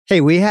Hey,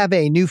 we have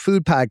a new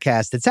food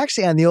podcast. It's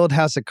actually on the old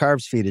House of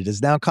Carbs feed. It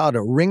is now called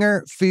a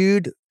Ringer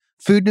Food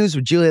News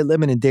with Juliet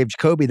Littman and Dave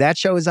Jacoby. That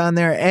show is on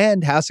there,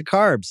 and House of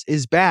Carbs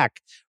is back.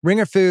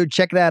 Ringer Food,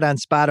 check it out on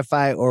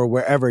Spotify or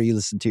wherever you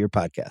listen to your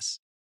podcasts.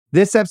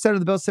 This episode of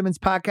the Bill Simmons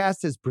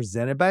Podcast is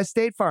presented by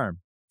State Farm.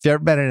 If you've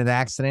ever been in an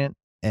accident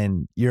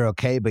and you're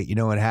okay, but you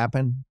know what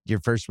happened, your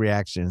first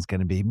reaction is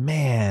going to be,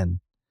 man,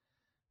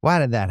 why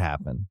did that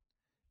happen?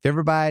 If you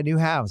ever buy a new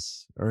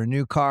house or a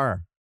new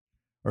car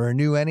or a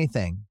new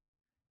anything,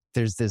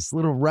 there's this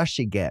little rush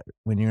you get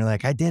when you're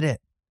like, I did it.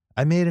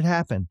 I made it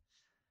happen.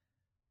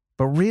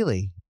 But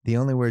really, the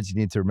only words you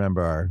need to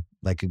remember are,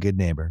 like a good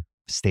neighbor,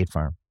 State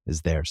Farm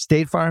is there.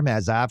 State Farm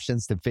has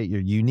options to fit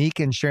your unique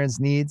insurance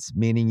needs,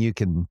 meaning you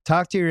can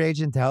talk to your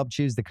agent to help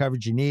choose the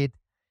coverage you need,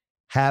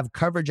 have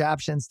coverage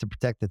options to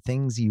protect the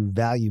things you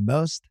value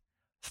most,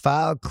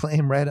 file a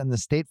claim right on the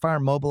State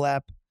Farm mobile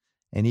app,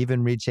 and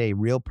even reach a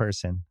real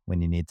person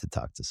when you need to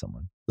talk to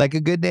someone. Like a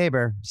good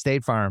neighbor,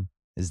 State Farm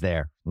is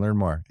there. Learn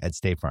more at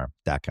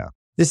statefarm.com.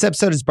 This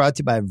episode is brought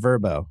to you by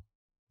Vrbo.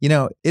 You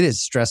know, it is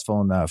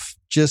stressful enough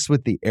just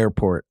with the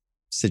airport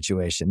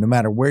situation. No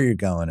matter where you're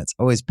going, it's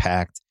always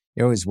packed.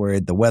 You're always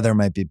worried the weather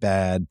might be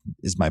bad.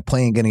 Is my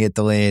plane going to get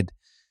delayed?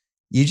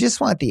 You just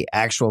want the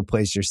actual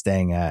place you're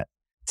staying at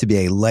to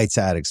be a lights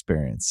out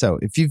experience. So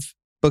if you've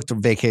booked a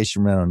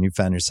vacation rental and you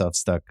found yourself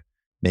stuck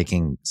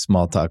making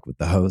small talk with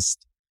the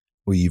host,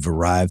 or you've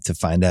arrived to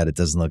find out it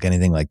doesn't look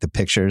anything like the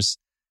pictures,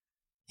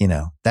 you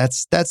know,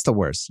 that's the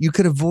worst. You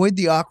could avoid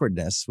the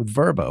awkwardness with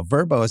Vrbo.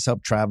 Vrbo has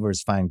helped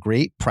travelers find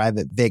great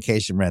private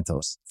vacation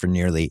rentals for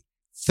nearly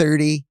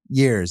 30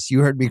 years. You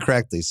heard me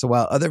correctly. So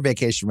while other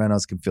vacation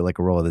rentals can feel like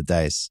a roll of the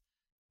dice,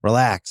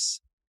 relax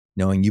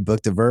knowing you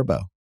booked a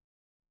Vrbo.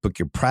 Book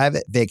your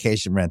private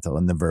vacation rental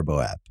in the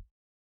Vrbo app.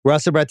 We're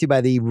also brought to you by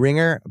the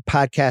Ringer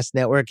Podcast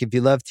Network. If you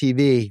love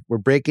TV, we're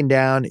breaking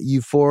down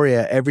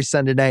Euphoria every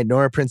Sunday night.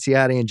 Nora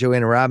Princiati and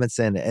Joanna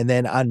Robinson. And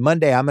then on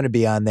Monday, I'm going to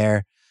be on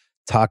there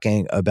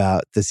talking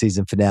about the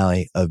season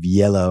finale of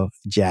Yellow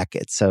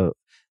Jackets. So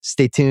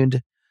stay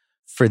tuned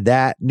for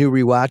that. New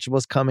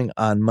rewatchables coming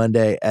on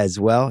Monday as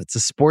well. It's a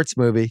sports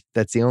movie.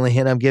 That's the only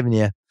hint I'm giving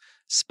you.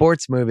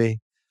 Sports movie.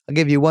 I'll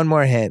give you one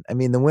more hint. I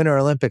mean, the Winter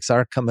Olympics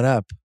are coming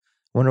up.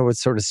 I wonder what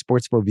sort of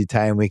sports movie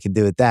tie-in we can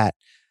do with that.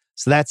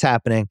 So that's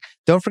happening.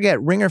 Don't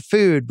forget Ringer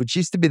Food, which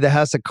used to be the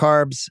House of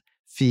Carbs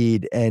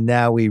feed, and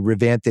now we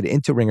revamped it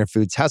into Ringer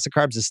Foods. House of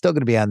Carbs is still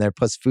going to be on there,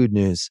 plus food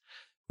news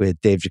with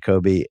Dave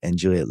Jacoby and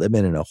Juliet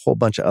Littman and a whole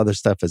bunch of other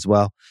stuff as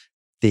well.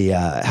 The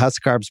House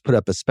of Carbs put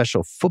up a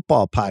special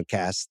football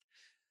podcast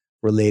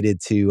related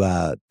to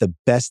the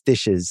best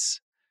dishes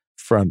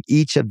from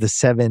each of the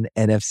 7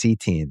 NFC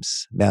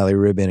teams. Mallory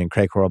Rubin and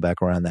Craig Horlbeck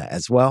were on that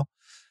as well.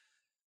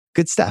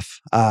 Good stuff.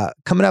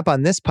 Coming up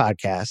on this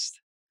podcast,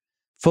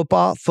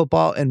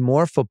 football, and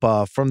more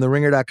football from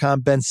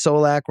theringer.com. Ben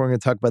Solak, we're going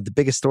to talk about the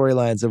biggest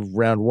storylines of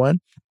round 1.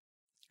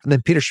 And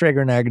then Peter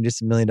Schrager and I are going to do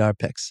some $1 million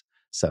picks.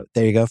 So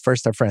there you go.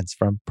 First, our friends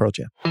from Pearl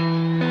Jam.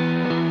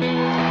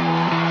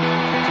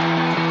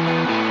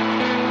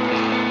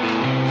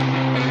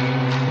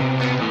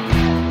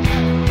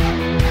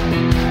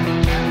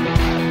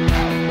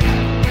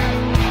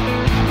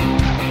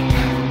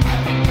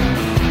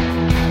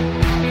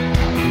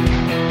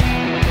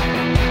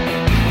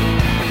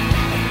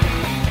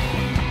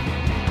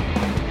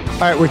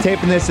 All right, we're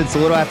taping this. It's a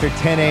little after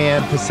 10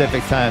 a.m.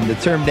 Pacific time. The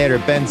Terminator,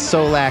 Ben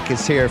Solak,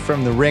 is here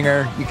from The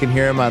Ringer. You can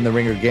hear him on The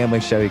Ringer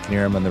Gambling Show. You can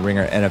hear him on The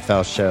Ringer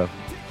NFL Show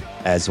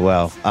as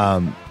well.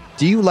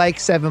 Do you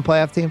like 7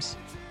 playoff teams?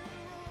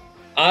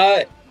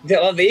 The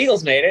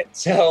Eagles made it.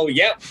 So,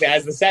 yep,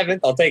 as the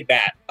 7th, I'll take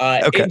that.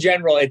 Okay. In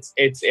general, it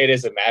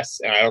is a mess,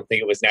 and I don't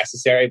think it was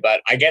necessary.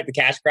 But I get the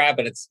cash grab,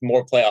 and it's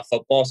more playoff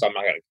football, so I'm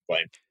not going to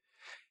complain.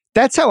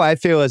 That's how I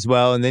feel as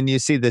well. And then you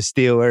see the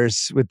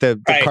Steelers with the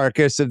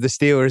carcass of the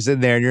Steelers in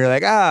there, and you're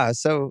like,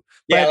 so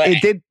yeah,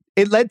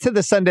 it led to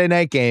the Sunday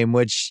night game,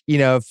 which, you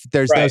know, if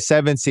there's no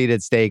 7 seed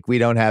at stake, we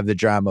don't have the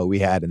drama we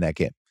had in that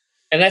game.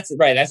 And that's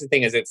right. That's the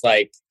thing, is it's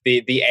like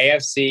the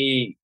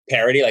AFC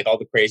parity, like all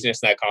the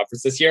craziness in that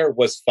conference this year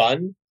was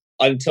fun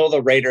until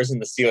the Raiders and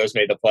the Steelers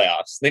made the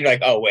playoffs. Then you're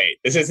like, oh wait,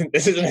 this isn't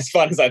as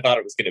fun as I thought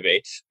it was going to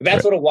be. But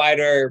that's what a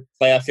wider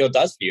playoff field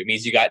does for you. It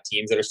means you got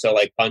teams that are still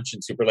like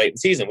punching super late in the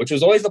season, which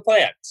was always the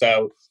plan.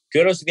 So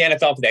kudos to the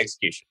NFL for the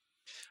execution.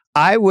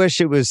 I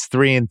wish it was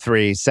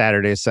 3-3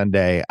 Saturday,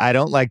 Sunday. I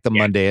don't like the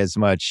Monday as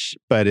much,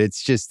 but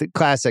it's just the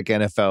classic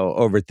NFL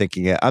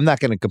overthinking it. I'm not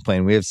going to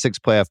complain. We have 6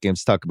 playoff games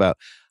to talk about.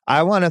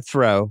 I want to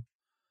throw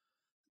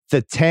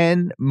the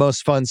 10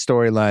 most fun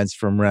storylines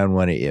from round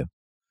 1 at you.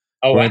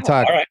 Oh, wow.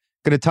 All right.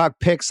 Going to talk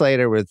picks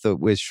later with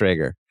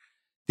Schrager.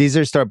 These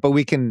are but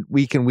we can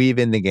weave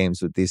in the games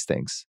with these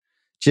things.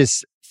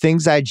 Just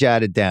things I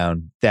jotted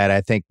down that I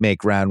think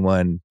make round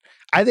 1.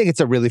 I think it's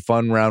a really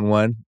fun round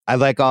 1. I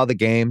like all the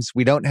games.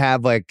 We don't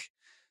have like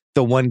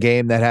the one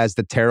game that has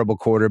the terrible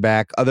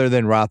quarterback other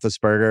than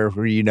Roethlisberger,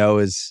 who you know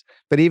is,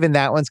 but even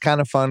that one's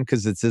kind of fun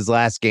because it's his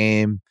last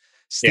game.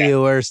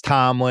 Steelers,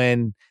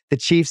 Tomlin. The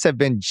Chiefs have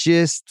been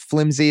just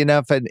flimsy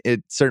enough at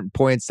certain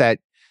points that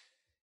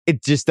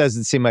it just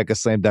doesn't seem like a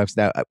slam dunk.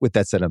 Now, with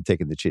that said, I'm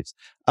taking the Chiefs.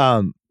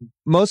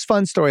 Most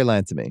fun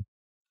storyline to me.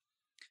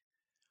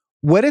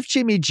 What if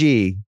Jimmy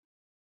G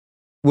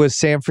was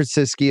San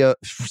Francisco's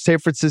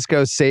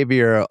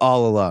savior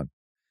all along?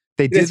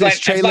 They did this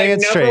Trey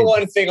Lance trade. Number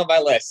one thing on my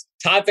list.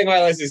 Top thing on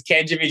my list is,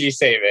 can Jimmy G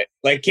save it?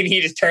 Like, can he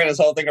just turn this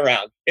whole thing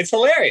around? It's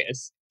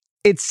hilarious.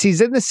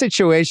 He's in the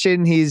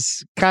situation.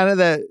 He's kind of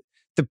the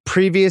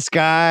previous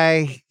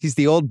guy. He's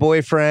the old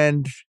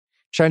boyfriend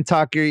trying to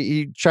talk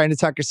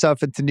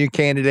yourself into new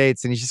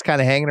candidates, and he's just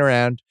kind of hanging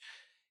around.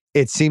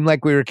 It seemed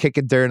like we were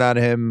kicking dirt on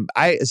him.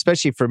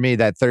 Especially for me,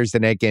 that Thursday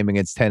night game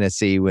against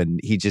Tennessee when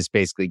he just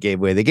basically gave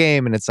away the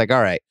game, and it's like,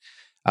 all right.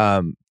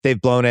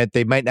 They've blown it.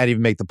 They might not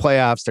even make the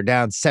playoffs. They're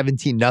down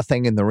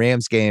 17-0 in the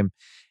Rams game.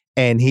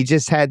 And he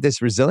just had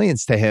this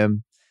resilience to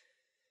him.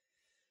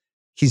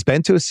 He's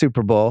been to a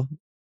Super Bowl.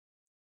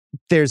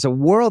 There's a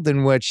world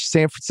in which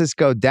San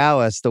Francisco,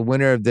 Dallas, the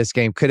winner of this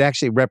game, could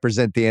actually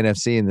represent the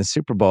NFC in the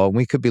Super Bowl. And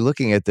we could be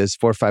looking at this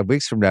 4 or 5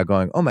 weeks from now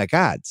going, oh my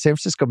God, San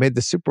Francisco made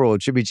the Super Bowl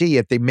with Jimmy G,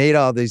 yet they made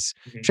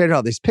traded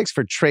all these picks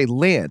for Trey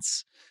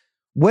Lance.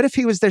 What if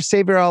he was their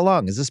savior all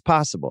along? Is this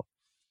possible?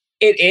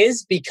 It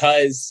is,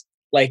 because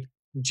like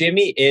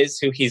Jimmy is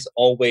who he's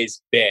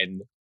always been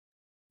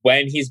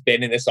when he's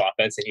been in this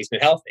offense and he's been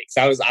healthy.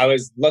 So I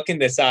was looking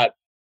this up,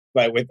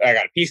 but I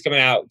got a piece coming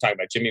out talking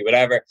about Jimmy,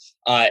 whatever,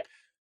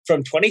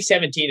 from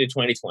 2017 to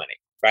 2020,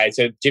 right?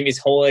 So Jimmy's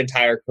whole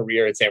entire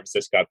career in San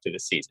Francisco up to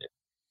this season.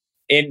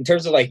 In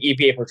terms of like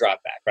EPA per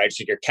dropback, right?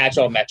 So your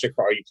catch-all metric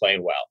for, are you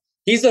playing well?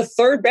 He's the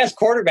third best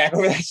quarterback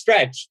over that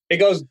stretch. It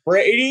goes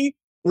Brady,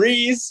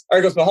 Breeze, or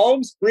it goes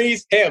Mahomes,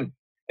 Breeze, him.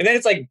 And then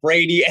it's like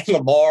Brady and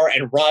Lamar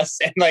and Russ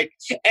and like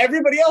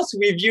everybody else who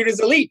we viewed as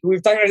elite, who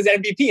we've talked about as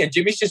MVP. And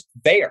Jimmy's just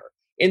there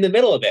in the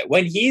middle of it.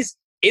 When he's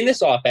in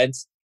this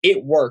offense,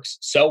 it works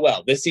so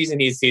well. This season,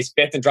 he's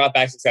fifth in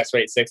dropback success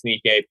rate, sixth in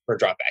EPA per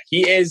dropback.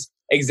 He is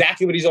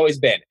exactly what he's always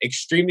been,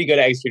 extremely good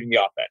at executing the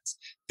offense.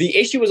 The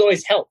issue was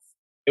always health.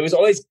 It was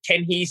always,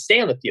 can he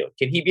stay on the field?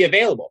 Can he be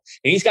available?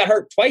 And he's got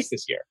hurt twice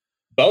this year.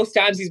 Both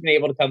times he's been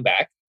able to come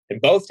back, and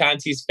both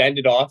times he's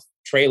fended off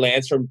Trey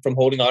Lance from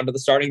holding on to the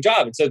starting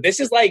job. And so this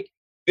is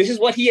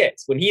what he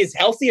is. When he is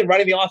healthy and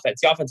running the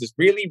offense is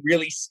really,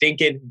 really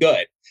stinking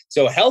good.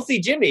 So healthy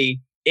Jimmy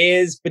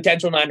is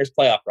potential Niners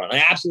playoff run.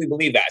 I absolutely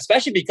believe that,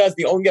 especially because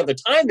the only other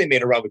time they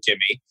made a run with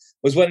Jimmy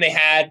was when they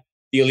had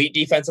the elite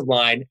defensive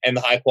line and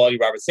the high-quality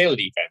Robert Saleh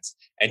defense.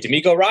 And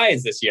D'Amico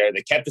Ryans this year,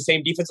 they kept the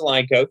same defensive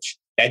line coach.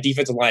 That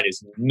defensive line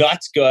is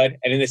nuts good.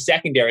 And in the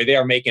secondary, they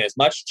are making as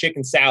much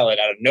chicken salad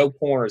out of no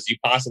corners as you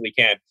possibly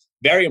can.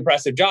 Very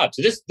impressive job.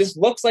 So this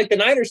looks like the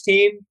Niners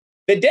team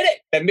that did it,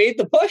 that made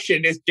the push.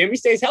 And if Jimmy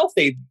stays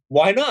healthy,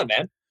 why not,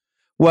 man?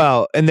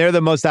 Well, and they're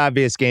the most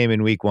obvious game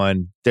in week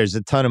one. There's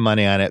a ton of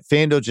money on it.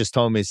 FanDuel just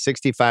told me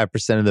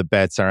 65% of the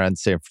bets are on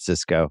San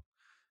Francisco.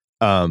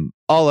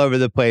 All over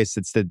the place.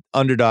 It's the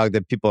underdog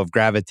that people have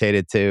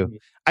gravitated to.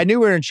 I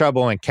knew we were in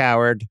trouble when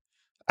Coward.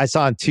 I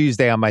saw on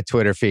Tuesday on my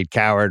Twitter feed,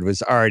 Coward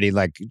was already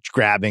like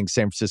grabbing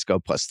San Francisco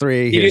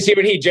 +3. Did you see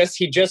what he just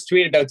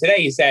tweeted out today?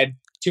 He said,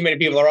 too many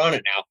people are on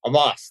it now. I'm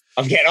off.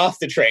 I'm getting off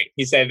the train.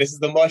 He said, this is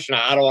the mush and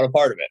I don't want a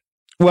part of it.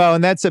 Well,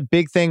 and that's a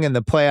big thing in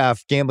the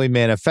playoff gambling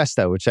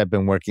manifesto, which I've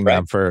been working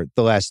on for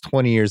the last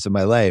 20 years of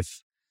my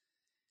life.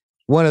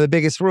 One of the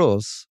biggest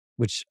rules,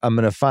 which I'm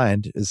going to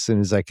find as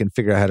soon as I can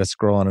figure out how to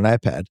scroll on an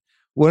iPad.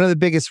 One of the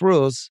biggest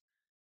rules,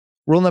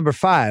 rule number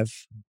 5,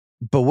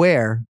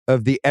 beware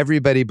of the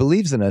everybody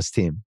believes in us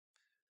team,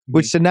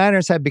 which the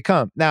Niners have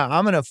become. Now,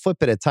 I'm going to flip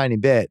it a tiny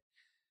bit.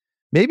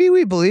 Maybe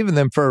we believe in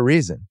them for a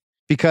reason,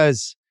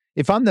 because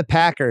if I'm the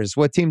Packers,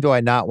 what team do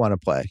I not want to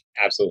play?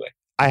 Absolutely.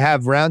 I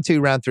have round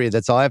 2, round 3.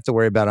 That's all I have to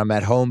worry about. I'm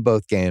at home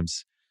both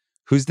games.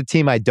 Who's the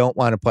team I don't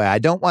want to play? I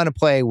don't want to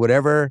play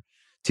whatever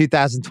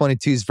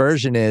 2022's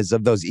version is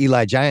of those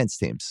Eli Giants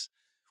teams,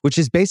 which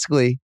is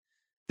basically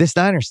this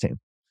Niners team.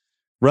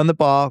 Run the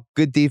ball,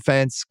 good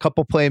defense,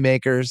 couple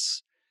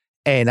playmakers.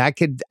 And I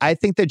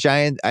think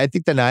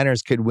the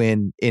Niners could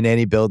win in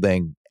any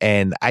building.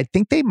 And I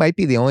think they might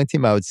be the only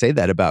team I would say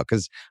that about,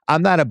 because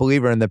I'm not a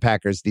believer in the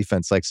Packers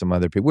defense like some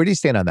other people. Where do you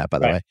stand on that, by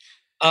the way?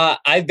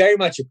 I very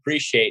much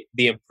appreciate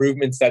the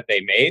improvements that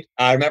they made.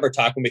 I remember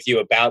talking with you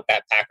about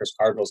that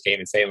Packers-Cardinals game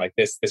and saying, like,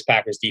 this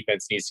Packers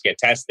defense needs to get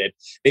tested.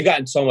 They've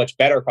gotten so much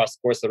better across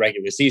the course of the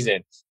regular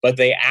season, but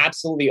they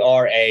absolutely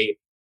are a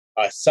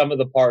sum of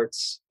the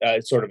parts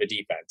sort of a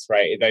defense,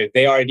 right?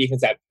 They are a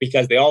defense that,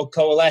 because they all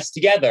coalesce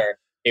together,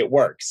 it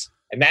works.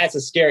 And that's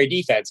a scary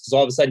defense, because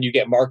all of a sudden you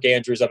get Mark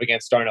Andrews up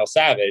against Darnell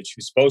Savage,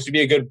 who's supposed to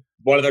be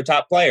one of their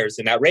top players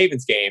in that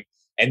Ravens game,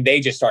 and they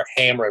just start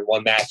hammering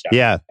one matchup.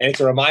 Yeah. And it's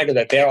a reminder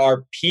that there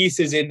are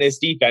pieces in this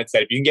defense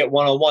that if you can get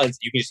one-on-ones,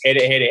 you can just hit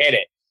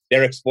it.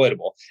 They're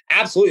exploitable.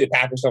 Absolutely, the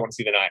Packers don't want to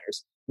see the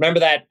Niners. Remember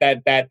that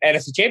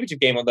NFC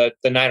Championship game on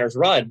the Niners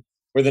run,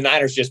 where the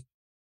Niners just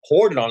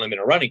hoarded on them in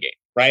a running game,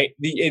 right?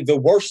 The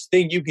worst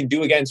thing you can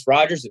do against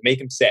Rodgers is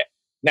make him sit.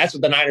 And that's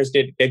what the Niners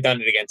did. They've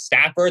done it against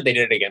Stafford. They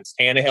did it against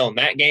Tannehill in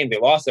that game. They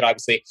lost it,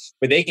 obviously.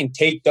 But they can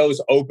take those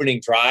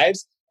opening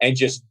drives and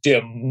just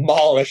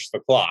demolish the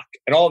clock.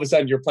 And all of a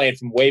sudden, you're playing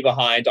from way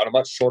behind on a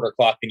much shorter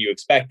clock than you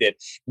expected.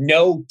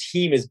 No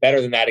team is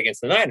better than that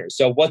against the Niners.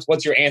 So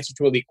what's your answer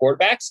to elite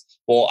quarterbacks?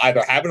 Well,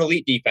 either have an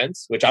elite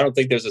defense, which I don't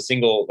think there's a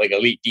single like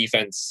elite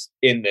defense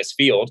in this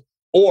field,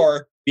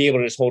 or be able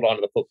to just hold on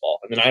to the football.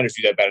 And the Niners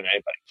do that better than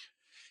anybody.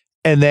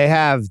 And they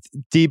have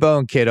Debo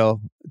and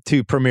Kittle,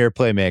 two premier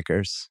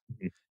playmakers.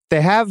 Mm-hmm.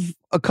 They have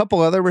a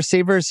couple other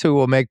receivers who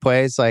will make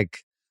plays. Like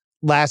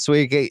last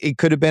week, it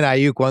could have been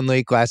Ayuk one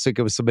week. Last week,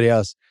 it was somebody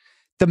else.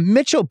 The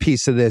Mitchell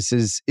piece of this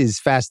is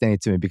fascinating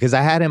to me because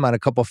I had him on a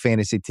couple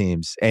fantasy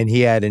teams, and he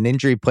had an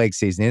injury-plagued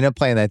season. He ended up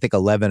playing, I think,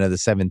 11 of the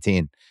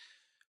 17.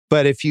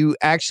 But if you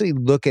actually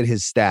look at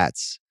his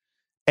stats,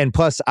 and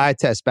plus eye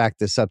test backed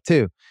this up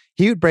too,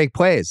 he would break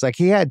plays. Like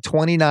he had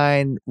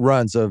 29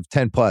 runs of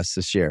 10+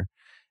 this year.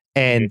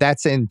 And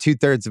that's in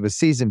 2/3 of a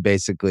season,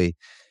 basically.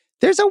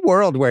 There's a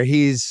world where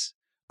he's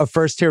a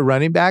first-tier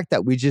running back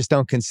that we just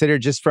don't consider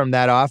just from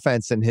that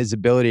offense and his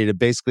ability to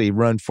basically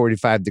run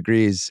 45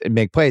 degrees and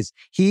make plays.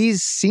 He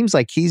seems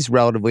like he's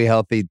relatively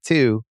healthy,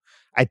 too.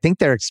 I think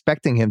they're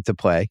expecting him to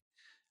play.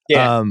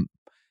 Yeah.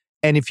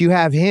 And if you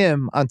have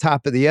him on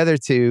top of the other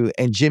two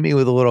and Jimmy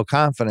with a little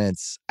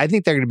confidence, I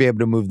think they're going to be able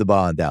to move the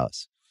ball in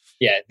Dallas.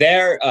 Yeah,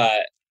 they're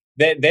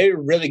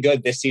really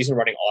good this season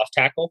running off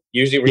tackle.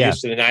 Usually we're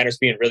used to the Niners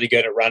being really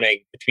good at running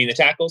between the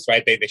tackles,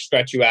 right? They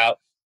stretch you out,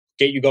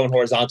 get you going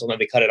horizontal, and then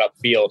they cut it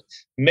upfield.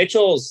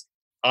 Mitchell's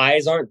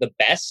eyes aren't the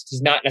best.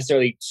 He's not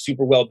necessarily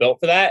super well built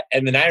for that.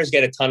 And the Niners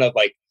get a ton of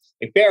like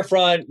bare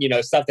front,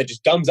 stuff that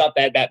just gums up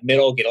that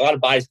middle, get a lot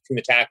of bodies between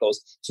the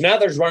tackles. So now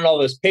they're just running all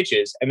those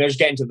pitches and they're just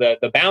getting to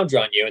the boundary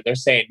on you. And they're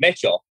saying,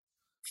 Mitchell,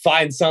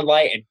 find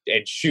sunlight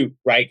and shoot,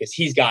 right? Because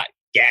he's got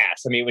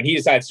gas. I mean, when he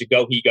decides to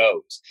go, he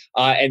goes.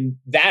 And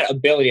that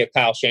ability of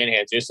Kyle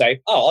Shanahan to just say,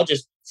 I'll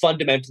just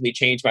fundamentally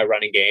change my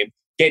running game,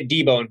 get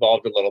Debo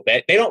involved a little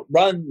bit. They don't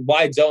run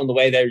wide zone the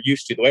way they're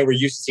used to, the way we're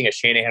used to seeing a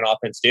Shanahan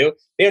offense do.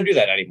 They don't do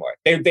that anymore.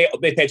 They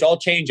pitch all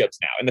changeups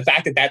now. And the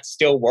fact that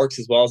still works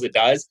as well as it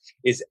does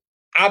is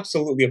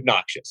absolutely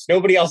obnoxious.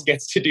 Nobody else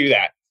gets to do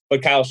that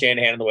but Kyle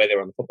Shanahan and the way they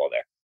run the football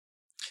there.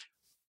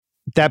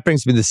 That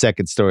brings me to the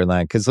second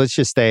storyline, because let's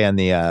just stay on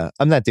the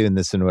I'm not doing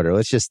this in order.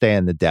 Let's just stay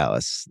on the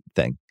Dallas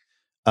thing.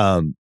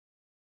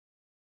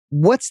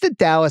 What's the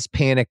Dallas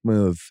panic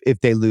move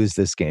if they lose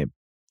this game?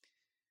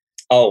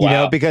 Oh,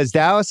 wow. Because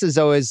Dallas is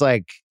always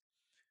like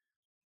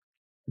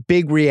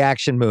big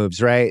reaction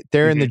moves, right?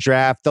 They're in the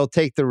draft. They'll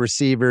take the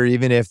receiver,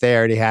 even if they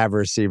already have a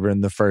receiver in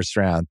the first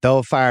round.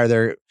 They'll fire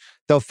their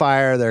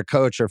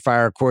coach or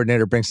fire a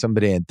coordinator, bring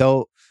somebody in.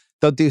 They'll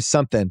do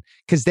something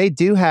because they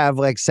do have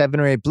like 7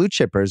 or 8 blue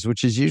chippers,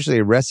 which is usually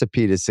a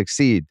recipe to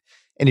succeed.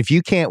 And if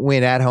you can't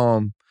win at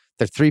home,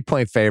 they're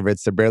 3-point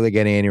favorites. They're barely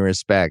getting any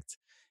respect.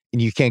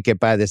 And you can't get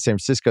by the San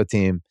Francisco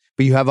team,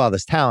 but you have all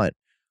this talent.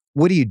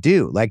 What do you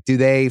do? Like, do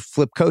they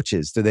flip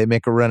coaches? Do they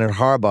make a run at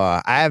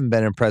Harbaugh? I haven't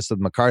been impressed with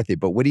McCarthy,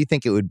 but what do you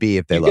think it would be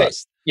if they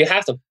lost? You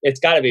have to. It's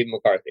got to be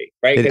McCarthy,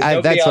 right?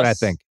 That's what I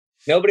think.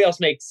 Nobody else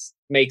makes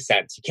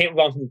sense. You can't move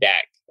on from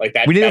Dak like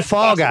that. We need a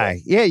fall guy.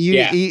 Yeah,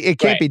 it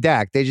can't be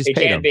Dak. They just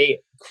paid him. It can't be.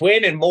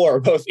 Quinn and Moore are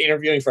both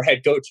interviewing for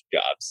head coach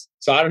jobs.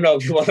 So I don't know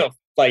if you want to.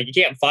 Like, you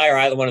can't fire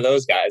either one of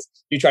those guys.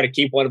 You try to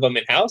keep one of them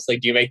in house. Like,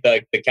 do you make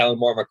the Kellen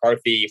Moore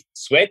McCarthy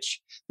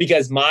switch?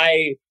 Because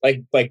my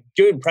like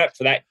doing prep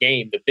for that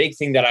game, the big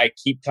thing that I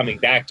keep coming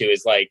back to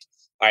is like,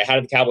 all right, how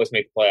did the Cowboys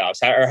make the playoffs?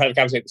 How did the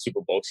Cowboys make the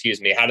Super Bowl?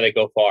 Excuse me. How do they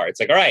go far? It's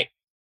like, all right,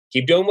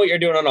 keep doing what you're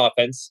doing on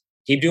offense,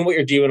 keep doing what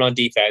you're doing on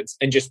defense,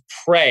 and just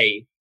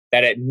pray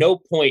that at no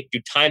point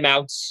do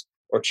timeouts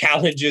or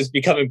challenges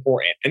become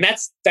important. And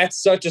that's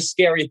such a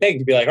scary thing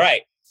to be like, all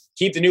right,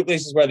 keep the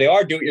nucleuses where they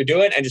are, do what you're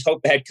doing, and just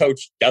hope the head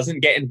coach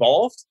doesn't get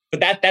involved. But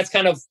that's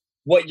kind of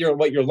what you're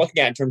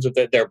looking at in terms of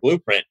their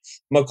blueprint.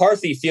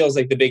 McCarthy feels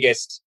like the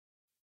biggest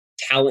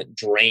talent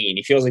drain.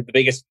 He feels like the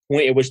biggest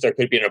point at which there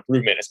could be an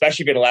improvement,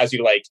 especially if it allows you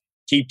to like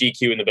keep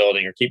DQ in the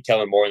building or keep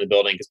Kellen Moore in the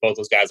building, because both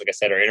those guys, like I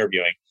said, are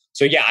interviewing.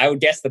 So yeah, I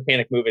would guess the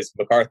panic move is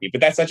McCarthy,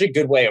 but that's such a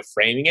good way of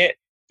framing it,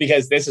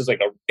 because this is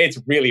it's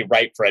really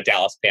ripe for a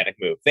Dallas panic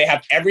move. They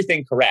have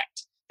everything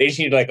correct. They just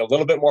need like a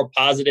little bit more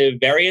positive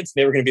variance.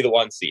 They were going to be the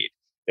 1 seed.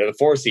 They're the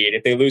 4 seed.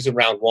 If they lose in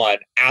round 1,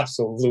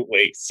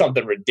 absolutely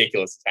something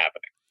ridiculous is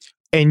happening.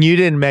 And you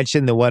didn't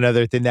mention the one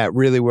other thing that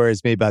really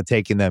worries me about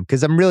taking them,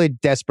 because I'm really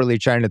desperately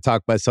trying to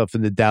talk myself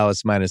into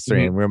Dallas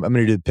 -3. And I'm going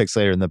to do the picks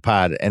later in the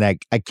pod. And I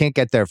can't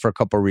get there for a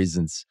couple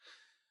reasons.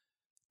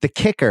 The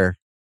kicker,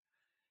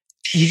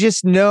 you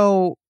just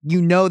know,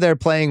 they're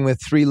playing with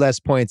 3 less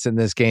points in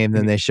this game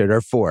than they should, or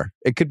 4.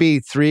 It could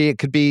be 3.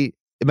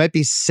 It might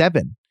be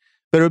 7.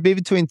 But it would be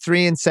between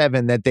 3 and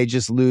 7 that they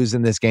just lose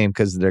in this game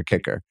because of their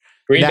kicker.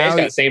 Green Bay's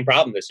got the same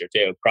problem this year,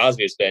 too.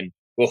 Crosby's been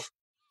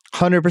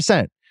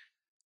 100%.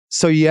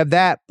 So you have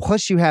that,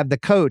 plus you have the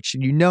coach,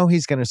 and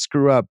he's going to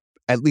screw up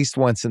at least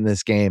once in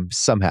this game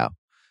somehow.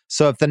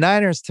 So if the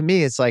Niners, to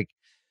me, it's like,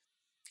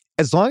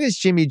 as long as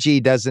Jimmy G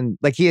doesn't,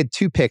 like, he had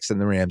 2 picks in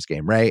the Rams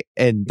game, right?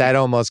 And that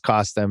almost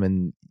cost them.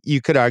 And you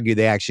could argue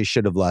they actually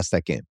should have lost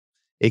that game.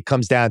 It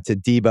comes down to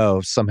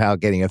Debo somehow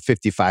getting a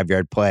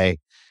 55-yard play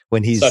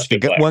when he's Such a the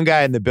good player. one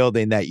guy in the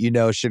building that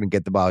shouldn't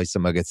get the ball. He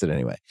somehow gets it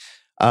anyway.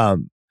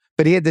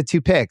 But he had the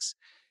 2 picks.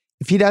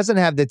 If he doesn't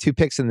have the 2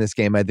 picks in this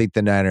game, I think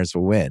the Niners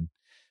will win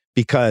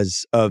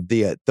because of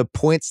the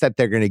points that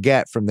they're going to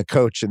get from the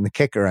coach and the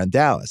kicker on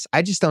Dallas.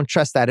 I just don't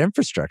trust that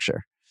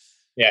infrastructure.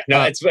 Yeah, no,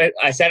 I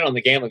said it on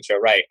the gambling show,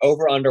 right?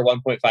 Over, under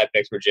 1.5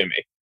 picks for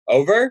Jimmy.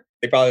 Over,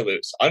 they probably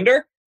lose.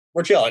 Under,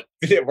 we're chilling.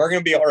 We're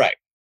going to be all right.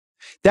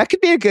 That could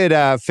be a good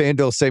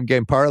FanDuel same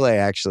game parlay,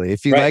 actually.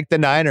 If you like the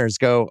Niners,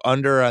 go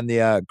under on the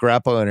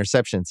Garoppolo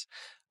interceptions.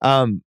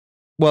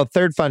 Well,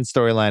 third fun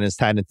storyline is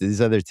tied into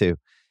these other 2.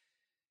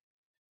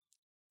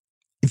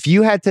 If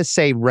you had to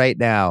say right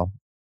now,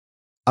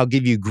 I'll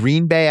give you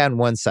Green Bay on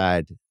one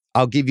side,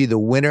 I'll give you the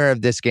winner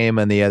of this game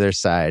on the other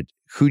side.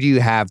 Who do you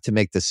have to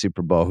make the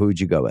Super Bowl? Who would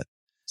you go with?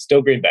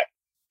 Still Green Bay.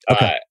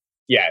 Okay.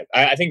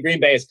 I think Green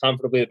Bay is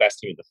comfortably the best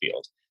team in the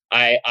field.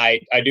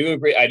 I do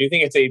agree. I do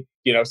think it's a,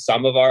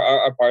 some of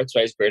our parts,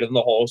 right, is greater than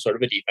the whole sort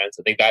of a defense.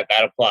 I think that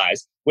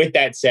applies. With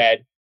that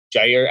said,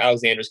 Jair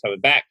Alexander's coming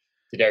back.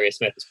 Darius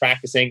Smith is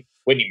practicing.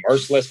 Whitney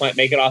Merciless might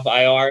make it off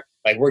IR.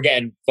 Like, we're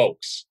getting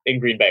folks in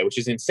Green Bay, which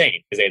is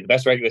insane because they had the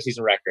best regular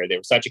season record. They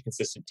were such a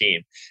consistent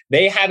team.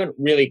 They haven't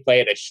really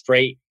played a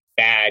straight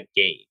bad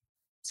game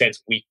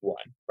since week 1,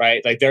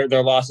 right? Like, their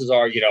losses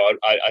are,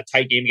 a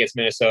tight game against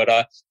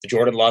Minnesota, the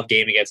Jordan Love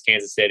game against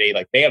Kansas City.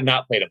 Like, they have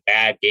not played a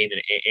bad game in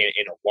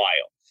a while.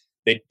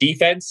 The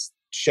defense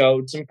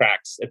showed some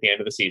cracks at the end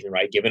of the season,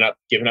 right? Giving up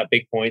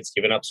big points,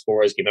 giving up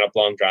scores, giving up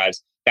long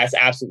drives. That's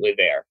absolutely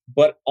there.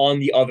 But on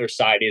the other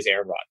side is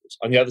Aaron Rodgers.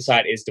 On the other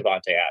side is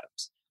Devontae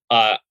Adams.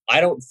 I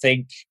don't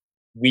think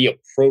we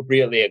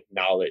appropriately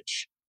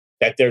acknowledge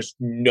that there's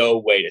no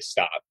way to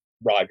stop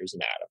Rodgers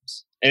and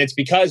Adams. And it's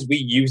because we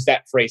use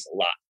that phrase a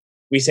lot.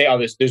 We say, oh,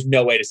 there's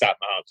no way to stop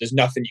Mahomes. There's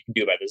nothing you can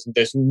do about this.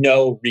 There's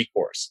no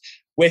recourse.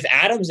 With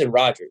Adams and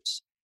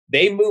Rodgers,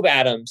 they move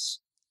Adams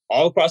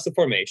all across the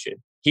formation.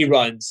 He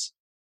runs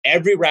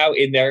every route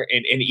in there,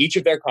 in each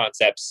of their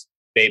concepts.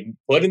 They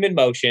put him in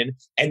motion,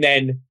 and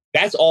then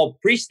that's all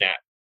pre-snap.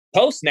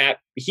 Post-snap,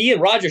 he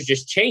and Rodgers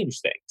just change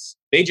things.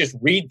 They just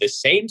read the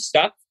same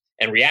stuff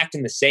and react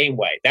in the same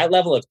way. That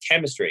level of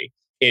chemistry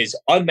is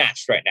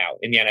unmatched right now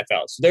in the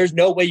NFL. So there's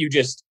no way you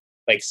just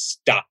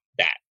stop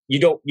that. You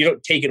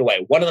don't take it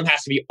away. One of them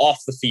has to be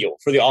off the field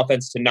for the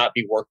offense to not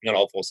be working on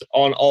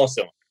all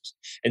cylinders.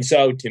 And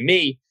so to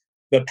me,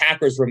 the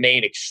Packers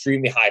remain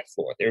extremely high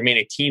floor. They remain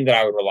a team that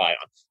I would rely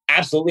on.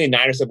 Absolutely, the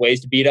Niners have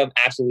ways to beat them.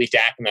 Absolutely,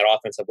 Dak and that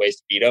offense have ways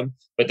to beat them.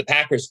 But the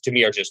Packers, to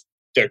me,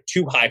 they're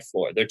too high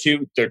floor. They're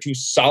too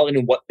solid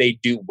in what they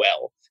do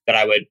well that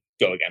I would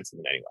go against them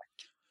in any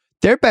way.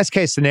 Their best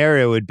case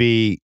scenario would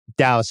be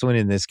Dallas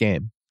winning this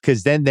game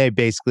because then they're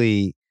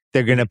going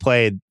to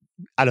play.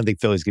 I don't think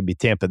Philly's going to be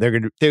Tampa.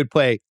 They would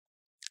play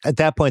at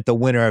that point the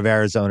winner of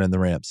Arizona and the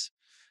Rams,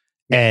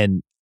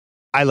 and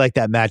I like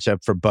that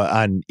matchup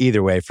on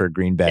either way for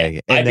Green Bay.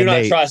 Yeah, and I do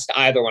not trust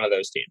either one of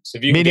those teams.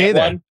 If you can get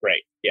one,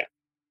 great. Yeah,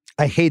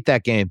 I hate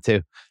that game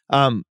too.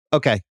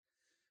 Okay,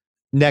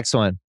 next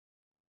one.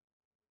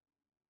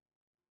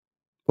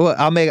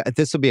 Well,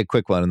 this will be a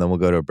quick one, and then we'll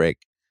go to a break.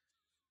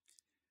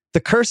 The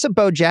curse of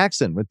Bo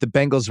Jackson with the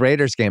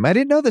Bengals-Raiders game. I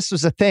didn't know this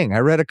was a thing. I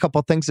read a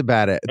couple things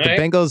about it.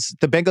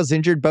 The Bengals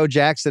injured Bo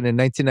Jackson in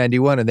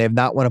 1991, and they have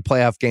not won a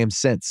playoff game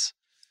since.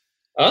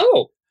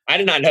 Oh, I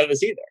did not know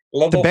this either.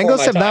 The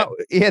Bengals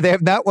they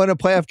have not won a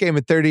playoff game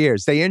in 30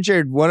 years. They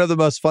injured one of the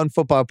most fun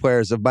football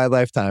players of my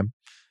lifetime.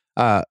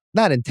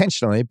 Not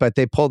intentionally, but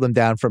they pulled him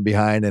down from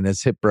behind, and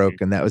his hip broke,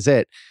 and that was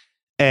it.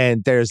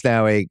 And there's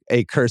now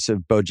a curse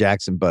of Bo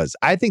Jackson buzz.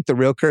 I think the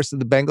real curse of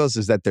the Bengals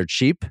is that they're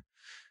cheap.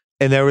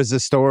 And there was a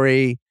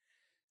story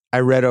I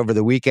read over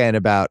the weekend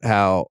about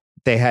how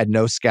they had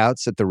no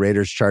scouts at the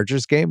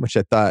Raiders-Chargers game, which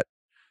I thought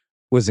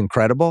was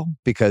incredible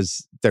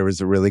because there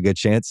was a really good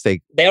chance they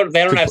don't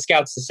have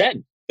scouts to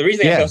send. The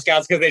reason they have no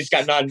scouts is because they just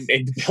got none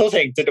in the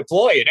building to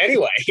deploy in any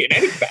way, in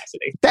any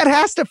capacity. That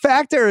has to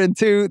factor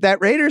into that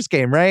Raiders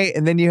game, right?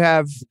 And then you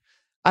have,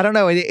 I don't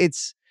know,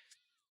 it's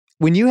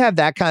when you have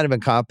that kind of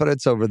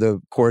incompetence over the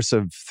course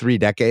of 3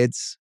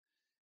 decades,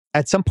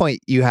 at some point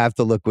you have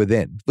to look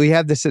within. We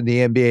have this in the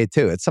NBA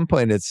too. At some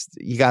point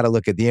you got to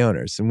look at the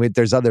owners. And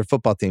there's other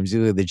football teams,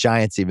 usually the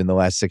Giants, even the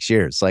last 6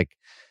 years. Like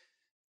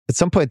at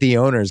some point the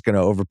owner is going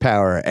to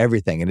overpower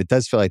everything. And it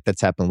does feel like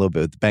that's happened a little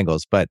bit with the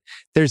Bengals, but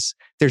there's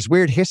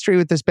weird history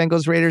with this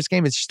Bengals Raiders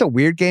game. It's just a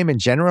weird game in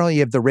general. You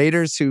have the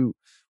Raiders who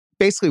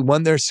basically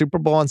won their Super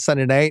Bowl on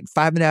Sunday night.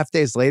 5.5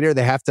 days later,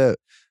 they have to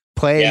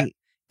play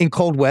in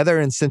cold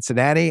weather in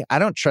Cincinnati. I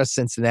don't trust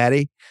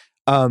Cincinnati.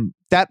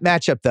 That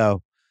matchup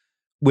though,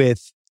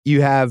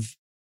 you have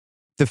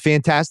the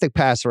fantastic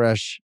pass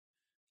rush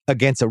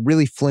against a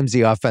really flimsy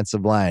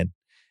offensive line.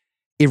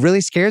 It really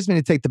scares me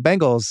to take the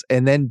Bengals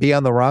and then be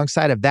on the wrong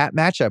side of that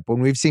matchup when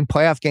we've seen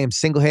playoff games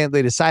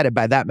single-handedly decided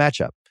by that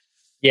matchup.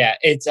 Yeah,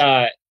 it's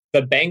the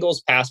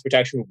Bengals pass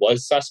protection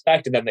was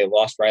suspect, and then they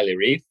lost Riley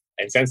Reif.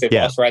 And since they've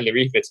lost Riley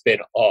Reif, it's been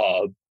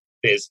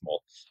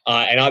abysmal.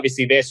 And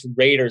obviously this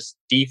Raiders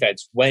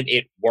defense, when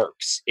it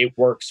works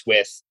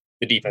with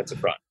the defensive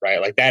front, right?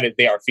 Like that is,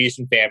 they are feast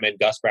and famine.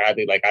 Gus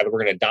Bradley, like either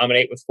we're going to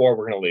dominate with 4,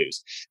 we're going to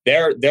lose.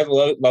 They're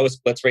the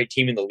lowest blitz rate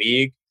team in the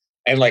league,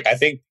 and like I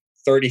think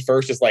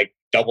 31st is like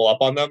double up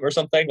on them or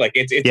something. Like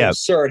it's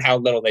absurd how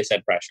little they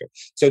send pressure.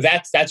 So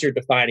that's your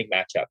defining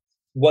matchup.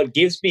 What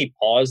gives me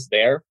pause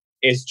there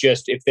is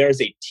just if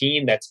there's a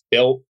team that's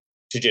built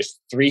to just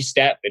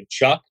 3-step and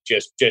chuck,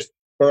 just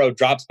Burrow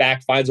drops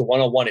back, finds a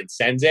 1-on-1 and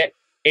sends it.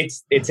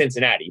 It's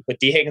Cincinnati. Put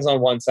D. Higgins on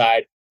one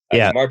side,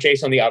 Jamar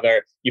Chase on the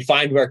other. You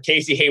find where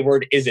Casey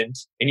Hayward isn't,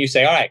 and you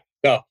say, all right,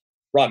 go,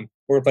 run.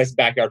 We're going to play some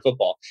backyard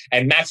football.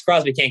 And Max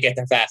Crosby can't get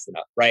there fast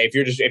enough, right? If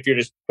you're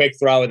just quick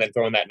throw and then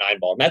throwing that 9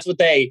 ball. And that's what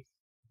they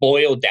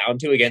boiled down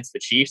to against the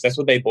Chiefs. That's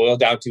what they boiled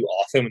down to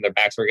often when their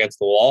backs were against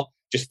the wall.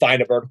 Just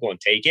find a vertical and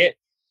take it.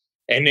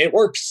 And it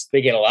works.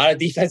 They get a lot of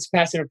defensive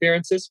pass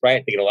interferences,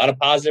 right? They get a lot of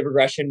positive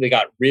regression. They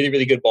got really,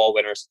 really good ball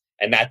winners.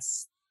 And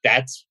that's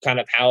kind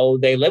of how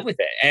they live with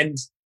it. And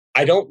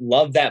I don't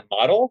love that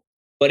model,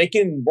 but it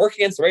can work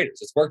against the Raiders.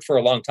 It's worked for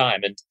a long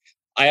time. And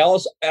I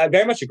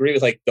very much agree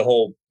with like the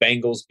whole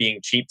Bengals being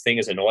cheap thing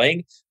is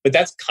annoying, but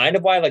that's kind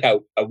of why like I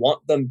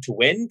want them to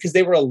win, because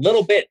they were a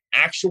little bit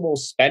actual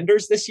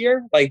spenders this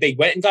year. Like they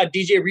went and got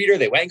DJ Reader,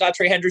 they went and got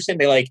Trey Henderson,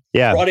 they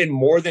brought in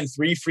more than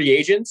 3 free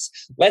agents.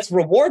 Let's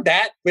reward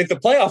that with the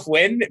playoff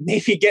win,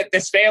 maybe get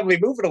this family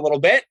moving a little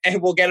bit,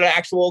 and we'll get an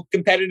actual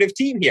competitive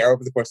team here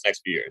over the course of the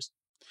next few years.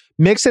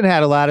 Mixon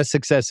had a lot of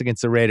success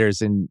against the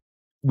Raiders in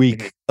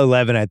week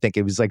 11. I think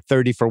it was like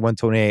 30 for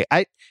 128.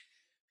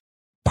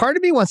 Part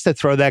of me wants to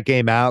throw that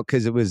game out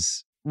because it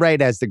was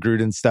right as the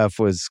Gruden stuff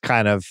was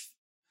kind of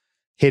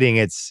hitting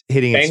its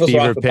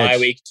fever pitch. Bye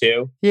week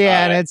too.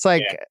 Yeah, and it's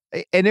like,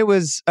 and it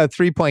was a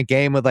 3-point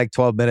game with like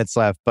 12 minutes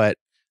left, but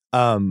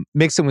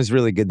Mixon was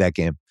really good that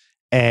game.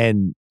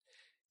 And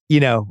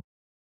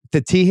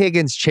the T.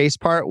 Higgins Chase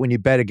part when you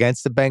bet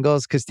against the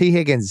Bengals, because T.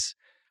 Higgins,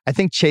 I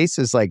think Chase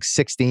is like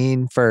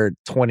 16 for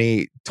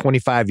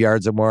 25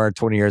 yards or more,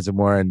 20 yards or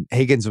more, and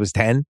Higgins was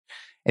 10.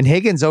 And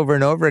Higgins over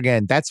and over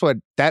again, that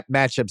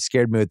matchup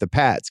scared me with the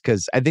Pats,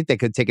 because I think they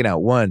could have taken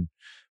out one.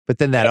 But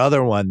then that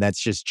other one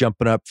that's just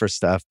jumping up for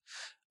stuff.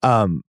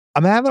 I'm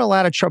having a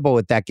lot of trouble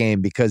with that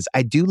game because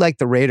I do like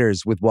the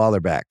Raiders with Waller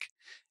back.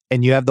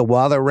 And you have the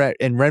Waller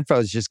and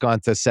Renfro's just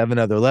gone to 7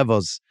 other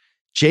levels.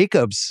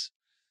 Jacobs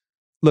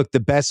looked the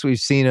best we've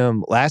seen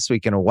him last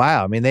week in a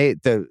while. I mean,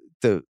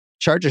 the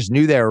Chargers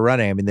knew they were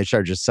running. I mean, the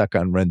Chargers suck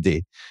on run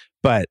D.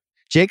 But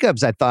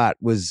Jacobs, I thought,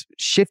 was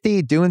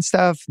shifty, doing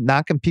stuff,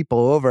 knocking people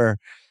over.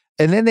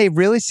 And then they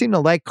really seem to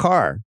like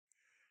Carr.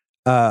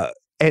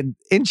 And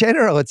in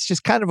general, it's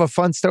just kind of a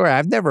fun story.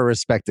 I've never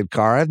respected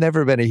Carr. I've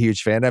never been a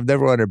huge fan. I've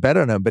never wanted to bet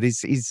on him, but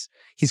he's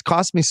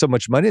cost me so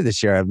much money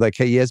this year. I'm like,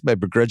 hey, he has my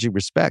begrudging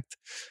respect.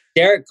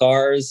 Derek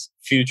Carr's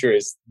future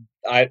is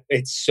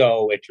it's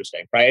so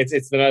interesting, right?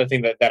 It's another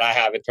thing that I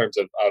have in terms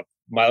of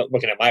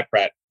looking at my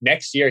prep.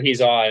 Next year,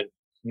 he's on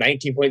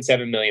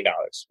 $19.7 million,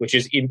 which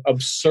is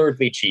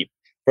absurdly cheap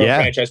for a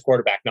franchise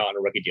quarterback, not on a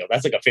rookie deal.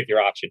 That's like a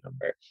 5th-year option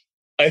number.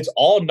 It's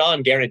all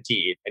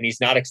non-guaranteed, and he's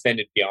not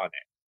extended beyond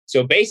it.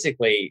 So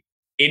basically,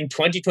 in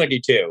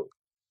 2022,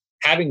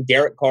 having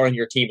Derek Carr on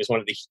your team is one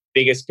of the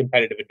biggest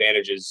competitive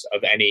advantages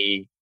of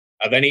any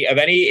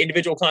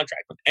individual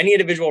contract, of any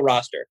individual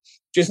roster.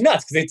 Just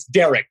nuts because it's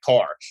Derek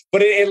Carr,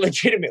 but it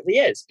legitimately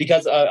is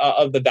because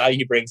of the value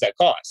he brings at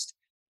cost.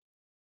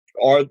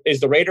 Or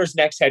is the Raiders'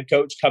 next head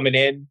coach coming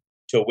in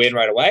to win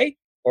right away,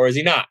 or is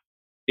he not?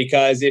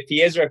 Because if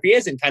he is or if he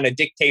isn't, kind of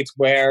dictates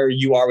where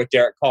you are with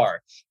Derek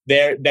Carr.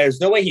 There's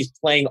no way he's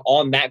playing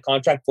on that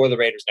contract for the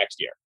Raiders next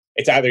year.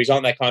 It's either he's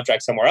on that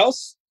contract somewhere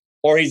else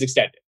or he's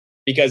extended.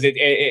 Because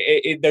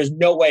there's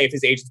no way if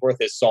his agent's worth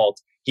his salt,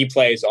 he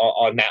plays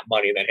on that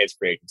money and then hits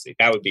free agency.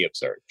 That would be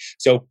absurd.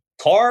 So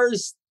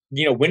Carr's,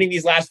 winning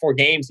these last 4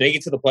 games,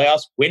 making it to the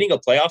playoffs, winning a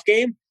playoff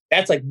game,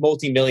 that's like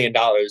multi-million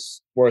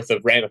dollars worth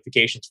of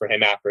ramifications for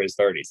him after his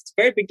 30s. It's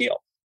a very big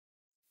deal.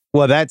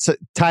 Well, that's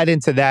tied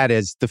into that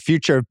is the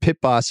future of Pit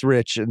Boss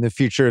Rich and the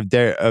future of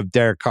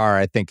Derek Carr,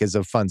 I think, is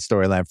a fun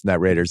storyline from that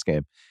Raiders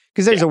game.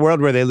 Because there's a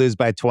world where they lose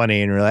by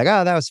 20 and we're like,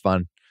 oh, that was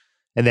fun.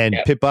 And then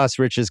Pit Boss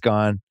Rich is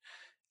gone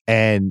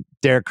and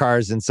Derek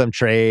Carr's in some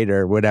trade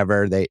or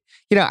whatever.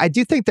 I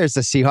do think there's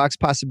a Seahawks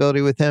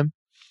possibility with him.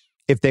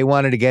 If they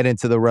wanted to get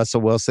into the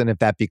Russell Wilson, if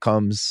that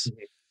becomes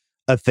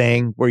a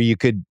thing where you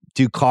could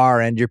do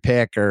Carr and your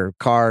pick or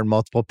Carr and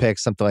multiple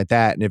picks, something like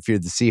that. And if you're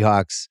the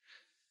Seahawks,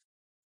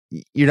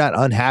 you're not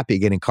unhappy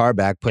getting Carr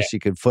back. Plus, you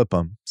could flip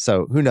him.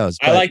 So who knows?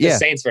 I like the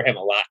Saints for him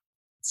a lot.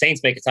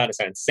 Saints make a ton of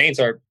sense. Saints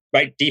are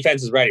right.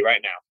 Defense is ready right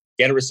now.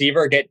 Get a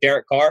receiver. Get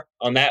Derek Carr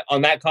on that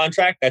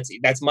contract.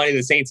 That's money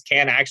the Saints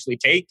can actually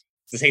take.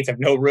 The Saints have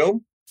no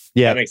room.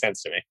 Yeah, that makes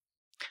sense to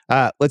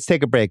me. Let's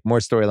take a break. More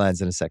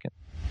storylines in a second.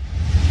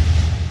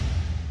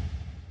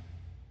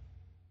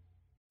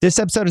 This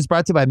episode is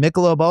brought to you by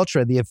Michelob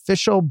Ultra, the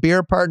official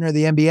beer partner of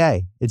the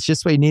NBA. It's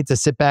just what you need to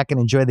sit back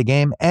and enjoy the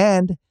game,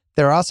 and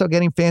they're also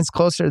getting fans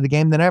closer to the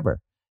game than ever.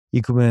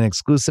 You can win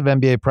exclusive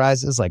NBA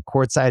prizes like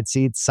courtside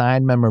seats,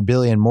 signed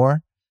memorabilia, and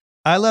more.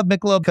 I love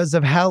Michelob because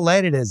of how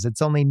light it is.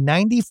 It's only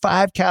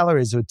 95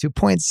 calories with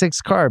 2.6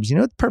 carbs. You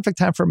know what the perfect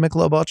time for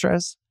Michelob Ultra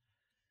is?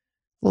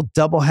 Little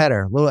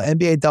doubleheader, little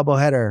NBA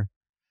doubleheader.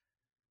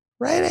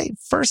 Right?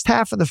 First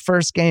half of the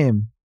first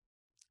game.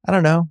 I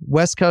don't know.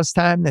 West Coast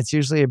time. That's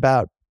usually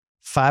about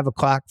 5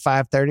 o'clock,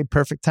 5:30.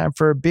 Perfect time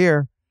for a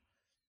beer.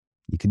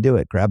 You can do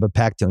it. Grab a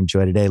pack to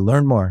enjoy today.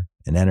 Learn more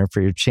and enter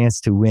for your chance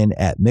to win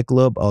at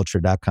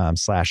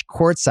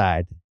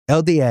michelobultra.com/courtside.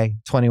 LDA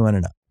 21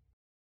 and up.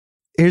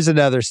 Here's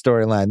another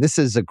storyline. This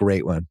is a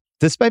great one.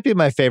 This might be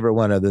my favorite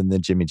one other than the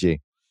Jimmy G.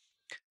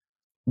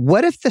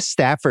 What if the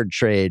Stafford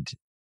trade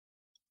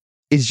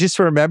is just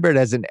remembered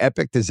as an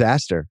epic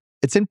disaster?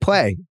 It's in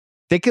play.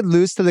 They could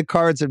lose to the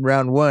Cards in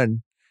round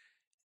one,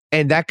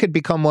 and that could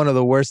become one of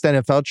the worst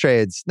NFL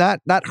trades.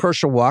 Not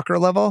Herschel Walker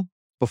level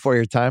before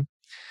your time.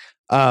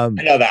 I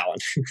know that one.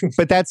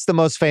 But that's the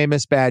most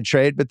famous bad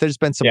trade. But there's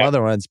been some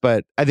other ones.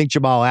 But I think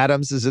Jamal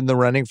Adams is in the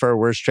running for a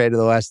worst trade of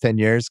the last 10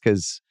 years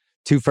because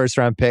 2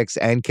 first-round picks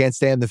and can't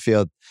stay on the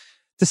field.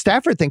 The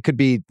Stafford thing could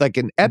be like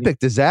an epic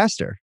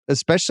disaster,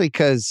 especially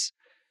because,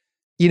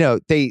 you know,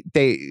 they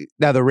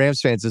now the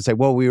Rams fans would say,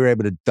 well, we were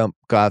able to dump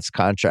Goff's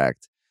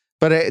contract.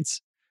 But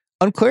it's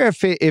unclear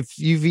if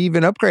you've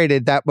even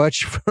upgraded that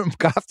much from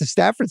Goff to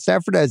Stafford.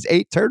 Stafford has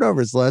 8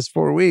 turnovers the last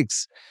 4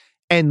 weeks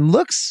and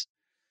looks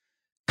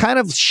kind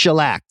of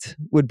shellacked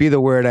would be the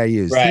word I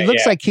use. Right, he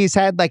looks like he's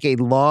had like a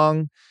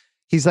long,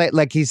 he's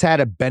like he's had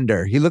a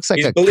bender. He looks like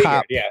he's a beleaguered,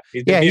 cop.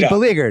 He's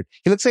beleaguered.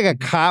 He looks like a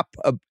cop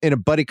in a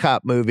buddy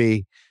cop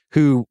movie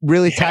who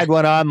really tied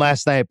one on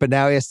last night, but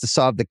now he has to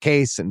solve the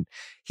case. And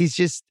he's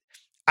just,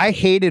 I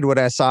hated what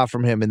I saw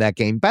from him in that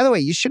game. By the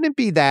way, you shouldn't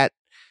be that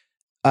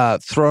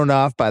thrown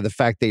off by the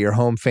fact that your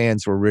home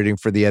fans were rooting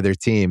for the other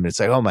team. It's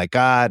like, oh my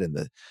God.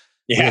 And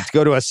we have to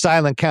go to a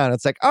silent count.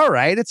 It's like, all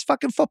right, it's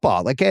fucking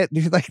football. Like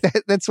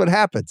that's what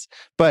happens.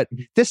 But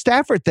this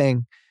Stafford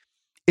thing,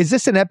 is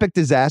this an epic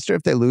disaster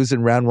if they lose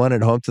in round one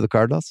at home to the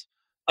Cardinals?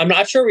 I'm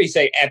not sure we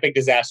say epic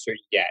disaster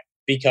yet,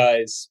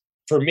 because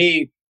for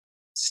me,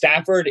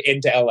 Stafford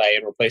into LA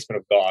in replacement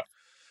of Goff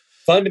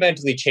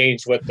fundamentally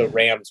changed what the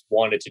Rams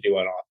wanted to do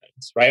on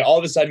offense, right? All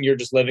of a sudden, you're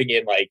just living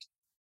in like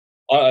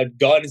a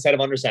gun instead of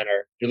under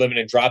center. You're living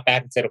in drop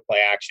back instead of play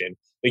action.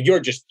 Like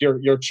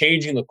you're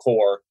changing the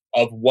core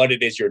of what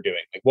it is you're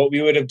doing. Like what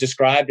we would have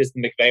described as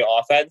the McVay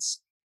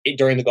offense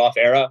during the Goff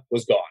era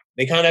was gone.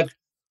 They kind of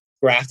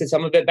grafted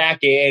some of it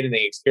back in and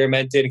they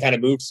experimented and kind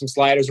of moved some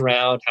sliders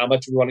around. How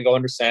much we want to go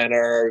under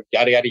center,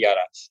 yada, yada, yada.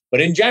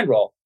 But in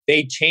general,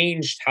 they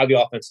changed how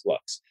the offense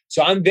looks.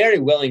 So I'm very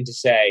willing to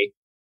say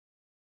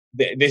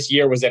this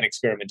year was an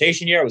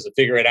experimentation year. It was a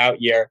figure it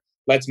out year.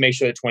 Let's make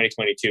sure that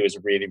 2022 is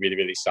really, really,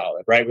 really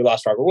solid, right? We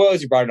lost Robert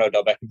Wills. You brought in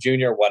Odell Beckham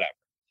Jr., whatever.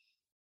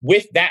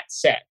 With that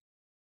said,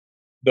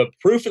 the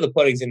proof of the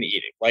pudding's in the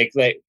eating. Like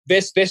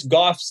this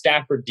Goff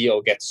Stafford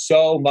deal gets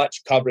so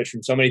much coverage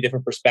from so many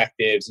different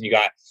perspectives, and you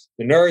got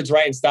the nerds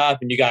writing stuff,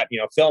 and you got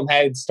film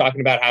heads talking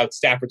about how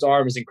Stafford's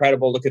arm is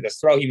incredible. Look at this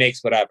throw he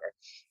makes, whatever.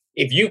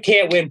 If you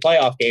can't win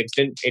playoff games,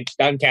 then it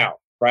doesn't count,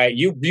 right?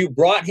 You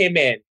brought him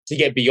in to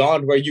get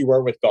beyond where you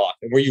were with Goff,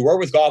 and where you were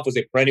with Goff was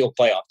a perennial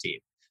playoff team.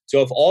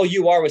 So if all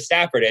you are with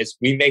Stafford is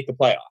we make the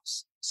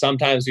playoffs,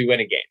 sometimes we win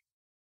a game.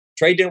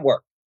 Trade didn't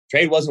work.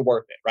 Trade wasn't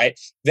worth it, right?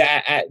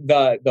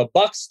 The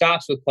buck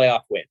stops with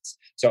playoff wins.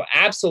 So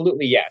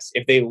absolutely yes,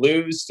 if they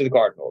lose to the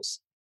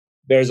Cardinals,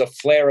 there's a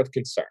flare of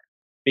concern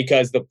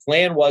because the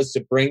plan was to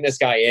bring this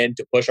guy in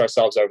to push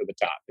ourselves over the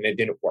top, and it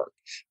didn't work.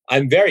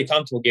 I'm very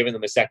comfortable giving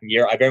them a second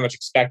year. I very much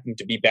expect them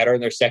to be better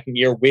in their second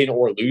year, win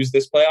or lose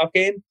this playoff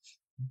game.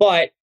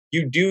 But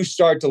you do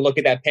start to look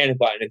at that panic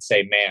button and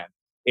say, man,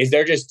 is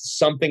there just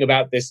something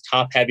about this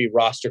top-heavy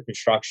roster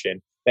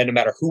construction that no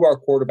matter who our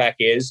quarterback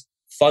is,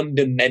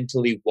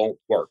 fundamentally won't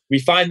work? We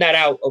find that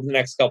out over the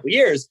next couple of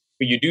years,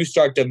 but you do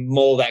start to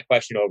mull that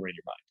question over in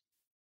your mind.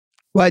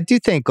 Well, I do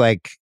think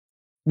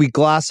we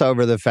gloss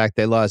over the fact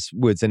they lost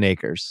Woods and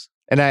Akers.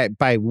 And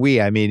by we,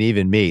 I mean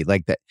even me.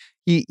 Like that,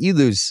 you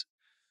lose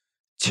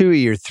 2 of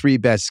your 3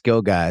 best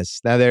skill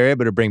guys. Now they're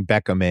able to bring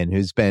Beckham in,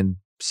 who's been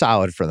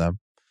solid for them.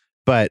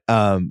 But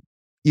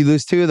you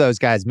lose 2 of those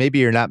guys. Maybe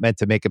you're not meant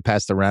to make it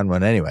past the round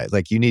one anyway.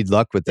 Like you need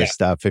luck with this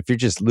stuff. If you're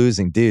just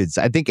losing dudes,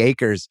 I think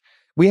Akers.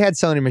 We had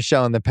Sony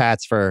Michel in the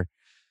Pats for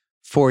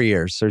 4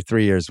 years or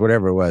 3 years,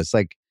 whatever it was.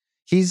 Like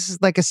he's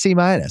like a C-.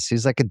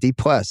 He's like a D+.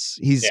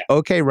 He's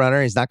okay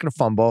runner. He's not going to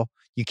fumble.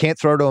 You can't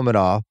throw to him at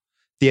all.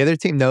 The other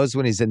team knows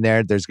when he's in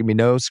there, there's going to be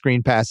no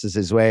screen passes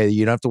his way.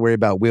 You don't have to worry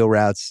about wheel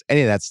routes,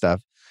 any of that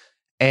stuff.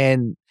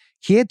 And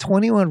he had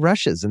 21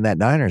 rushes in that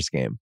Niners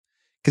game.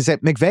 Because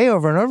at McVay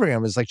over and over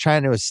again was like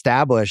trying to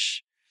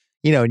establish,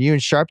 and you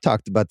and Sharp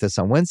talked about this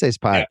on Wednesday's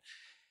pod. Yeah.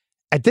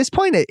 At this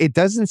point, it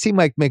doesn't seem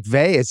like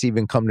McVay has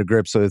even come to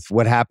grips with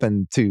what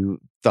happened to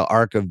the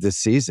arc of this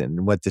season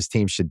and what this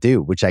team should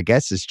do, which I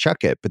guess is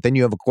chuck it. But then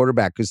you have a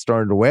quarterback who's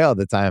throwing it away all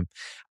the time.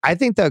 I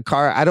think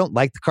I don't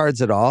like the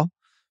Cards at all,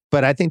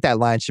 but I think that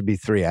line should be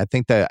 3. I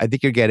think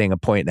you're getting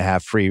 1.5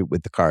 points free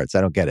with the Cards.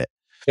 I don't get it.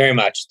 Very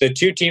much. The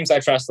two teams I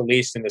trust the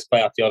least in this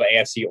playoff field,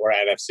 AFC or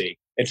NFC,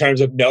 in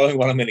terms of knowing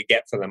what I'm going to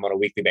get from them on a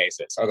weekly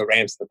basis, are the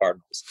Rams and the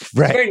Cardinals.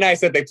 Right. It's very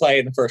nice that they play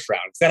in the first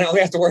round, because then I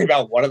only have to worry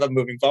about one of them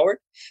moving forward.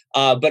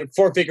 But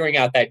for figuring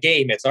out that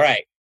game, it's all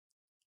right.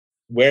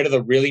 Where do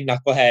the really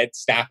knucklehead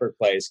Stafford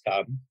plays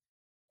come?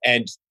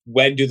 And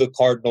when do the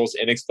Cardinals'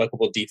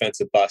 inexplicable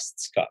defensive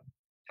busts come?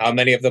 How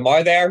many of them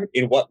are there?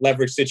 In what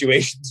leverage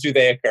situations do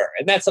they occur?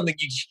 And that's something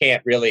you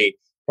can't really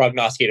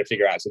prognosticate or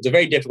figure out. So it's a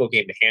very difficult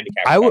game to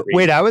handicap.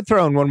 I would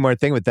throw in one more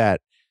thing with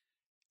that.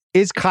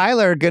 Is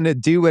Kyler going to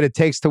do what it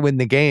takes to win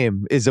the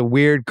game? Is a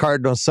weird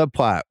Cardinal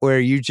subplot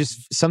where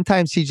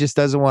sometimes he just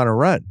doesn't want to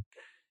run.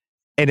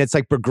 And it's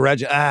like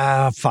begrudging,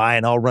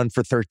 fine, I'll run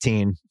for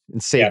 13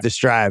 and save this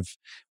drive.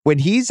 When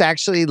he's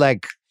actually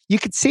like, you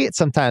could see it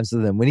sometimes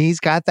with him, when he's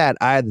got that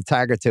eye of the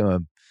tiger to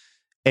him,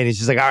 and he's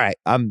just like, all right,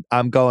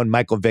 I'm going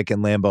Michael Vick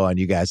and Lambeau on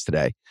you guys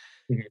today.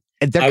 Mm-hmm.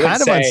 And they're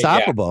kind of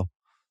unstoppable.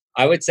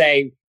 Yeah. I would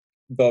say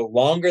the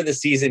longer the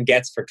season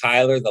gets for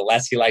Kyler, the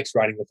less he likes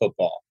running the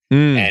football.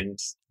 And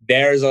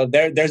there's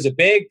a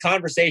big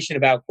conversation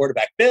about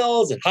quarterback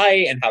builds and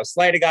height and how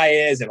slight a guy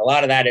is. And a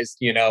lot of that is,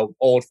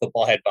 old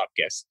football head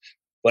bupkis.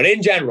 But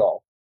in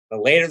general, the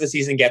later the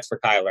season gets for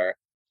Kyler,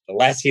 the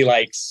less he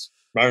likes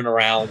running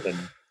around and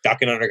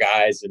ducking under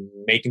guys and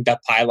making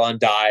pylon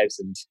dives.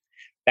 And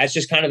that's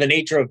just kind of the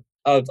nature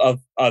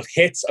of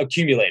hits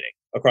accumulating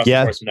across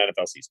the course of an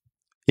NFL season.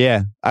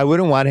 Yeah. I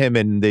wouldn't want him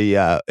in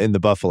the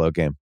Buffalo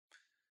game.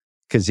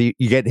 Because you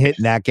get hit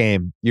in that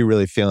game, you're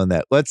really feeling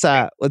that. Let's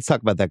talk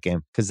about that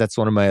game, because that's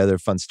one of my other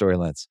fun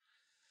storylines.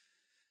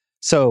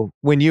 So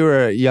when you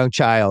were a young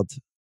child,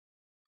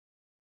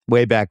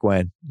 way back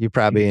when, you're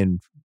probably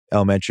in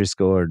elementary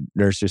school or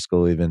nursery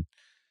school even,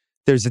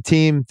 there's a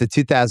team, the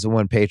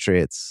 2001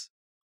 Patriots,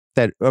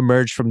 that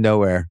emerged from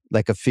nowhere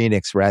like a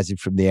phoenix rising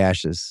from the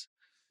ashes.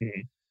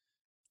 Mm-hmm.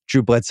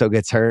 Drew Bledsoe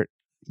gets hurt.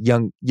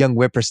 Young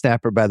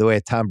whippersnapper, by the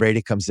way, Tom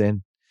Brady comes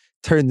in.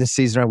 Turn the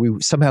season around.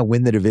 We somehow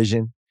win the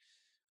division.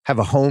 Have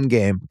a home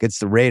game against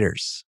the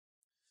Raiders.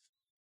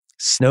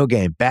 Snow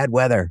game, bad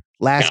weather.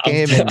 I'm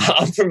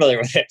familiar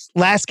with it.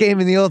 Last game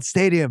in the old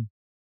stadium.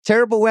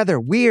 Terrible weather,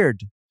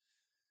 weird,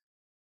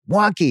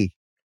 wonky.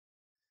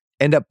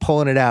 End up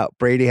pulling it out.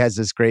 Brady has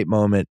this great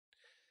moment,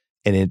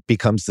 and it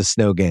becomes the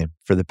snow game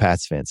for the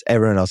Pats fans.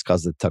 Everyone else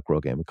calls it the tuck roll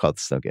game. We call it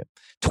the snow game.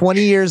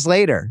 20 years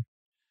later,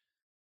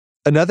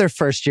 another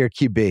first-year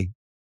QB.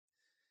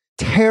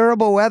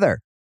 Terrible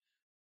weather.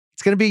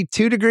 It's going to be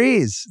 2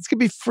 degrees. It's going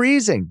to be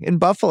freezing in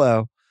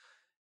Buffalo.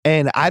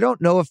 And I don't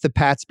know if the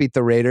Pats beat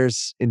the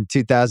Raiders in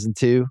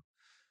 2002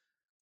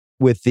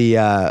 with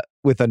a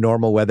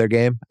normal weather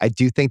game. I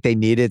do think they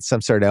needed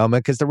some sort of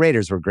element, because the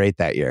Raiders were great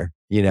that year,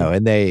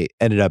 and they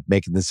ended up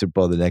making the Super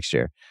Bowl the next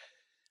year.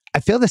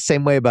 I feel the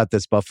same way about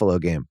this Buffalo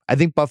game. I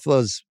think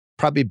Buffalo's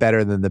probably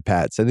better than the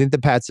Pats. I think the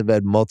Pats have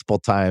had multiple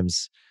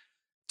times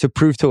to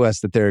prove to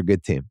us that they're a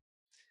good team.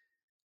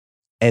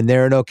 And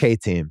they're an okay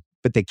team,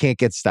 but they can't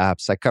get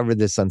stops. I covered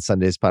this on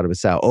Sunday's Pod of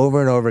Sal over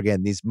and over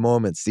again. These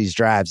moments, these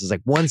drives, it's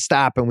like one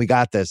stop and we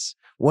got this,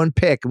 one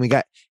pick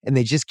and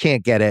they just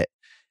can't get it.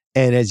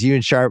 And as you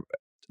and Sharp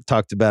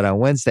talked about on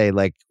Wednesday,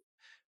 like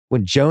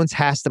when Jones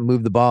has to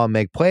move the ball and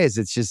make plays,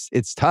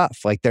 it's tough.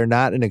 Like they're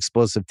not an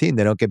explosive team.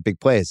 They don't get big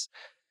plays.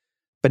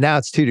 But now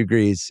it's 2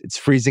 degrees. It's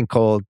freezing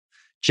cold.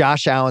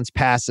 Josh Allen's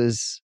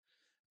passes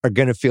are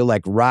going to feel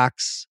like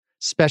rocks.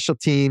 Special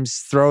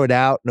teams, throw it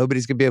out.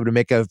 Nobody's going to be able to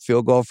make a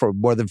field goal for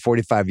more than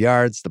 45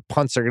 yards. The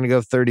punts are going to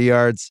go 30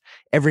 yards.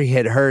 Every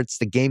hit hurts.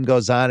 The game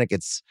goes on. It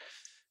gets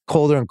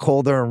colder and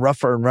colder and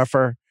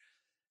rougher.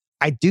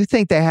 I do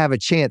think they have a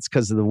chance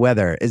because of the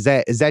weather. Is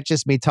that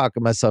just me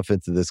talking myself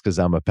into this because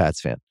I'm a Pats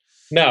fan?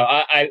 No,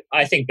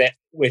 I think that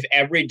with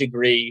every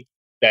degree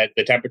that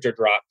the temperature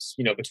drops,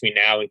 between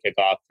now and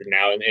kickoff, or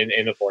now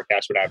in the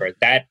forecast, whatever,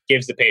 that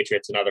gives the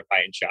Patriots another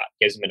fighting shot,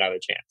 gives them another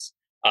chance.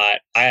 I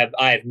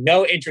have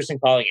no interest in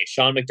calling a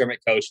Sean McDermott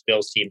coach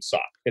Bills team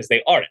soft, because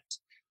they aren't.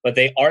 But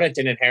they aren't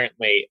an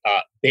inherently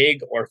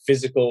big or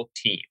physical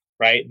team,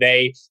 right?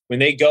 When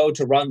they go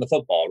to run the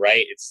football,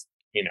 right? It's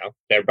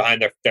they're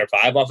behind their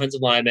 5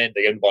 offensive linemen.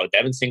 They're giving the ball to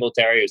Devin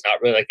Singletary, who's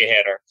not really like a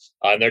hitter.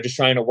 And they're just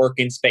trying to work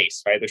in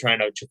space, right? They're trying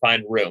to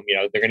find room.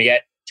 They're going to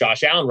get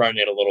Josh Allen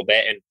running it a little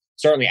bit, and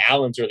certainly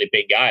Allen's a really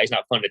big guy. He's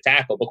not fun to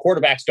tackle, but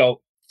quarterbacks don't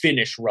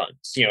finish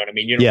runs. You know what I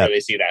mean? You don't really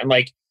see that.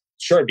 And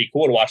sure, it'd be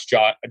cool to watch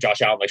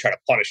Josh Allen try to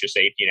punish a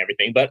safety and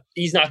everything, but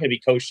he's not going to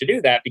be coached to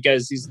do that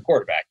because he's the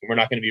quarterback, and we're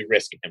not going to be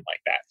risking him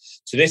like that.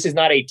 So this is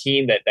not a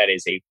team that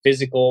is a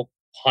physical,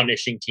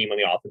 punishing team on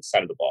the offensive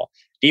side of the ball.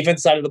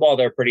 Defense side of the ball,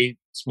 they're a pretty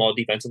small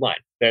defensive line.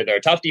 They're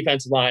a tough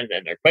defensive line,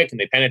 and they're quick and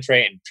they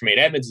penetrate. And Tremaine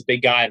Edmonds is a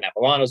big guy, and Matt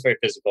Milano is very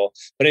physical.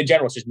 But in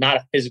general, it's just not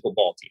a physical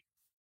ball team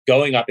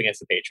going up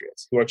against the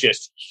Patriots, who are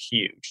just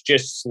huge,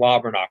 just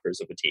slobber knockers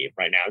of a team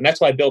right now. And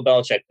that's why Bill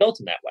Belichick built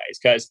him that way, is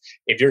because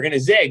if you're going to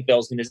zig,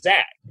 Bill's going to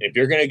zag. And if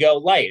you're going to go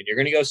light and you're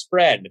going to go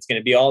spread, and it's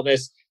going to be all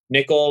this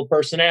nickel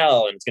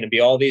personnel, and it's going to be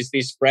all these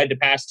spread to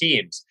pass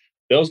teams,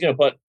 Bill's going to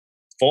put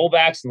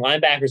fullbacks and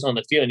linebackers on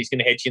the field, and he's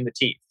going to hit you in the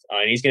teeth.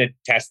 And he's going to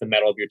test the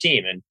metal of your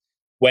team. And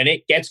When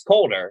it gets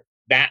colder,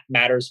 that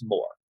matters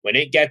more. When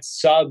it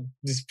gets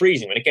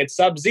freezing, when it gets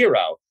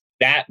sub-zero,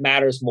 that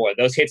matters more.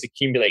 Those hits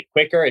accumulate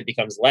quicker. It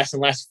becomes less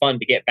and less fun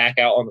to get back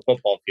out on the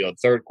football field,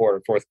 third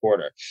quarter, fourth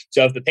quarter.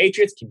 So if the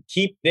Patriots can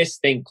keep this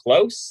thing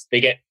close, they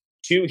get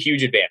two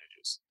huge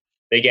advantages.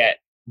 They get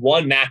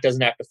one, Mac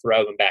doesn't have to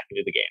throw them back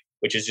into the game,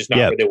 which is just not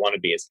where they want to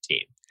be as a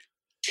team.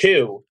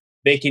 Two,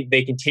 they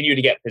continue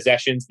to get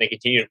possessions. They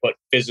continue to put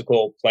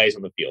physical plays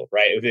on the field,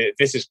 right? If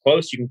this is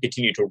close, you can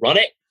continue to run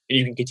it, and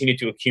you can continue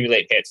to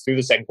accumulate hits through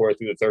the second quarter,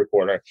 through the third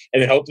quarter.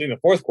 And then hopefully in the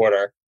fourth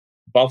quarter,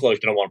 Buffalo is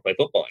going to want to play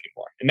football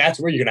anymore. And that's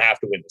where you're going to have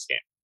to win this game.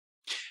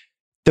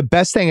 The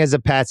best thing as a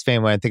Pats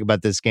fan when I think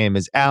about this game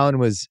is Allen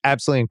was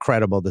absolutely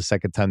incredible the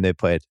second time they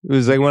played. It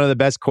was like one of the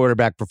best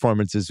quarterback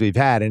performances we've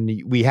had. And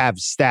we have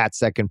stats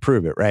that can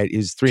prove it, right? He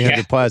was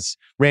 300 plus,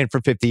 ran for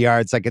 50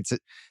 yards. Like it's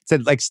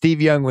like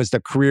Steve Young was the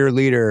career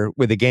leader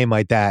with a game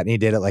like that. And he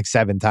did it like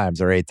 7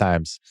 times or 8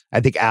 times. I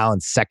think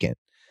Allen's second.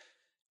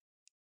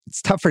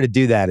 It's tougher to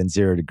do that in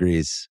 0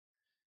 degrees.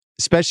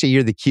 Especially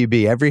you're the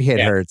QB. Every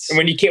hit hurts. And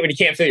when you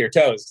can't feel your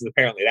toes, because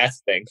apparently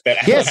that's the thing.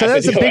 So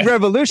that's a big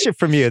revolution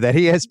from you that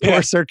he has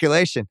poor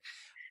circulation.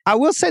 I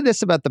will say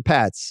this about the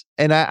Pats,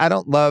 and I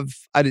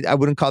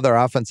wouldn't call their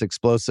offense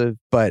explosive,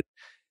 but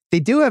they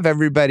do have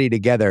everybody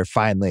together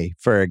finally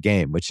for a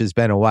game, which has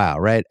been a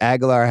while, right?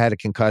 Aguilar had a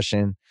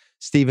concussion.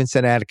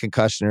 Stevenson had a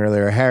concussion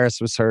earlier.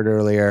 Harris was hurt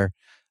earlier.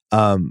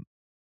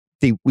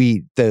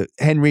 The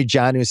Henry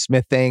Jonnu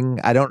Smith thing,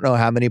 I don't know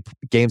how many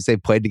games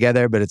they've played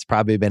together, but it's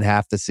probably been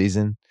half the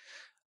season.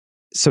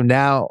 So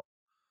now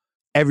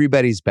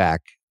everybody's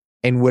back.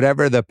 And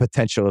whatever the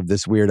potential of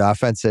this weird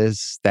offense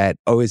is, that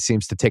always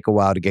seems to take a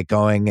while to get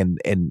going.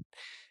 And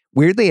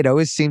weirdly, it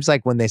always seems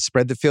like when they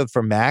spread the field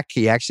for Mac,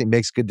 he actually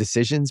makes good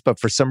decisions. But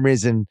for some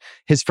reason,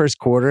 his first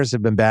quarters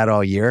have been bad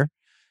all year.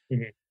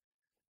 Mm-hmm.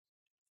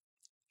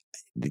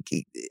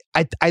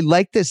 I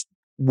like this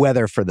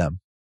weather for them.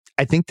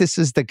 I think this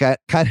is the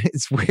kind of,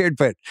 it's weird,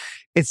 but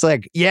it's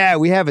like,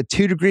 we have a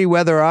 2-degree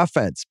weather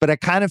offense, but I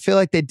kind of feel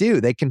like they do.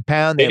 They can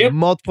pound. They have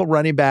multiple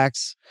running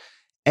backs.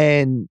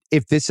 And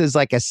if this is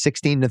like a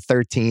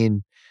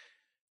 16-13,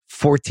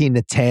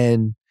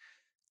 14-10,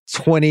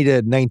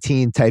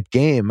 20-19 type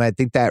game, I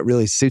think that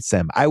really suits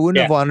them. I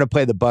wouldn't have wanted to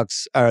play the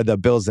Bucks or the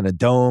Bills in a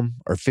dome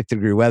or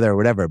 50-degree weather or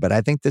whatever, but I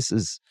think this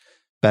is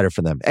better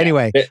for them.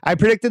 Anyway, I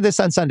predicted this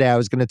on Sunday. I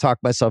was going to talk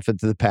myself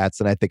into the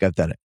Pats, and I think I've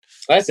done it.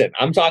 Listen,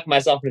 I'm talking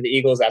myself into the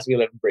Eagles as we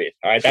live and breathe.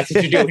 All right, that's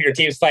what you do when your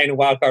team's playing in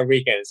wild card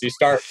weekends. You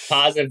start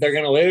positive they're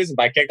going to lose, and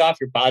by kickoff,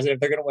 you're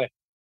positive they're going to win.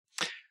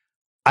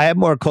 I have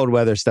more cold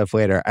weather stuff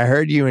later. I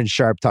heard you and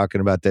Sharp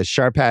talking about this.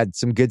 Sharp had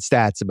some good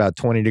stats about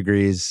 20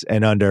 degrees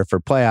and under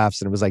for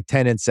playoffs, and it was like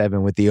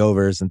 10-7 with the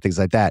overs and things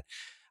like that.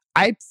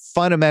 I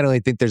fundamentally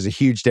think there's a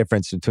huge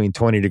difference between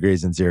 20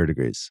 degrees and 0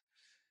 degrees.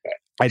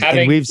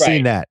 And we've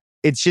seen that.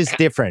 It's just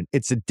different.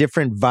 It's a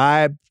different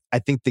vibe. I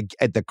think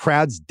the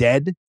crowd's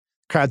dead.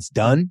 Crowd's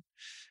done,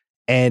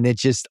 and it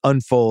just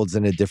unfolds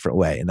in a different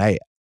way. And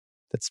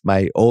that's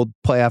my old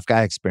playoff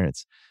guy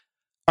experience.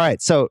 All right,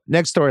 so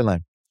next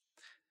storyline.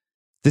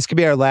 This could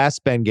be our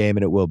last Ben game,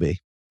 and it will be.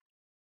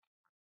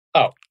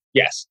 Oh,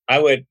 yes. I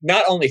would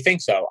not only think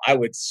so, I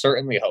would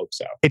certainly hope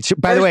so.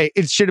 By the way,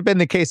 it should have been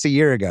the case a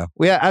year ago.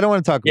 I don't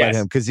want to talk about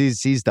him because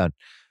he's done.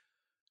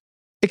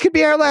 It could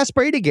be our last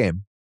Brady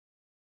game.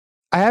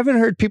 I haven't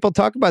heard people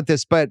talk about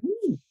this, but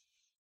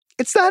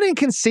it's not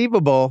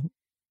inconceivable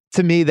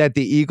to me that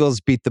the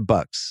Eagles beat the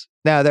Bucks.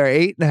 Now they're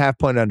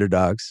 8.5-point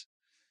underdogs.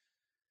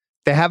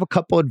 They have a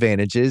couple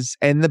advantages,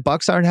 and the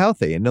Bucks aren't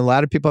healthy. And a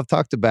lot of people have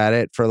talked about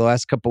it for the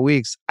last couple of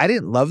weeks. I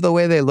didn't love the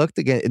way they looked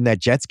again in that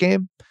Jets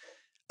game.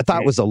 I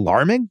thought it was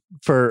alarming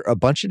for a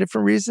bunch of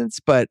different reasons,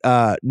 but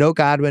no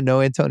Godwin,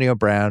 no Antonio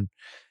Brown.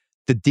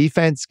 The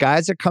defense,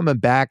 guys are coming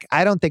back.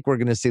 I don't think we're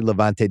going to see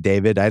Levante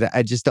David.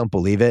 I just don't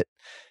believe it.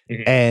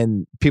 Mm-hmm.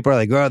 And people are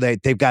like, oh,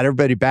 they've got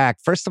everybody back.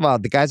 First of all,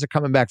 the guys are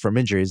coming back from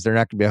injuries. They're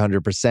not going to be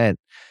 100%.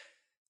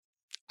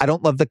 I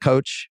don't love the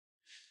coach.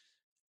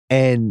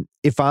 And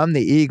if I'm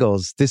the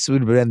Eagles, this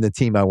would have been the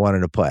team I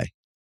wanted to play.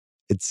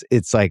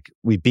 It's like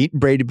we've beaten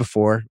Brady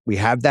before. We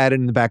have that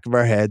in the back of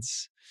our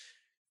heads.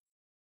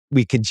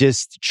 We could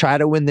just try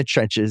to win the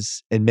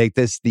trenches and make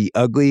this the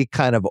ugly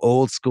kind of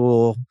old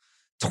school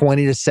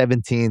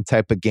 20-17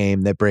 type of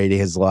game that Brady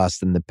has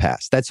lost in the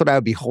past. That's what I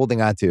would be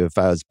holding on to if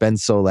I was Ben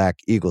Solak,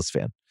 Eagles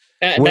fan.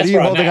 What are you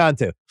holding on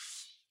to?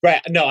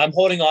 Right. No, I'm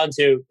holding on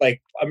to,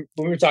 like, when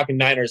we were talking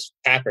Niners,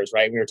 Packers,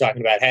 right? We were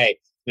talking about, hey,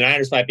 the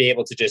Niners might be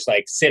able to just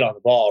like sit on the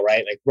ball,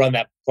 right? Like run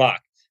that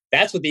clock.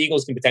 That's what the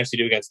Eagles can potentially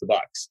do against the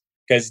Bucs.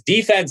 Because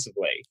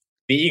defensively,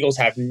 the Eagles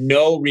have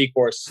no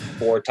recourse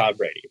for Tom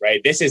Brady,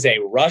 right? This is a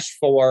rush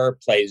 4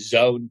 play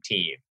zone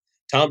team.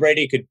 Tom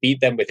Brady could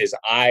beat them with his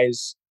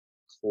eyes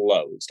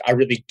closed. I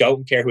really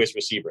don't care who his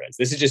receiver is.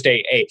 This is just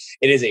it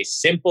is a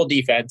simple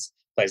defense,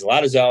 plays a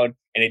lot of zone,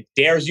 and it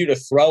dares you to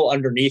throw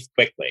underneath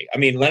quickly. I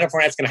mean, Leonard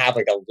Fournette's going to have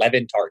like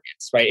 11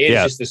 targets, right? It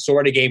is just the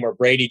sort of game where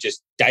Brady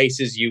just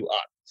dices you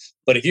up.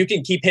 But if you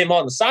can keep him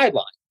on the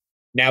sideline,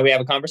 now we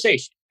have a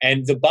conversation.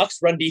 And the Bucs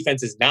run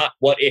defense is not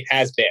what it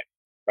has been.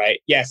 right?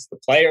 Yes, the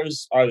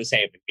players are the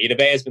same. Vita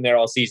Vea has been there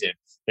all season.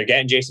 They're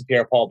getting Jason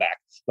Pierre-Paul back.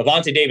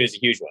 Levante David is a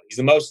huge one. He's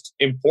the most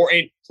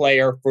important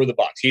player for the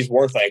Bucks. He's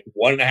worth like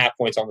 1.5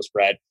 points on the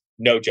spread.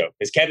 No joke.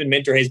 Because Kevin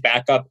Minter, his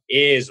backup,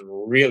 is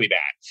really bad.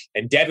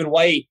 And Devin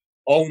White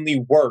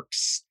only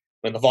works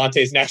when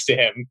Levante's next to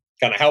him,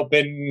 kind of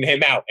helping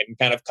him out and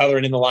kind of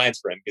coloring in the lines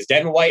for him. Because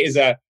Devin White is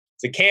a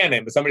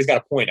cannon, but somebody's got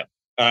to point him.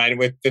 And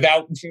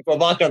without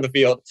Levante on the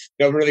field,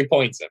 nobody really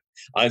points him.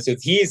 So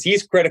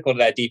he's critical to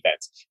that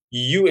defense.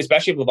 You,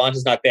 especially if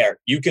Levante's not there,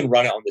 you can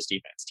run it on this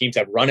defense. Teams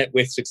have run it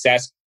with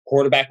success.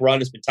 Quarterback run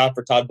has been tough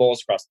for Todd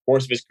Bowles across the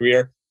course of his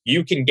career.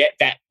 You can get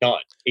that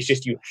done. It's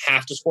just you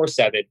have to score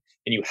 7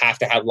 and you have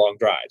to have long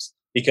drives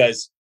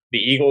because the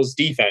Eagles'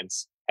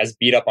 defense has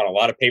beat up on a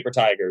lot of paper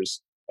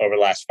tigers over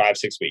the last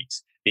 5-6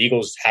 weeks. The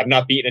Eagles have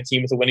not beaten a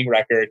team with a winning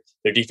record.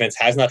 Their defense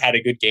has not had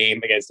a good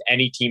game against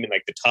any team in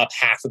like the top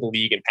half of the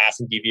league in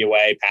passing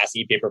DVOA,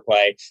 passing paper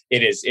play.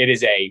 It is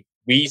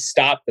we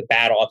stop the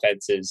bad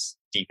offenses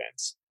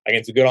defense.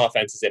 Against the good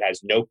offenses, it has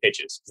no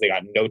pitches because they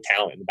got no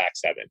talent in the back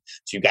 7.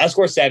 So you got to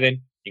score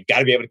 7. You got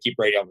to be able to keep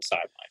Brady on the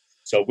sideline.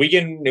 So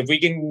if we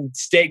can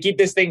keep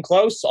this thing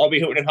close, I'll be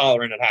hooting and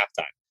hollering at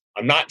halftime.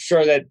 I'm not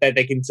sure that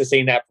they can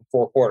sustain that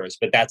for 4 quarters,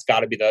 but that's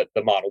got to be the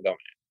model going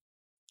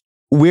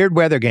in. Weird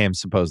weather games,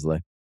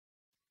 supposedly.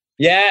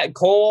 Yeah,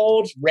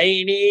 cold,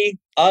 rainy,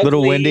 ugly,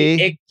 little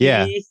windy.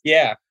 Icky.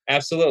 Yeah,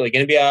 absolutely.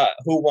 Going to be a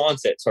who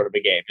wants it sort of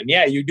a game. And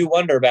yeah, you do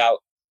wonder about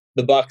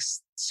the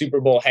Bucks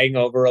Super Bowl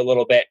hangover a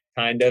little bit,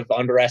 kind of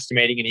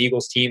underestimating an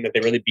Eagles team that they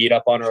really beat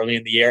up on early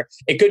in the year.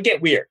 It could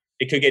get weird.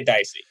 It could get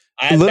dicey.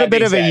 A little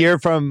bit of a year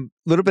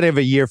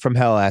from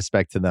hell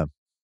aspect to them.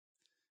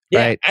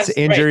 Yeah, right? It's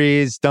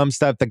injuries, dumb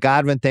stuff. The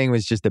Godwin thing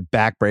was just a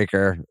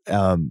backbreaker.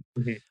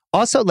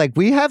 Also, like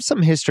we have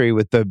some history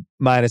with the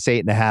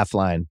 -8.5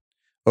 line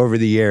over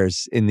the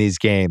years in these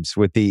games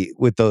with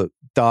the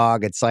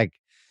dog. It's like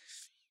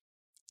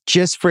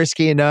just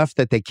frisky enough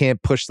that they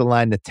can't push the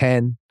line to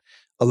 10.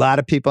 A lot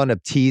of people end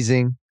up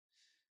teasing,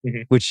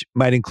 which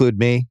might include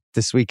me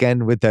this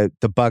weekend with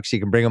the Bucks. You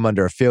can bring them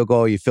under a field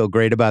goal. You feel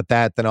great about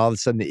that. Then all of a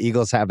sudden the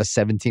Eagles have a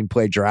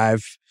 17-play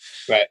drive.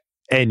 Right.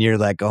 And you're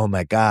like, oh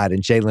my God.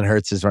 And Jalen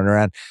Hurts is running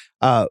around.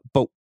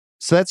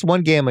 So that's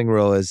one gambling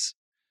rule is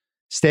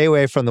stay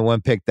away from the one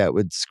pick that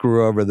would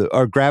screw over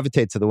or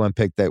gravitate to the one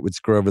pick that would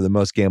screw over the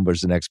most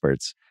gamblers and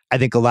experts. I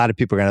think a lot of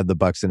people are going to have the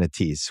Bucks in a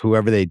tease.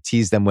 Whoever they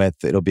tease them with,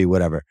 it'll be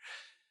whatever.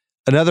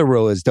 Another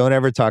rule is don't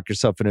ever talk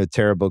yourself into a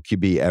terrible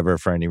QB ever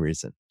for any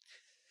reason.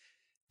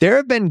 There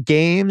have been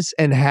games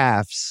and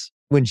halves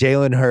when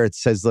Jalen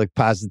Hurts has looked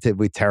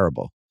positively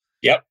terrible.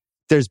 Yep.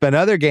 There's been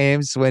other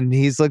games when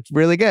he's looked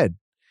really good.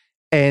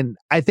 And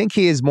I think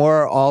he is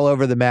more all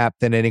over the map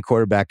than any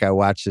quarterback I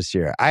watched this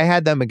year. I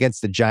had them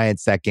against the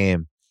Giants that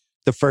game,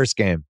 the first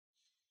game,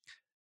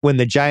 when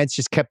the Giants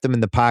just kept him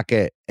in the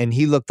pocket and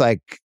he looked like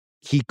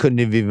he couldn't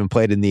have even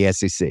played in the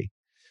SEC.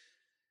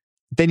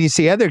 Then you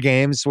see other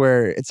games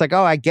where it's like,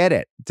 oh, I get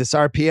it. This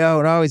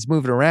RPO and he's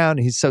moving around.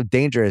 He's so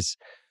dangerous.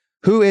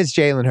 Who is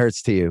Jalen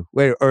Hurts to you?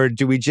 Or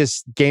do we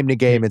just game to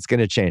game, it's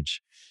going to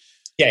change?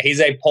 Yeah, he's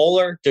a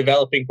polar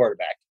developing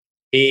quarterback.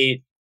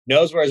 He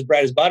knows where his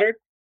bread is buttered.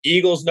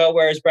 Eagles know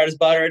where his bread is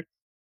buttered.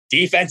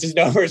 Defenses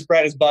know where his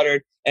bread is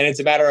buttered. And it's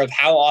a matter of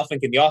how often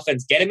can the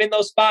offense get him in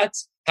those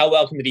spots? How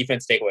well can the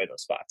defense take away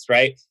those spots,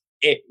 right?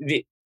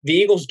 The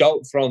Eagles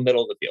don't throw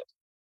middle of the field.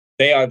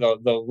 They are the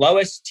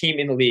lowest team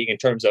in the league in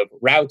terms of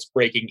routes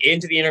breaking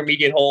into the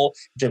intermediate hole,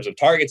 in terms of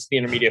targets to the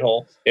intermediate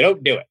hole. They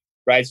don't do it,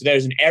 right? So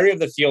there's an area of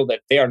the field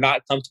that they are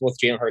not comfortable with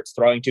Jalen Hurts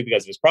throwing to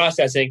because of his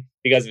processing,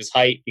 because of his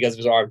height, because of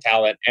his arm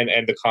talent,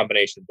 and the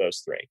combination of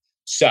those three.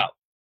 So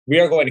we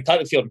are going to cut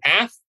the field in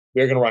half.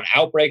 We're going to run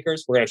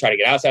outbreakers. We're going to try to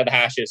get outside the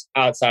hashes,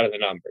 outside of the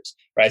numbers,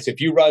 right? So if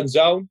you run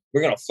zone,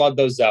 we're going to flood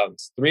those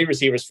zones. 3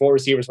 receivers, 4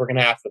 receivers, we're going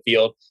to half the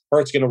field.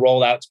 Hurts going to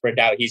roll out, sprint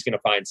out. He's going to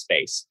find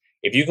space.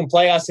 If you can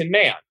play us in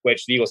man,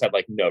 which the Eagles have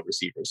like no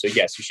receivers, so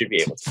yes, you should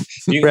be able to.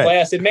 If you can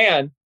play us in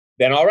man,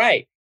 then all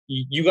right,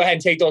 you go ahead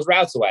and take those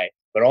routes away.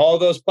 But all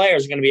those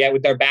players are going to be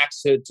with their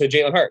backs to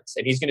Jalen Hurts,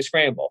 and he's going to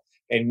scramble.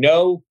 And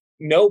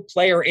no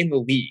player in the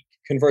league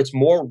converts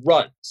more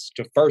runs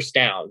to first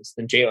downs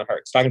than Jalen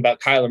Hurts. Talking about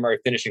Kyler Murray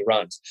finishing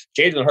runs.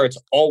 Jalen Hurts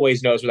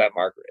always knows where that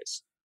marker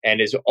is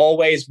and is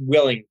always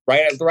willing,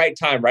 right at the right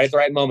time, right at the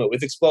right moment,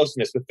 with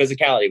explosiveness, with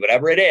physicality,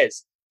 whatever it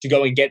is, to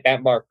go and get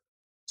that marker.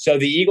 So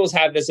the Eagles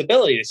have this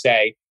ability to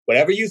say,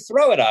 whatever you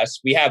throw at us,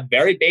 we have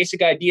very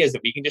basic ideas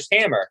that we can just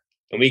hammer,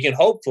 and we can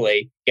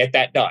hopefully get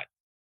that done.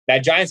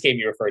 That Giants game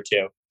you referred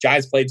to,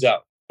 Giants played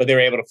zone, but they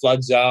were able to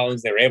flood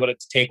zones. They were able to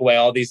take away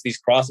all these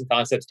crossing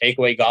concepts, take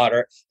away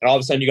Goddard, and all of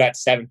a sudden you got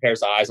 7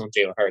 pairs of eyes on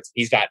Jalen Hurts.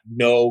 He's got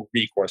no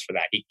recourse for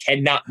that. He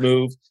cannot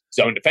move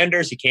zone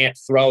defenders. He can't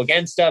throw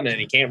against them, and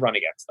he can't run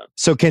against them.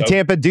 So can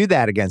Tampa do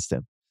that against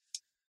him?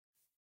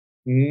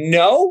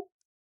 No,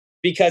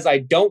 because I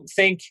don't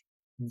think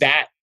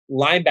that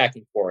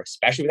linebacking core,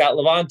 especially without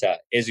Levante,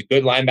 is a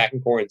good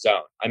linebacking core in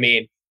zone. I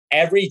mean,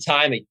 every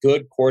time a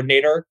good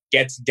coordinator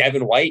gets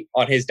Devin White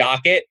on his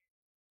docket,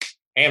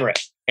 hammer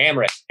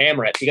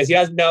it, because he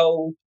doesn't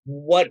know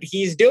what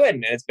he's doing.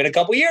 And it's been a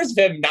couple years of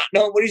him not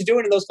knowing what he's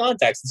doing in those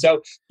contexts.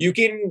 So you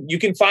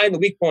can find the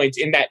weak points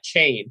in that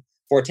chain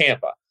for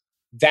Tampa.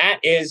 That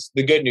is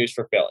the good news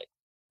for Philly.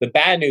 The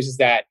bad news is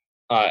that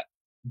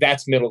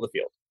that's middle of the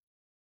field.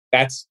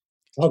 That's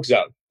hook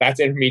zone. That's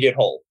intermediate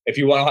hole. If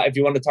you want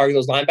to target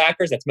those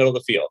linebackers, that's middle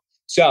of the field.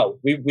 So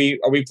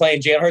are we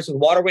playing Jalen Hurts with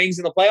water wings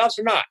in the playoffs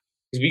or not?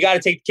 Because we got to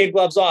take the kid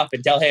gloves off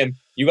and tell him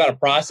you got to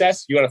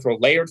process. You got to throw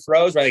layered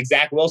throws. Right, like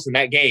Zach Wilson,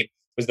 that game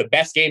was the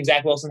best game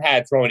Zach Wilson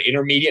had throwing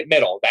intermediate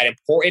middle, that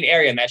important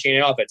area in that chain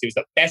of offense. It was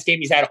the best game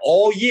he's had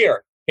all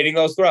year hitting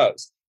those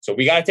throws. So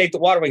we got to take the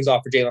water wings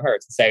off for Jalen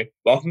Hurts and say,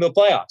 welcome to the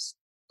playoffs.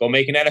 Go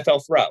make an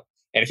NFL throw.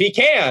 And if he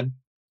can,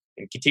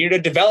 and continue to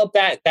develop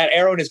that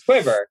arrow in his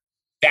quiver,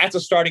 that's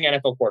a starting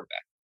NFL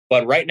quarterback.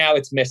 But right now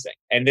it's missing.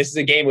 And this is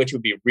a game which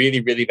would be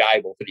really, really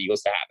valuable for the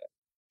Eagles to have it.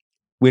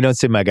 We don't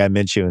see my guy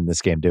Minshew in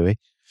this game, do we?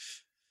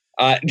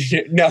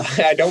 No,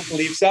 I don't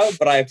believe so,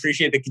 but I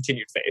appreciate the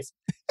continued faith.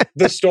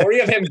 The story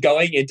of him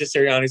going into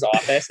Sirianni's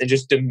office and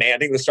just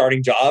demanding the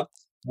starting job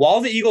while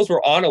the Eagles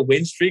were on a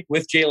win streak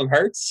with Jalen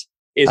Hurts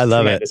is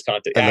tremendous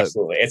content.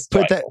 Absolutely. It's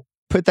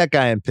put that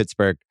guy in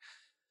Pittsburgh.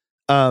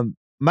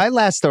 My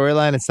last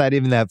storyline, it's not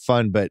even that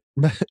fun, but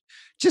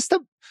just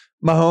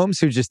Mahomes,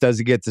 who just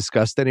doesn't get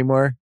discussed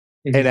anymore.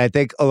 Mm-hmm. And I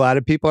think a lot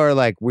of people are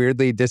like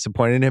weirdly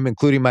disappointed in him,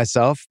 including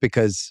myself,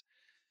 because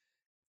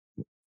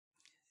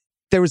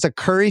there was a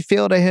Curry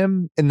feel to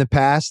him in the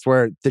past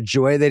where the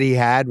joy that he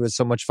had was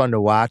so much fun to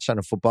watch on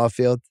a football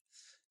field.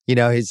 You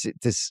know,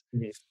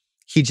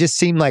 he just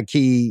seemed like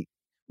he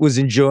was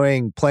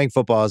enjoying playing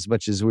football as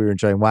much as we were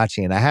enjoying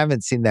watching. And I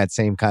haven't seen that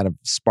same kind of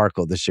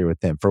sparkle this year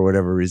with him for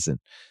whatever reason.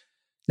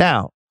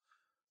 Now,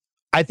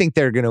 I think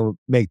they're going to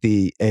make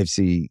the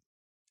AFC.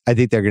 I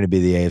think they're going to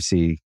be the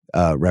AFC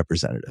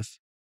representative.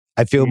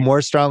 I feel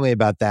more strongly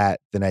about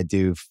that than I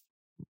do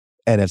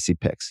NFC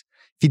picks.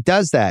 If he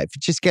does that, if he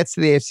just gets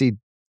to the AFC,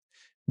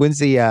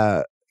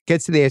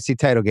 gets to the AFC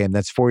title game,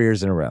 that's 4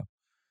 years in a row.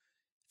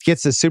 If he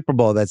gets to the Super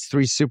Bowl, that's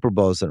 3 Super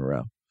Bowls in a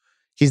row.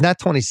 He's not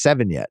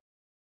 27 yet.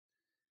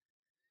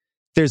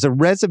 There's a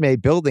resume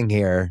building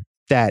here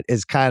that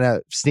is kind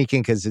of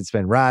sneaking because it's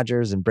been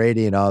Rodgers and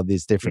Brady and all of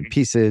these different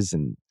pieces.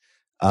 And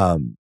I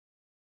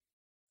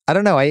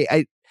don't know.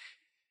 I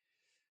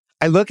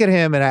look at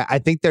him and I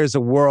think there's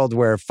a world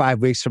where 5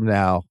 weeks from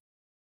now,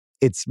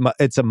 it's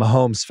a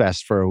Mahomes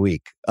fest for a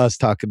week. Us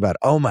talking about,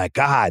 oh my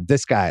God,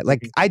 this guy.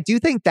 Like, I do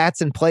think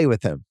that's in play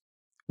with him.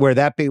 Where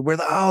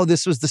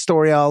this was the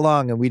story all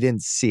along and we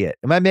didn't see it.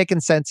 Am I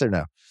making sense or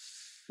no?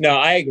 No,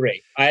 I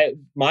agree.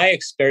 My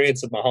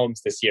experience with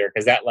Mahomes this year,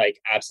 because that like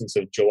absence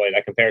of joy,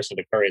 that comparison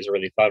to Curry is a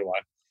really fun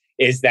one,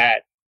 is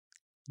that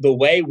the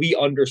way we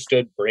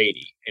understood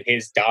Brady and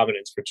his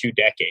dominance for 2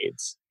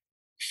 decades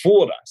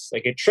fooled us.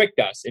 Like, it tricked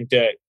us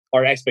into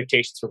our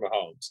expectations for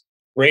Mahomes.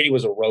 Brady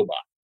was a robot,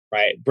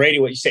 right? Brady,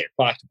 what you say,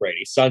 clock to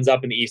Brady. Sun's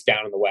up in the East,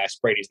 down in the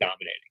West. Brady's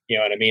dominating. You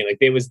know what I mean? Like,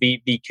 it was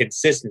the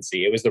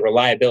consistency. It was the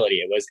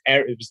reliability. It was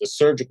the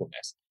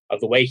surgicalness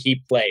of the way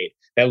he played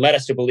that led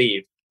us to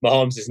believe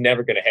Mahomes is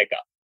never going to hiccup,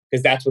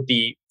 because that's what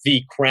the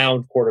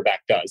crowned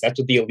quarterback does. That's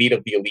what the elite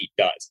of the elite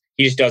does.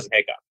 He just doesn't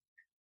hiccup.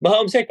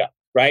 Mahomes hiccup,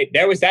 right?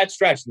 There was that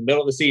stretch in the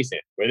middle of the season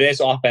where this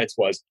offense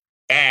was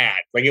bad.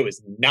 Like, it was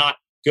not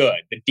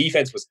good. The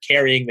defense was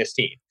carrying this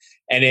team.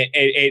 And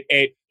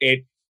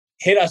it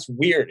hit us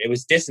weird. It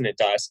was dissonant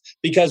to us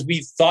because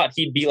we thought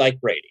he'd be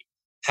like Brady.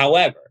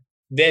 However,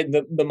 then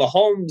the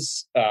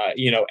Mahomes,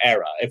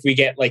 era, if we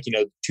get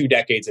 2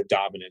 decades of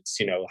dominance,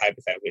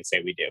 hypothetically, let's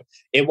say we do,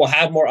 it will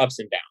have more ups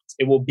and downs.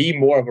 It will be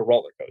more of a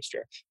roller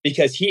coaster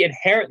because he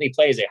inherently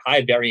plays a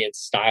high variance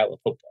style of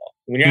football.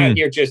 When you're out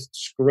here just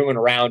screwing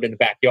around in the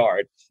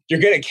backyard,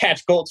 you're going to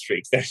catch cold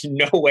streaks. There's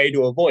no way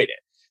to avoid it.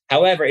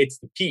 However, it's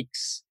the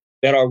peaks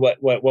that are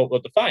what will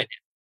define him.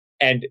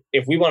 And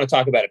if we want to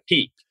talk about a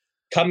peak,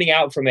 coming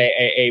out from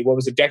a what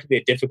was objectively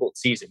a difficult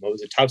season, what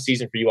was a tough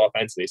season for you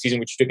offensively, a season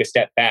which you took a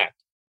step back,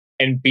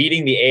 and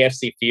beating the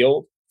AFC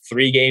field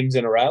 3 games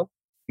in a row,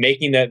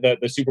 making the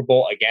Super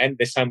Bowl again,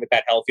 this time with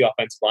that healthy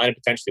offensive line and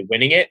potentially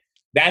winning it,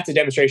 that's a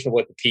demonstration of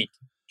what the peak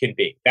can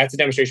be. That's a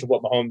demonstration of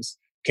what Mahomes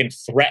can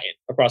threaten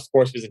across the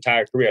course of his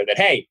entire career. That,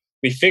 hey,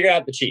 we figured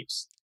out the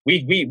Chiefs.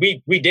 We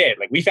did.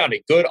 Like, we found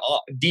a good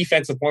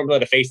defensive formula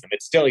to face them.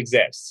 It still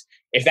exists.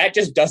 If that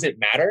just doesn't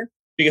matter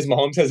because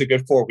Mahomes has a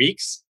good 4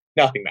 weeks,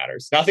 nothing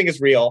matters. Nothing is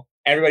real.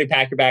 Everybody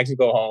pack your bags and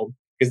go home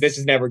because this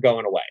is never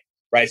going away,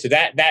 right? So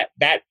that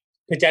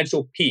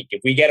potential peak, if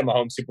we get a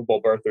Mahomes Super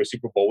Bowl berth or a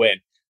Super Bowl win,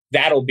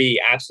 that'll be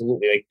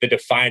absolutely like the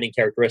defining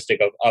characteristic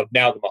of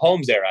now the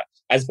Mahomes era,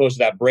 as opposed to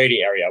that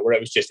Brady area where it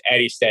was just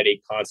Eddie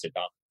steady, constant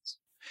dominance.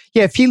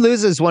 Yeah, if he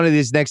loses one of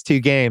these next 2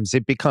 games,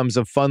 it becomes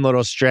a fun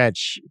little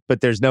stretch, but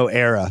there's no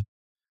era.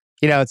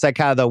 You know, it's like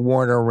how the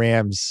Warner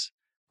Rams,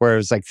 where it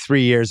was like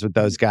 3 years with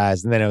those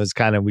guys, and then it was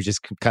we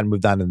just kind of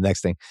moved on to the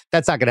next thing.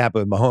 That's not going to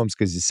happen with Mahomes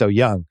because he's so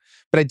young.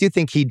 But I do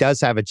think he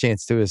does have a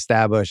chance to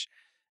establish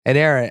an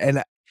era.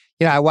 And,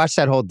 I watched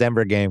that whole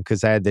Denver game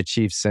because I had the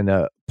Chiefs in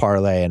a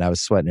parlay and I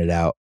was sweating it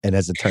out. And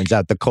as it turns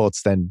out, the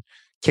Colts then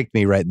kicked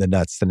me right in the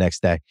nuts the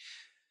next day.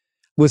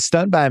 was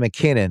stunned by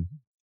McKinnon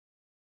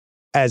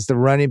as the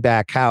running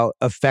back, how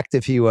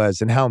effective he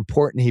was and how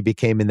important he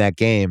became in that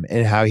game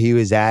and how he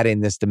was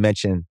adding this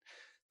dimension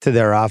to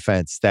their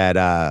offense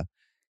that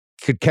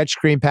could catch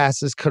screen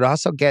passes, could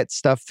also get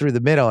stuff through the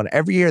middle. And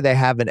every year they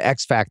have an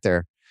X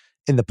factor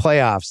in the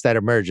playoffs that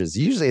emerges.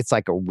 Usually it's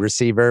like a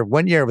receiver.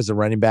 One year it was a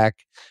running back.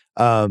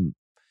 I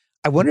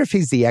wonder if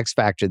he's the X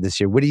factor this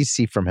year. What do you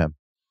see from him?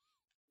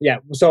 Yeah.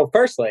 So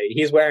firstly,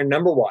 he's wearing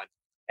number 1.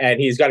 And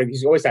he's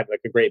always had like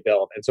a great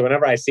build. And so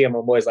whenever I see him,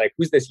 I'm always like,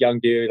 who's this young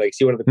dude? Like,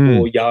 see one of the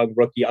cool, young,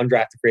 rookie,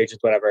 undrafted free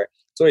agents, whatever.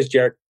 It's always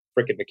Jarek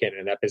freaking McKinnon,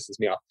 and that pisses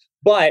me off.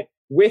 But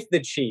with the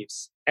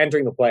Chiefs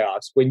entering the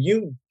playoffs, when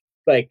you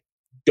like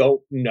don't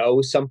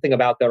know something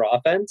about their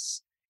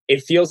offense,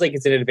 it feels like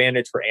it's an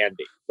advantage for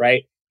Andy,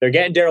 right? They're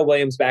getting Darrell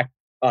Williams back.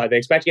 They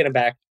expect to get him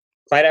back.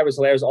 Clyde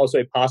Edwards-Helaire is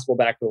also a possible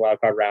back for the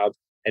wild card round.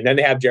 And then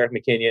they have Jarek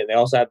McKinnon, and they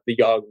also have the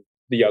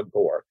young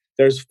core.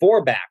 There's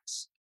 4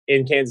 backs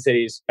in Kansas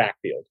City's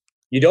backfield.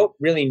 You don't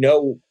really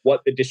know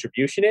what the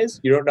distribution is.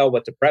 You don't know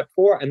what to prep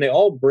for. And they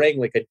all bring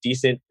like a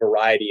decent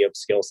variety of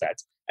skill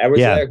sets.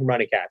 Edwards-Helaire can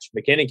run and catch.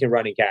 McKinnon can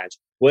run and catch.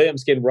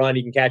 Williams can run.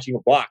 He can catch. He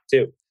can block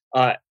too.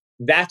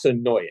 That's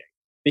annoying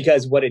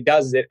because what it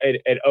does is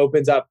it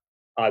opens up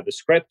the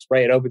script,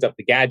 right? It opens up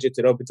the gadgets.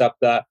 It opens up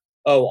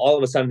all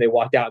of a sudden they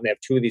walked out and they have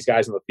 2 of these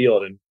guys on the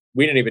field and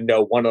we didn't even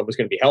know one of them was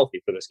going to be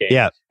healthy for this game.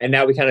 Yeah. And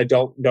now we kind of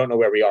don't know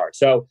where we are.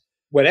 So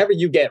whenever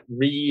you get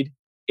Reed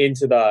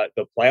into the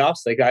playoffs,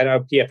 like I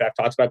know PFF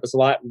talks about this a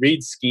lot,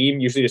 Reed's scheme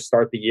usually to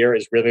start the year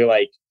is really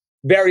like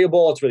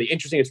variable. It's really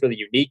interesting. It's really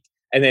unique.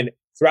 And then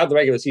throughout the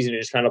regular season, it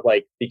just kind of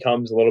like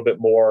becomes a little bit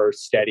more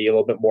steady, a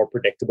little bit more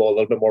predictable, a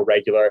little bit more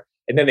regular.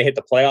 And then they hit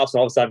the playoffs and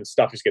all of a sudden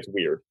stuff just gets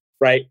weird,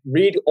 right?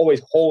 Reed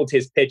always holds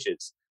his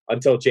pitches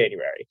until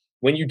January.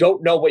 When you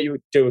don't know what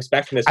to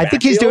expect from this I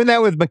think he's doing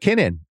that with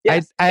McKinnon.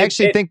 Yes, I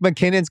actually think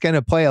McKinnon's going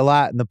to play a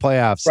lot in the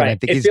playoffs. Right. And I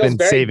think he's been saving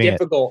it. It feels very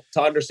difficult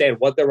to understand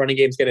what their running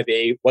game is going to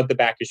be, what the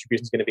back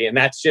distribution is going to be. And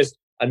that's just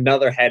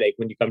another headache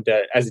when you come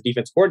to, as a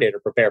defense coordinator,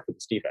 prepare for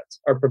this defense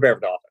or prepare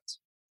for the offense.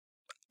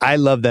 I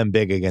love them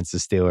big against the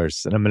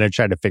Steelers. And I'm going to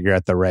try to figure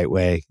out the right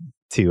way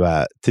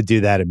to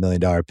do that at $1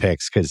 million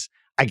picks. Because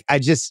I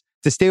just,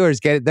 the Steelers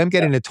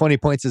getting to 20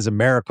 points is a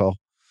miracle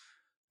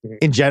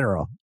in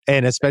general.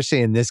 And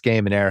especially in this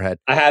game in Arrowhead.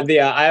 I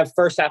have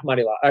first half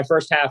money line,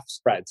 first half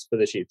spreads for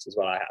the Chiefs is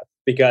what I have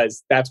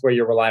because that's where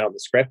you're relying on the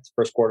script,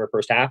 first quarter,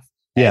 first half.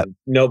 Yeah,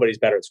 nobody's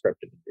better at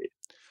scripted than Reed.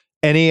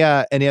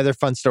 Any other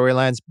fun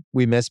storylines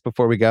we missed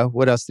before we go?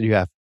 What else did you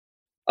have?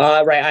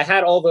 Right. I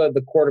had all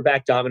the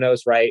quarterback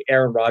dominoes, right?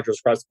 Aaron Rodgers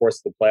across the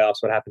course of the playoffs.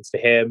 What happens to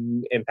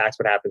him impacts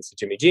what happens to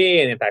Jimmy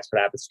G and impacts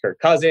what happens to Kirk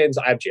Cousins.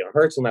 I have Jalen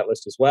Hurts on that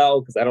list as well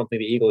because I don't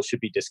think the Eagles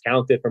should be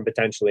discounted from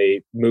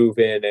potentially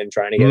moving and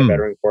trying to get a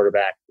veteran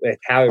quarterback.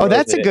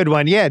 That's a good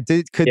one. Yeah.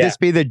 Could this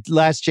be the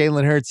last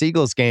Jalen Hurts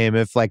Eagles game?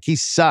 If like he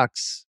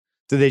sucks,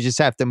 do they just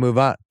have to move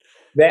on?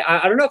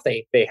 I don't know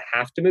if they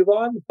have to move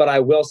on, but I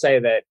will say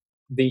that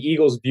the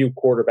Eagles view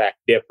quarterback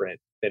different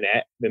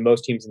than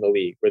most teams in the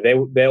league, where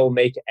they'll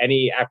make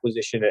any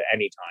acquisition at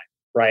any time,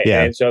 right?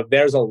 Yeah. And so if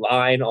there's a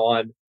line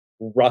on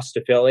Russ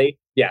to Philly,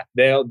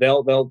 they'll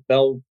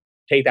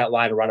take that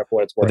line and run it for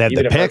what it's worth.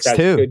 Even if Hurts has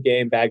too. A good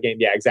game, bad game,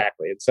 yeah,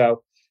 exactly. And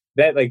so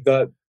that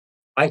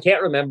I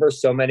can't remember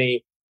so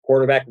many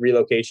quarterback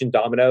relocation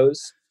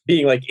dominoes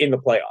being like in the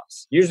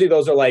playoffs. Usually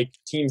those are like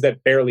teams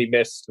that barely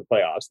missed the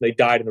playoffs. They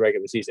died in the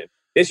regular season.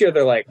 This year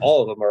they're like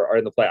all of them are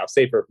in the playoffs,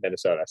 save for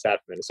Minnesota. Sad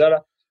for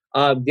Minnesota.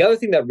 The other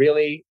thing that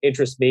really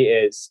interests me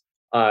is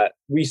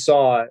we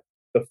saw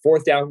the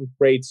 4th down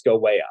rates go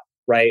way up,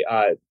 right?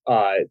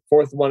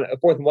 4th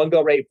and 1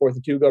 go rate, 4th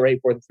and 2 go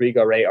rate, 4th and 3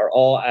 go rate are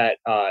all at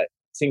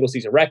single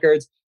season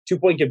records.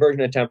 2-point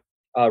conversion attempt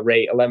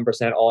rate,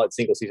 11%, all at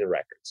single season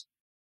records.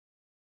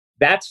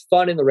 That's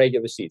fun in the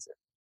regular season,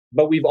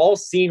 but we've all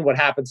seen what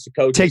happens to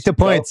coaches. Take the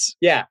points.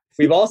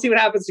 We've all seen what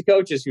happens to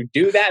coaches who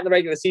do that in the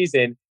regular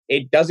season.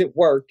 It doesn't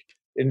work,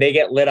 and they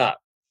get lit up.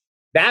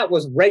 That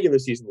was regular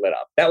season lit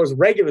up. That was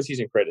regular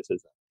season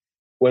criticism.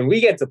 When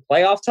we get to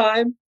playoff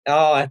time,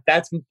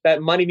 that's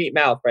that money meat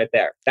mouth right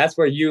there. That's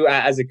where you,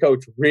 as a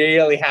coach,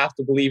 really have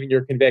to believe in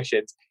your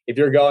convictions. If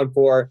you're going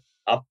for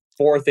a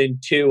 4th and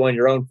 2 on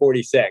your own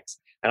 46,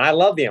 and I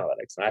love the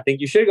analytics, and I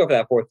think you should go for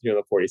that 4th and 2 on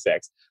the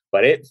 46.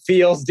 But it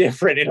feels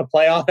different in a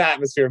playoff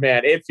atmosphere,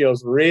 man. It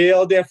feels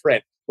real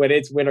different when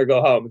it's win or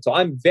go home. And so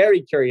I'm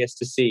very curious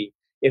to see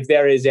if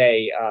there is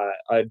a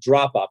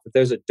drop off, if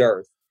there's a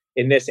dearth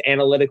in this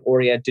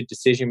analytic-oriented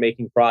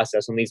decision-making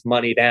process on these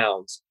money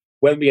downs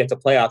when we get to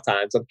playoff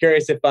times. I'm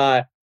curious if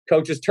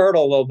coaches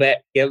turtle a little bit,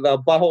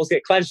 the buttholes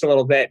get clenched a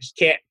little bit, just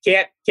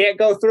can't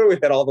go through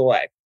with it all the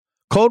way.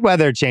 Cold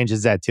weather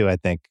changes that too, I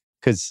think,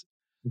 because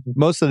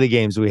most of the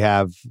games we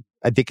have,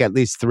 I think at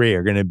least 3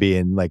 are going to be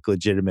in like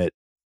legitimate,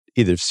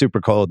 either super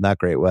cold, not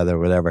great weather,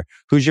 whatever.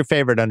 Who's your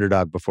favorite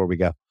underdog before we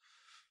go?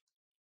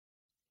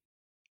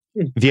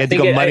 If you had to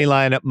go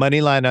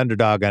money line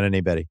underdog on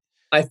anybody.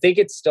 I think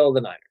it's still the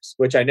Niners,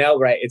 which I know,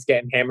 right? It's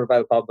getting hammered by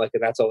the public,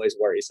 and that's always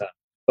worrisome.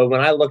 But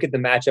when I look at the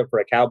matchup for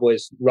a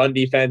Cowboys run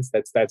defense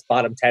that's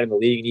bottom 10 in the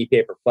league in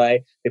EPA per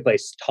play, they play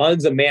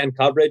tons of man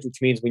coverage,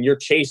 which means when you're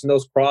chasing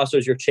those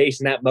crossers, you're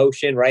chasing that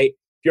motion, right?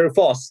 If you're to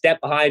fall a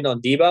step behind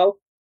on Debo,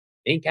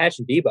 ain't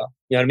catching Debo. You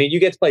know what I mean? You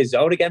get to play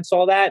zone against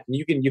all that, and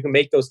you can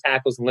make those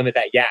tackles and limit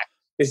that yak.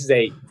 This is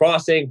a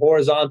crossing,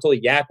 horizontal,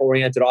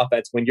 yak-oriented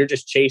offense. When you're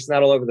just chasing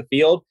that all over the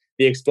field,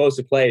 the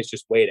explosive play is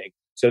just waiting.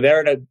 So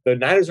the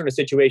Niners are in a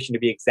situation to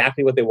be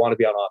exactly what they want to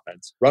be on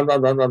offense. Run,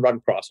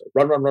 crosser.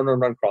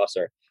 Run,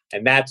 crosser.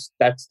 And that's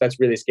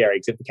really scary.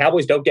 Because if the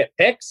Cowboys don't get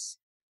picks,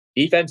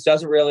 defense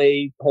doesn't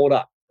really hold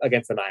up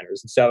against the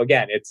Niners. And so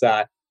again, it's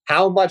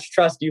how much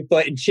trust you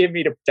put in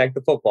Jimmy to protect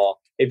the football.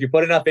 If you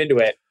put enough into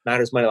it,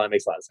 Niners money line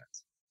makes a lot of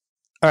sense.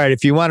 All right.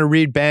 If you want to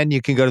read Ben,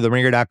 you can go to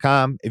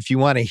theringer.com. If you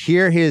want to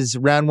hear his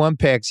round one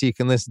picks, you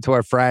can listen to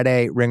our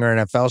Friday Ringer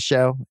NFL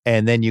show.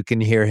 And then you can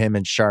hear him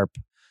in Sharp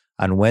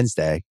on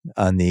Wednesday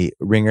on the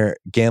Ringer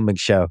Gambling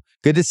Show.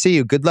 Good to see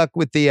you. Good luck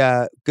with the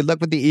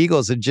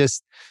Eagles and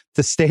just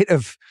the state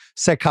of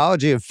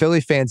psychology of Philly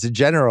fans in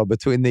general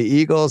between the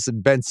Eagles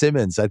and Ben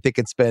Simmons. I think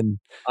it's been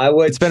a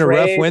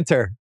rough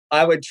winter.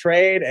 I would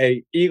trade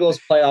a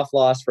Eagles playoff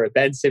loss for a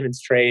Ben Simmons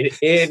trade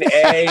in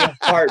a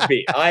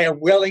heartbeat. I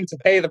am willing to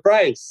pay the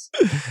price.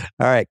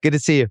 All right. Good to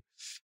see you.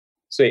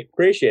 Sweet.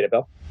 Appreciate it,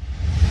 Bill.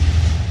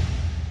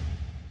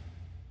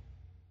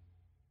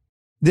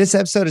 This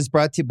episode is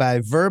brought to you by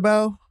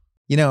Vrbo.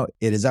 You know,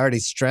 it is already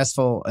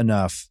stressful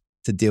enough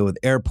to deal with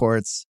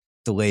airports,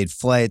 delayed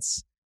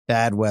flights,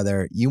 bad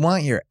weather. You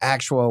want your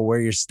actual where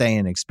you're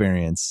staying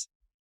experience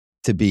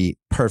to be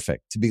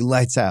perfect, to be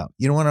lights out.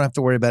 You don't want to have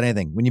to worry about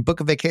anything. When you book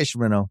a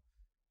vacation rental,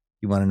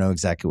 you want to know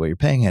exactly what you're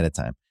paying ahead of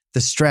time.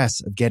 The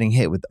stress of getting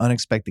hit with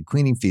unexpected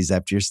cleaning fees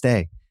after your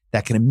stay,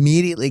 that can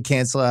immediately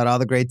cancel out all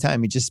the great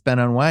time you just spent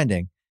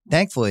unwinding.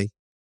 Thankfully,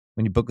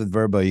 when you book with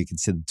Vrbo, you can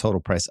see the total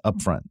price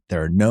upfront.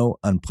 There are no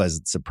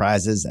unpleasant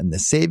surprises, and the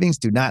savings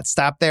do not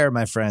stop there,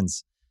 my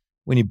friends.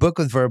 When you book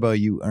with Vrbo,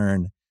 you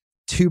earn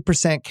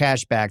 2%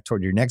 cash back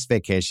toward your next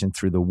vacation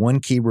through the One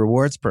Key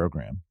Rewards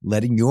program,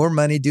 letting your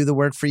money do the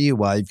work for you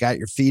while you've got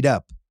your feet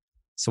up.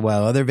 So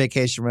while other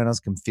vacation rentals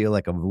can feel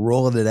like a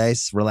roll of the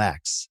dice,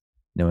 relax,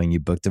 knowing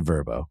you booked a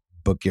Vrbo.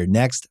 Book your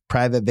next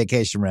private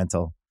vacation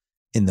rental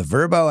in the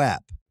Vrbo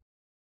app.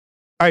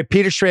 All right,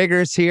 Peter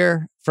Schrager is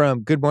here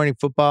from Good Morning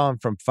Football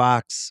and from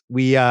Fox.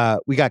 We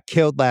got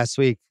killed last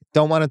week.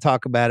 Don't want to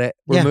talk about it.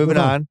 We're moving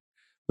on.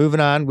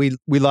 Moving on. We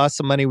lost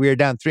some money. We were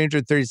down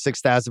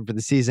 $336,000 for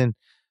the season,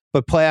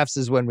 but playoffs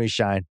is when we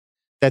shine.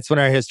 That's when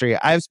our history.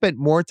 I've spent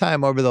more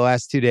time over the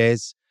last 2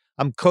 days.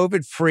 I'm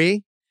COVID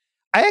free.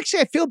 I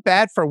feel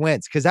bad for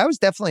Wentz because I was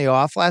definitely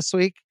off last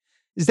week.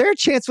 Is there a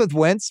chance with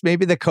Wentz,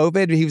 maybe the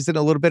COVID, he was in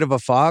a little bit of a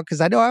fog? Because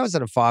I know I was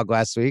in a fog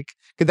last week.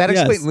 Could that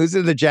explain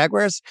losing to the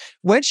Jaguars?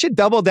 Wentz should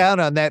double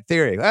down on that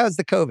theory. That was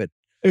the COVID.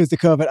 It was the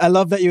COVID. I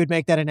love that you would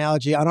make that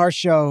analogy. On our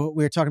show,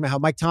 we were talking about how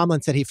Mike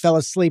Tomlin said he fell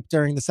asleep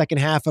during the second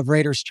half of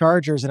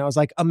Raiders-Chargers. And I was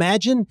like,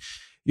 imagine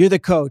you're the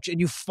coach and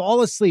you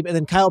fall asleep. And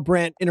then Kyle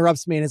Brandt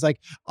interrupts me and is like,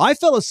 I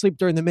fell asleep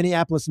during the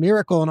Minneapolis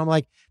Miracle. And I'm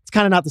like, it's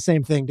kind of not the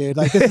same thing, dude.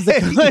 Like, this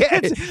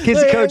is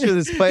his coach for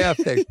this playoff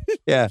thing.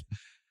 Yeah.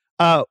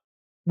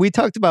 We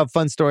talked about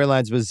fun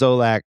storylines with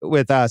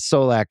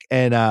Solak,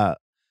 and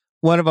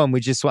one of them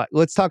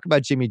let's talk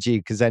about Jimmy G,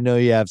 because I know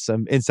you have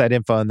some inside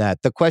info on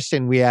that. The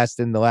question we asked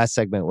in the last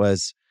segment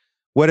was,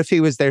 what if he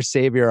was their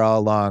savior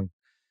all along?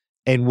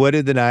 And what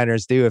did the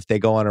Niners do if they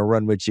go on a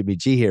run with Jimmy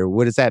G here?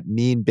 What does that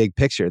mean big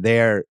picture?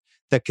 They're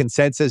the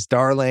consensus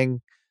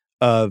darling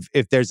of,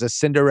 if there's a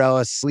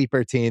Cinderella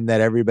sleeper team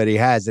that everybody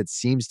has, it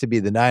seems to be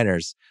the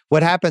Niners.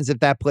 What happens if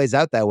that plays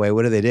out that way?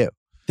 What do they do?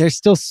 There's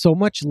still so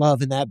much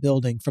love in that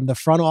building, from the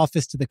front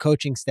office to the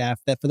coaching staff,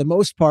 that for the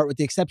most part, with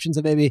the exceptions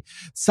of maybe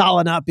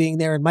Saleh not being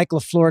there and Mike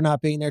LaFleur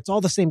not being there, it's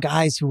all the same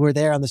guys who were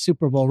there on the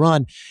Super Bowl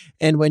run.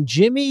 And when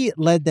Jimmy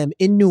led them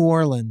in New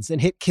Orleans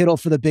and hit Kittle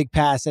for the big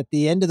pass at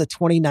the end of the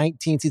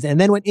 2019 season,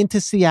 and then went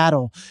into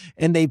Seattle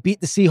and they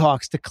beat the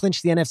Seahawks to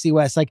clinch the NFC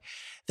West, like,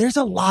 there's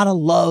a lot of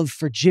love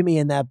for Jimmy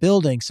in that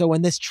building. So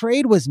when this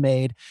trade was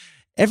made,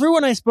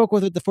 everyone I spoke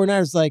with at the 49ers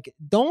was like,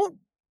 don't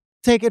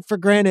take it for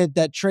granted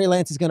that Trey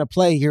Lance is going to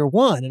play year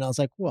one. And I was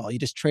like, well, you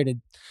just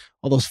traded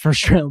all those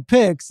first round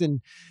picks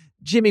and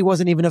Jimmy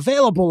wasn't even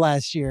available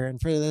last year. And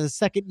for the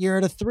second year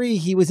out of 3,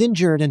 he was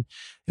injured. And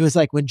it was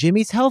like, when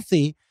Jimmy's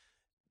healthy,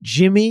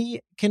 Jimmy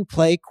can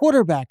play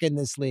quarterback in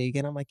this league.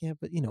 And I'm like, yeah,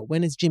 but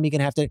when is Jimmy going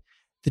to have to,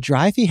 the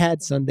drive he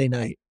had Sunday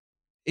night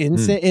in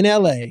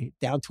LA,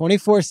 down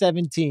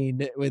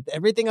 24-17 with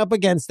everything up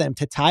against them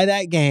to tie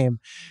that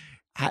game.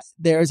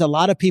 There's a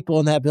lot of people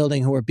in that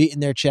building who are beating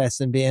their chests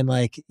and being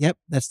like, yep,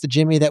 that's the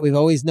Jimmy that we've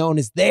always known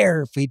is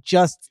there if he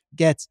just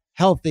gets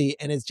healthy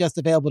and is just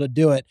available to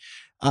do it.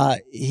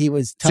 He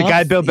was tough. It's a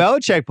guy Bill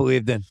Belichick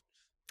believed in.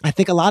 I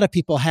think a lot of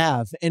people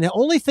have. And the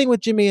only thing with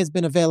Jimmy has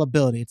been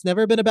availability. It's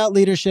never been about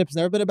leadership. It's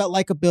never been about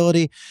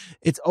likability.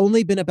 It's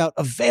only been about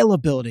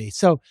availability.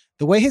 So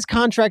the way his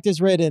contract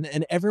is written,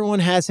 and everyone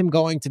has him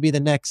going to be the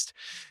next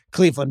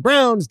Cleveland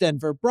Browns,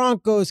 Denver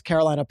Broncos,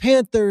 Carolina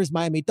Panthers,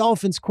 Miami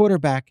Dolphins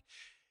quarterback.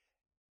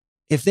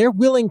 if they're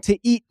willing to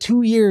eat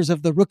 2 years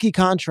of the rookie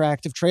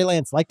contract of Trey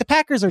Lance, like the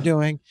Packers are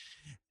doing,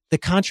 the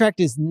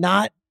contract is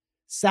not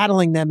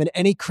saddling them in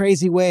any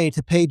crazy way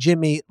to pay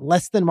Jimmy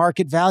less than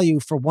market value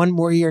for one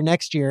more year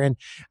next year. And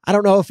I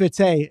don't know if it's,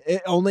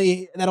 that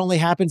only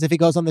happens if he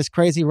goes on this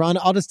crazy run.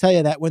 I'll just tell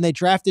you that when they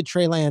drafted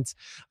Trey Lance,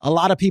 a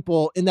lot of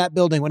people in that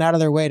building went out of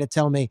their way to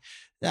tell me,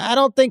 I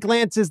don't think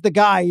Lance is the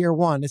guy year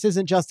one. This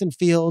isn't Justin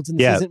Fields and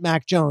this isn't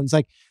Mac Jones.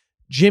 Like,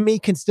 Jimmy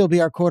can still be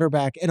our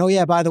quarterback. And oh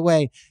yeah, by the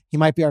way, he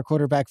might be our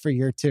quarterback for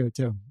year two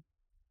too.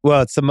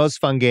 Well, it's the most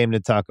fun game to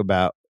talk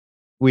about.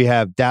 We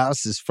have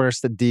Dallas is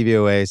first at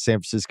DVOA, San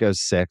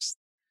Francisco's sixth.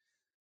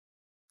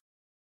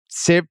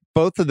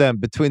 Both of them,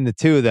 between the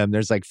two of them,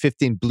 there's like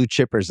 15 blue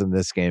chippers in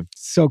this game.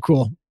 So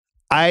cool.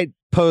 I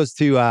posed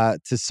to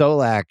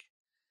Solak,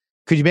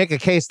 could you make a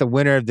case the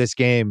winner of this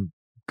game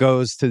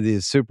goes to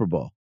the Super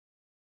Bowl?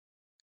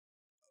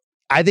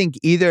 I think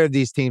either of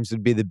these teams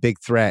would be the big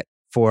threat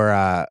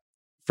for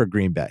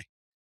Green Bay.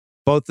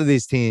 Both of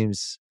these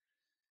teams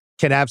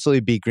can absolutely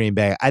beat Green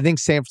Bay. I think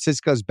San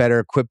Francisco's better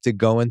equipped to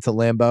go into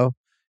Lambeau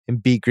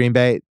and beat Green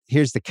Bay.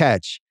 Here's the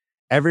catch.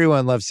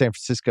 Everyone loves San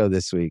Francisco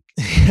this week.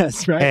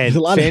 Yes, right. And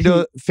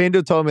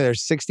FanDuel told me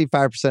there's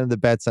 65% of the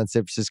bets on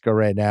San Francisco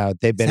right now.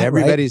 They've been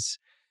everybody's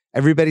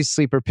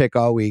sleeper pick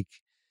all week.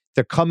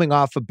 They're coming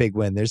off a big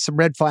win. There's some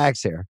red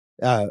flags here.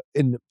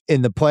 In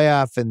the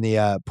playoff and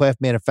the playoff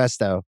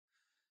manifesto,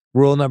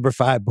 rule number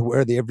 5,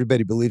 beware the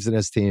everybody believes in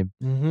us team.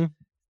 Mm-hmm.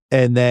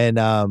 And then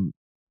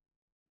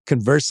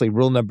conversely,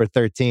 rule number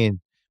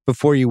 13,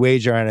 before you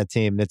wager on a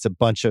team, it's a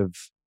bunch of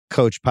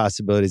coach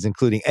possibilities,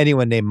 including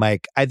anyone named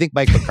Mike. I think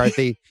Mike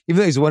McCarthy, even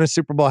though he's won a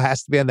Super Bowl,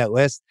 has to be on that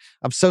list.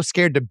 I'm so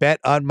scared to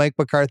bet on Mike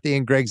McCarthy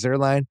and Greg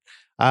Zuerlein.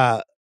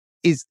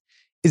 Is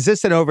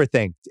this an over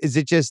thing? Is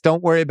it just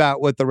don't worry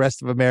about what the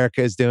rest of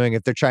America is doing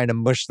if they're trying to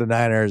mush the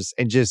Niners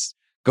and just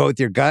go with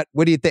your gut?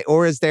 What do you think?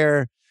 Or is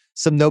there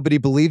some nobody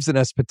believes in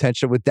us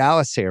potential with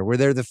Dallas here, where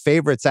they're the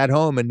favorites at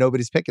home and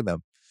nobody's picking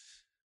them?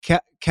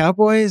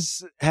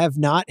 Cowboys have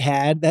not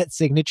had that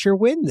signature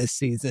win this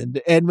season.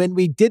 And when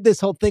we did this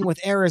whole thing with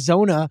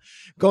Arizona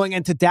going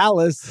into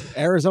Dallas,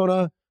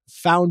 Arizona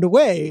found a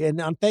way. And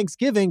on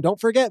Thanksgiving,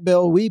 don't forget,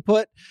 Bill, we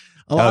put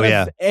a lot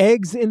of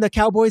eggs in the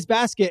Cowboys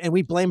basket and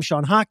we blamed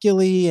Sean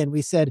Hockley and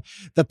we said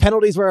the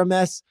penalties were a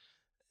mess.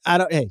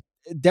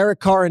 Derek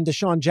Carr and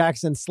Deshaun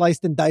Jackson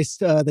sliced and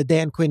diced the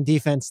Dan Quinn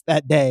defense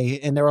that day.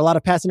 And there were a lot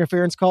of pass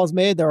interference calls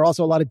made. There were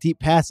also a lot of deep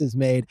passes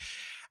made.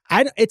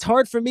 It's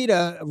hard for me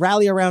to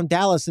rally around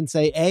Dallas and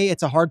say,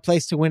 it's a hard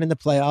place to win in the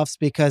playoffs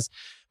because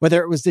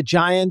whether it was the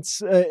Giants,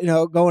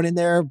 going in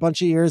there a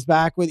bunch of years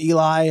back with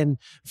Eli and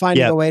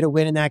finding a way to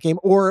win in that game,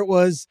 or it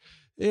was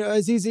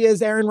as easy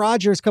as Aaron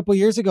Rodgers a couple of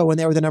years ago when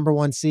they were the number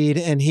 1 seed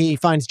and he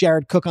finds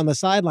Jared Cook on the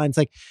sidelines.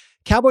 Like,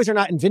 Cowboys are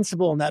not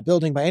invincible in that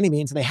building by any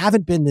means, and they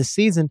haven't been this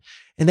season,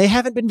 and they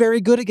haven't been very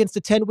good against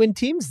the 10-win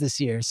teams this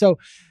year. So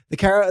the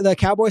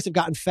Cowboys have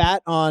gotten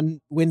fat on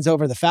wins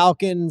over the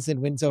Falcons and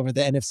wins over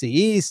the NFC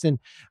East. And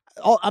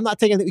I'm not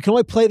taking that you can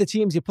only play the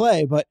teams you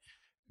play, but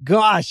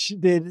gosh,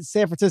 did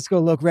San Francisco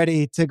look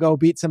ready to go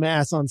beat some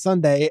ass on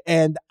Sunday?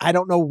 And I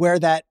don't know where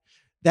that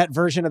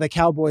version of the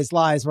Cowboys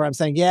lies, where I'm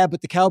saying,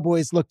 but the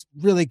Cowboys looked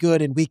really good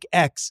in week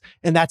X,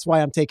 and that's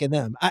why I'm taking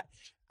them.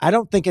 I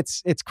don't think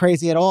it's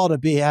crazy at all to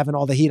be having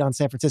all the heat on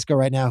San Francisco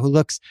right now, who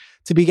looks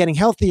to be getting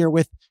healthier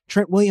with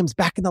Trent Williams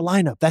back in the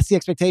lineup. That's the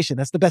expectation.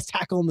 That's the best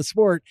tackle in the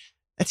sport.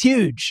 That's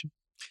huge.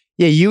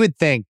 Yeah, you would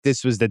think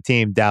this was the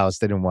team Dallas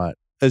didn't want,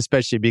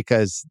 especially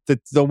because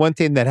the one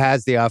team that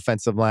has the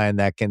offensive line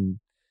that can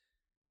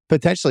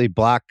potentially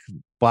block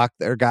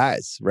their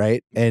guys,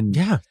 right? And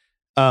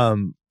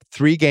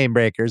 3 game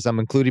breakers. I'm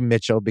including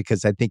Mitchell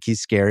because I think he's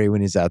scary when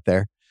he's out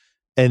there.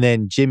 And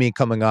then Jimmy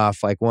coming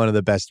off like one of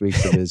the best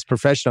weeks of his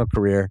professional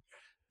career.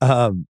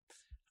 I'm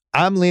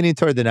leaning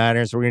toward the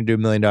Niners. We're going to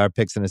do $1 million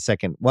picks in a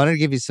second. Wanted to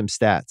give you some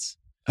stats.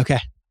 Okay.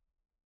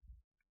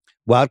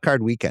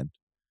 Wildcard weekend.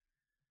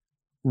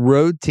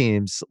 Road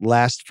teams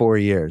last 4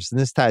 years, and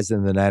this ties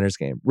into the Niners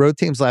game. Road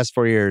teams last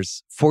 4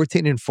 years,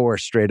 14-4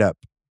 straight up.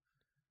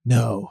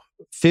 No.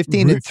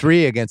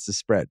 15-3 against the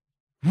spread.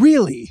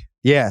 Really?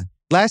 Yeah.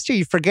 Last year,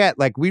 you forget,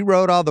 like we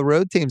rode all the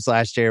road teams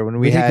last year when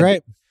we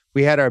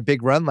had our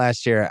big run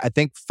last year. I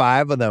think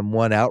 5 of them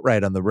won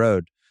outright on the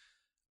road.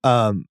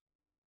 Home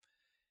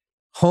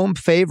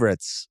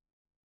favorites,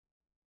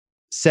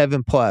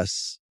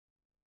 7+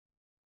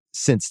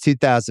 since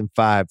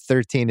 2005,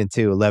 13-2,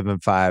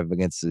 11-5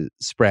 against the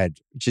spread.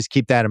 Just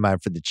keep that in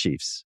mind for the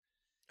Chiefs.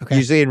 Okay.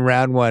 Usually in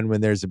round 1,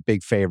 when there's a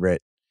big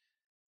favorite,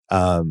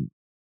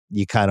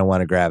 you kind of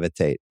want to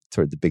gravitate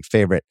toward the big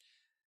favorite.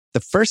 The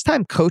first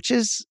time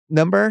coaches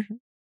number,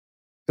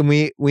 and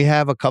we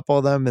have a couple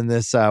of them in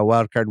this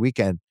wildcard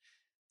weekend,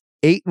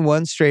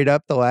 8-1 straight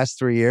up the last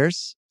 3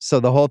 years. So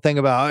the whole thing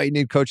about, you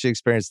need coaching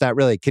experience, not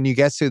really. Can you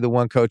guess who the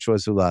one coach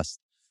was who lost?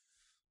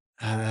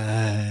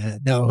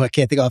 No, I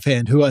can't think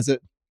offhand. Who was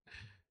it?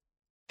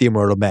 The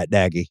immortal Matt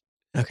Nagy.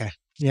 Okay.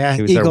 Yeah.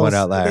 He was our one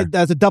outlier.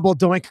 That was a double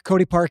doink.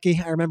 Cody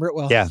Parkey. I remember it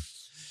well. Yeah.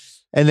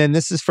 And then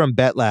this is from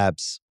Bet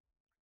Labs.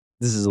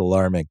 This is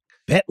alarming.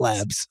 Bet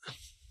Labs.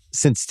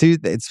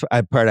 It's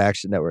part of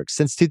Action Network.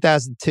 Since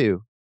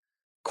 2002,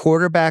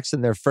 quarterbacks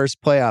in their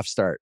first playoff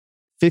start,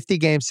 50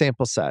 game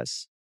sample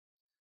size,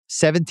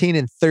 17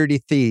 and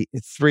 33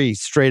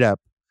 straight up,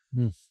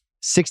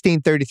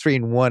 16, 33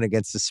 and 1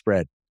 against the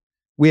spread.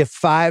 We have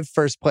 5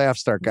 first playoff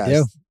start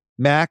guys.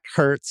 Mac,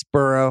 Hurts,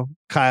 Burrow,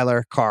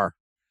 Kyler, Carr.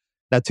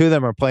 Now 2 of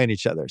them are playing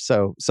each other,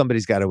 so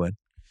somebody's got to win.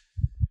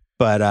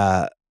 But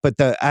out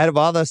of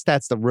all those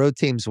stats, the road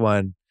teams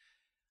won.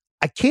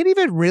 I can't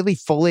even really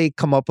fully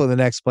come up with an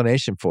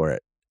explanation for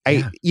it.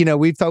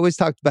 We've always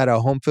talked about how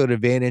home field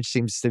advantage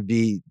seems to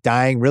be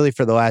dying really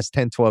for the last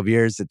 10, 12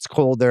 years. It's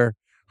colder,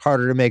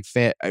 harder to make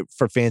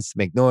for fans to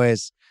make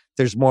noise.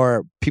 There's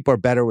more, people are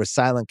better with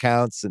silent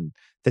counts and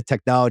the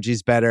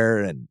technology's better.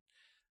 And,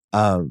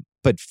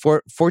 but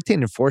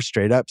 14-4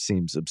 straight up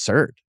seems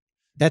absurd.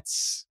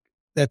 That's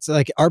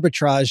like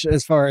arbitrage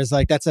as far as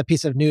like, that's a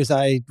piece of news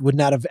I would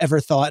not have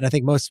ever thought. And I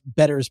think most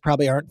bettors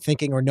probably aren't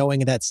thinking or knowing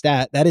that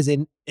stat. That is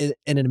an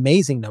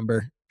amazing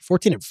number,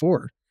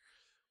 14-4.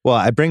 Well,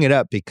 I bring it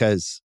up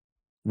because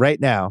right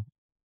now,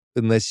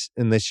 unless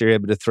you're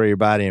able to throw your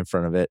body in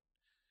front of it,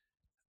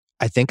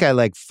 I think I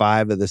like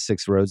 5 of the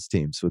 6 roads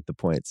teams with the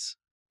points.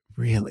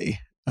 Really?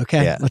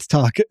 Okay, Let's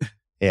talk.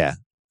 Yeah.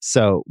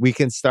 So we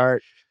can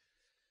start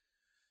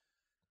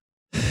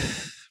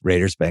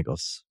Raiders,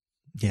 Bengals.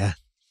 Yeah.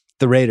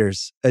 The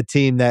Raiders, a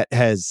team that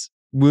has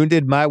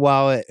wounded my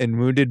wallet and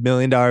wounded $1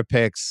 million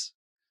picks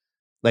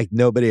like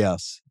nobody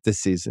else this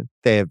season.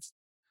 They have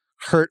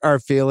hurt our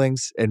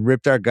feelings and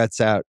ripped our guts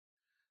out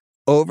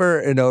over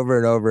and over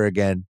and over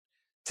again,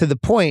 to the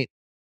point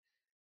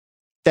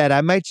that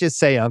I might just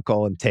say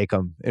uncle and take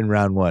them in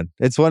round 1.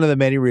 It's one of the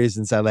many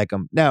reasons I like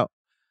them. Now,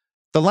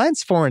 the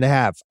line's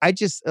 4.5.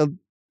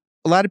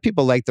 A lot of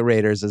people like the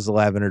Raiders as a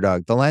live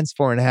underdog. The line's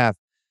 4.5.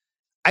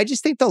 I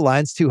just think the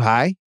line's too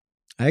high.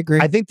 I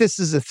agree. I think this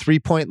is a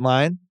 3-point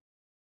line.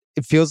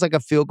 It feels like a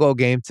field goal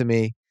game to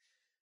me.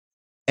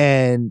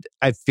 And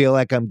I feel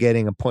like I'm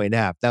getting a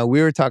 1.5. Now,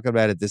 we were talking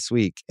about it this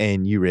week,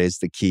 and you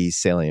raised the key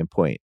salient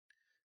point.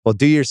 Well,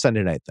 do your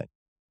Sunday night thing.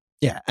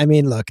 Yeah. I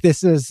mean, look,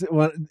 this is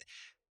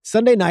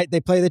Sunday night,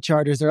 they play the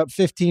Chargers. They're up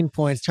 15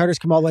 points. Chargers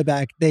come all the way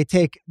back. They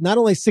take not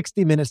only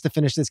 60 minutes to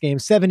finish this game,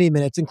 70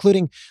 minutes,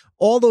 including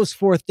all those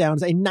 4th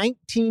downs, a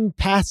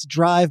 19-pass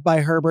drive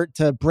by Herbert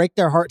to break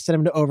their heart, send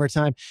them to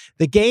overtime.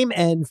 The game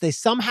ends. They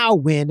somehow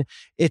win.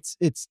 It's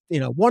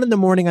 1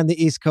 a.m. on the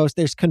East Coast.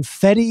 There's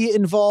confetti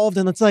involved.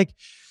 And it's like,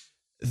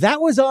 that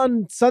was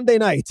on Sunday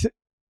night.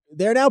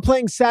 They're now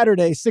playing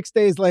Saturday, 6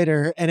 days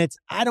later. And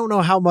I don't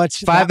know how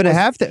much.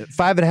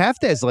 5.5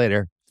 days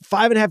later.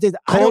 5.5 days.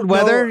 Cold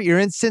weather. You're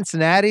in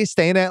Cincinnati,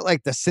 staying at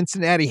like the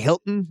Cincinnati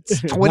Hilton.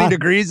 It's 20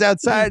 degrees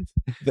outside.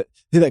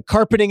 The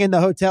carpeting in the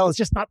hotel is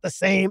just not the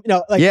same.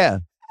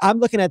 I'm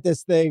looking at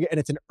this thing, and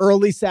it's an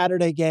early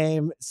Saturday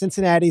game.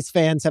 Cincinnati's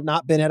fans have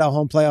not been at a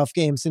home playoff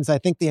game since I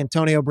think the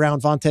Antonio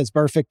Brown Vontaze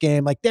Burfict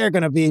game. Like, they're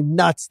going to be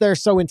nuts. They're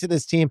so into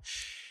this team.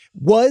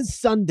 Was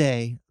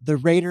Sunday the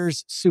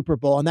Raiders Super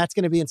Bowl? And that's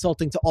going to be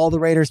insulting to all the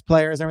Raiders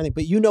players and everything.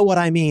 But you know what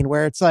I mean,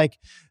 where it's like,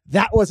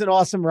 that was an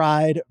awesome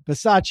ride.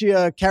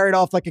 Bisaccia carried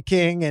off like a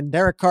king, and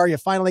Derek Carr, you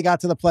finally got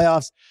to the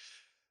playoffs.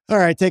 All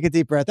right, take a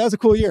deep breath. That was a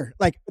cool year.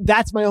 Like,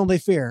 that's my only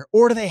fear.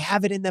 Or do they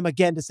have it in them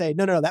again to say,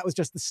 no, that was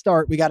just the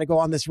start. We got to go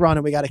on this run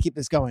and we got to keep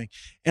this going.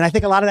 And I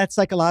think a lot of that's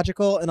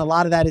psychological, and a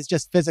lot of that is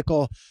just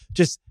physical.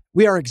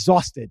 We are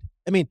exhausted.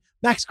 I mean,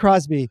 Max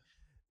Crosby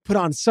put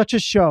on such a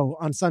show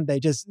on Sunday,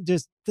 just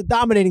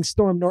dominating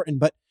Storm Norton,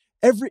 but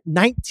every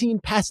 19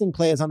 passing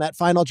plays on that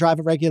final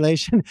drive of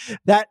regulation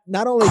that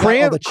not only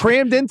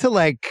crammed into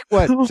like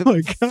what,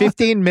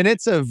 15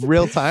 minutes of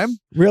real time,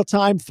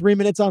 3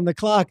 minutes on the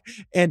clock.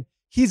 And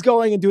he's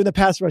going and doing the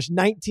pass rush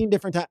 19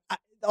 different times.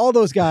 All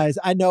those guys,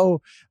 I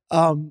know,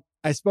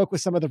 I spoke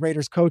with some of the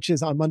Raiders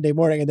coaches on Monday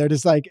morning, and they're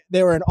just like,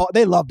 they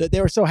loved it.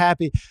 They were so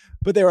happy,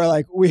 but they were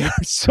like, we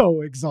are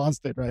so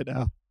exhausted right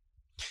now.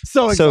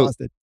 So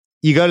exhausted.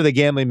 You go to the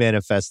Gambling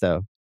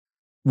Manifesto.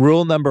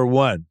 Rule number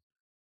 1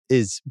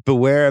 is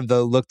beware of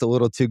the looked a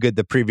little too good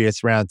the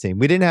previous round team.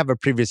 We didn't have a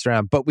previous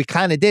round, but we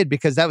kind of did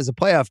because that was a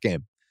playoff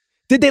game.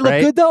 Did they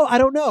look good though? I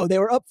don't know. They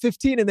were up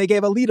 15 and they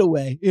gave a lead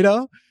away,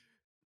 Yeah,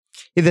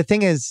 the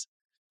thing is,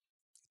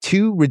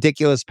 2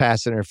 ridiculous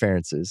pass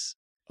interferences.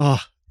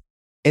 Oh.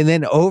 And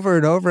then over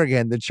and over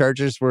again, the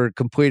Chargers were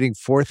completing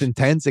 4th and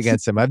 10s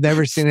against them. I've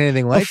never seen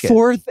anything like it.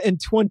 4th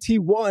and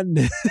 21.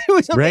 It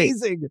was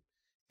amazing. Right.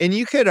 And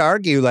you could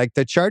argue, like,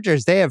 the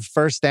Chargers, they have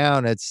first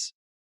down.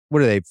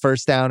 What are they?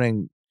 First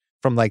downing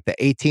from like the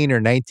 18 or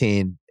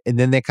 19. And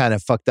then they kind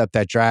of fucked up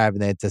that drive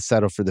and they had to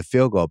settle for the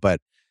field goal. But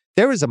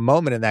there was a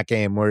moment in that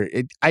game where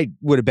I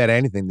would have bet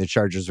anything the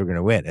Chargers were going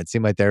to win. It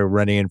seemed like they were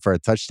running in for a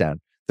touchdown.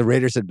 The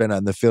Raiders had been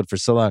on the field for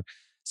so long.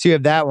 So you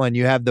have that one.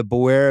 You have the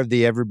beware of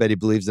the everybody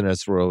believes in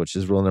us rule, which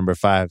is rule number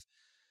 5.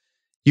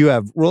 You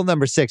have rule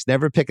number 6,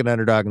 never pick an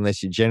underdog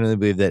unless you genuinely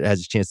believe that it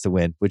has a chance to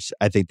win, which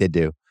I think they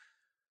do.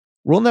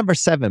 Rule number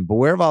 7,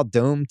 beware of all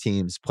dome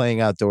teams playing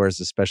outdoors,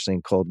 especially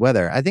in cold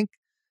weather. I think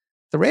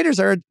the Raiders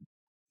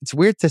it's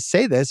weird to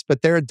say this,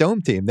 but they're a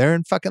dome team. They're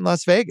in fucking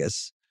Las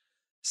Vegas.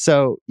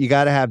 So you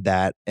got to have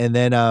that. And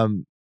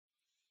then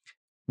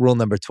rule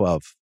number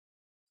 12.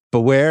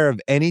 Beware of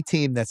any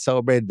team that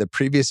celebrated the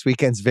previous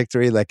weekend's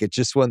victory like it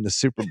just won the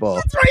Super Bowl.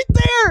 It's right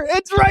there.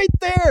 It's right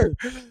there.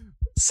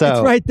 So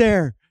it's right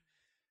there.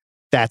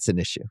 That's an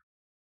issue.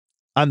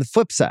 On the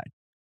flip side,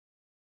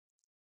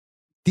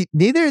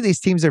 neither of these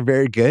teams are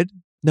very good.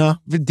 No.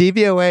 The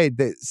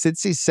DVOA,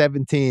 since he's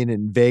 17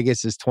 and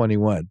Vegas is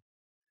 21.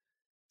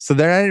 So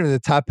they're not even in the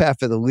top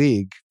half of the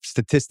league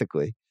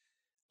statistically.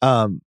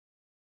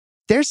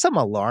 There's some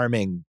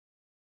alarming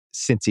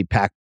Cincy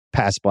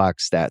pass block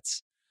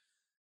stats.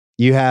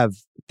 They have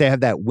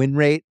that win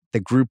rate, the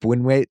group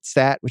win rate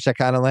stat, which I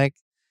kind of like.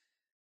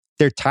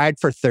 They're tied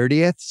for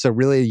 30th. So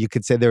really you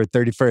could say they were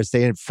 31st.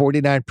 They had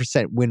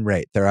 49% win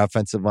rate, their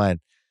offensive line.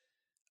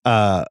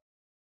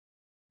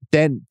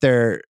 Then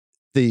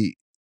the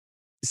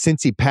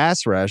Cincy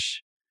pass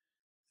rush,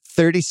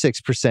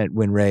 36%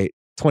 win rate,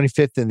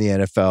 25th in the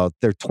NFL.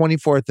 They're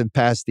 24th in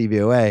pass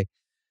DVOA.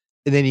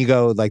 And then you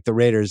go like the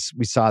Raiders,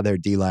 we saw their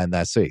D-line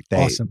last week.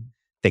 Awesome.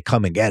 They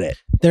come and get it.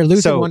 They're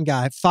losing one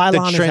guy.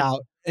 Phylon is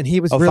out, and he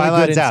was really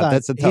Phylon's good inside. out.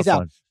 That's a tough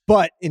one.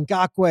 But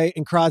Ngakoue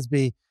and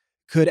Crosby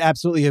could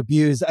absolutely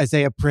abuse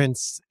Isaiah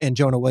Prince and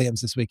Jonah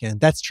Williams this weekend.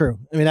 That's true.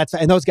 I mean,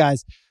 and those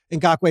guys,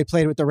 Ngakoue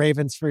played with the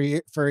Ravens for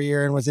a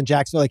year and was in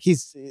Jacksonville.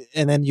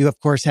 And then you of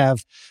course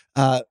have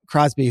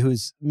Crosby,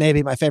 who's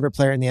maybe my favorite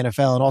player in the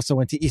NFL and also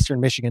went to Eastern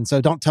Michigan.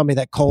 So don't tell me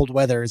that cold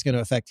weather is going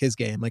to affect his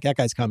game. Like that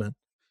guy's coming.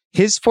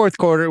 His fourth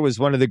quarter was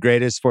one of the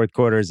greatest fourth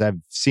quarters I've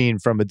seen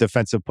from a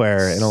defensive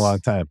player in a long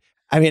time.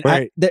 I mean,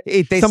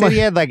 they said he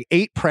had like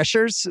 8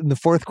 pressures in the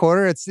fourth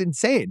quarter. It's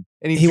insane.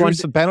 And he won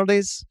some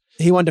penalties.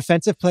 He won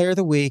Defensive Player of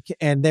the Week,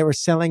 and they were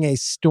selling a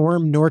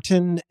Storm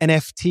Norton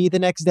NFT the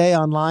next day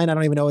online. I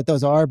don't even know what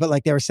those are, but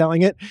like they were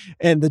selling it.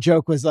 And the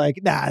joke was like,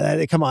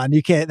 nah, come on,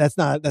 you can't, that's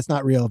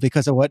not real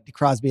because of what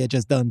Crosby had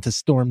just done to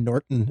Storm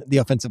Norton, the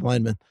offensive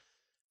lineman.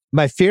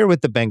 My fear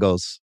with the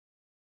Bengals,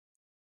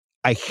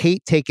 I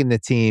hate taking the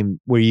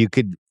team where you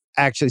could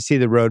actually see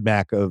the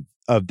roadmap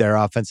of their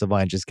offensive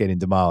line just getting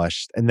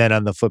demolished. And then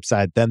on the flip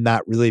side, them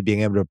not really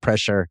being able to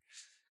pressure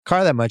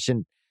Carr that much.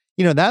 And,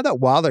 now that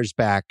Waller's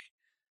back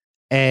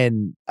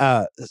and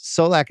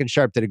Solak and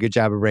Sharp did a good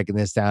job of breaking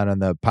this down on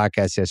the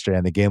podcast yesterday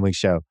on the Game Week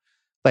show.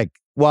 Like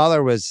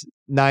Waller was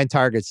 9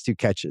 targets, 2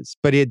 catches,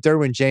 but he had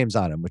Derwin James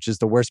on him, which is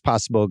the worst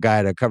possible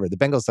guy to cover. The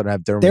Bengals don't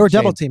have Derwin James. They were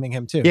double teaming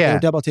him too. Yeah. They were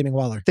double teaming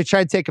Waller. They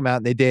tried to take him out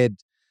and they did.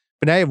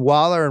 But now you have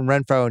Waller and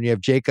Renfro and you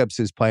have Jacobs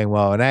who's playing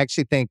well. And I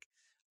actually think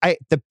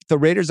the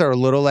Raiders are a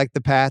little like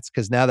the Pats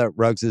because now that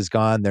Ruggs is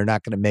gone, they're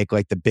not going to make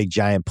like the big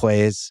giant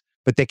plays,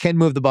 but they can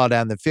move the ball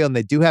down the field. And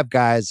they do have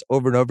guys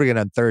over and over again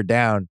on third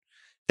down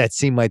that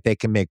seem like they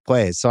can make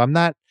plays. So I'm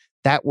not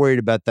that worried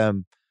about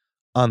them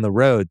on the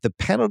road. The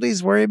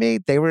penalties worry me.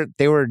 They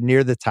were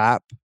near the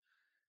top.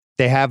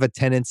 They have a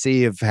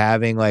tendency of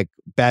having like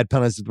bad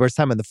penalties the worst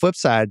time. On the flip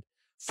side,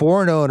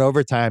 4-0 in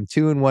overtime,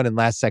 2-1 in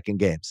last second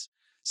games.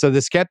 So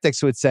the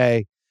skeptics would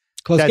say,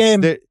 close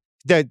game.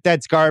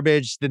 That's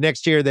garbage. The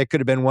next year they could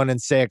have been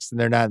 1-6 and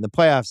they're not in the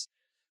playoffs.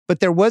 But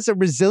there was a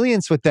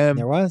resilience with them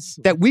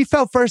that we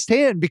felt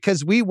firsthand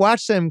because we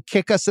watched them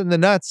kick us in the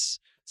nuts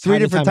 3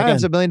 different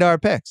times, $1 million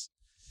picks.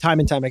 Time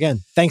and time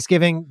again.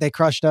 Thanksgiving, they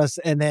crushed us.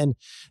 And then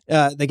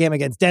the game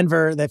against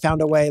Denver, they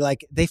found a way.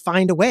 Like they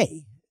find a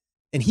way.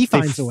 And he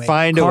finds a way.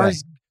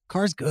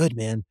 Carr's good,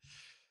 man.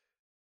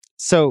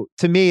 So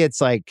to me,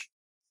 it's like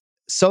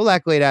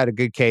Solak laid out a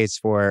good case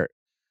for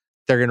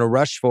they're going to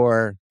rush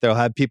 4. They'll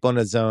have people in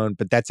the zone,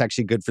 but that's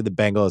actually good for the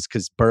Bengals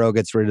because Burrow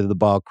gets rid of the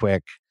ball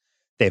quick.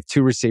 They have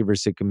 2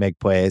 receivers who can make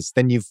plays.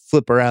 Then you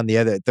flip around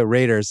the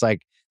Raiders,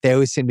 like they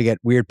always seem to get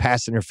weird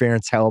pass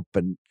interference help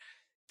and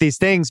these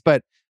things.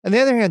 But on the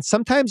other hand,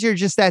 sometimes you're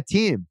just that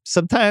team.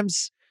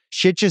 Sometimes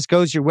shit just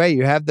goes your way.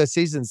 You have the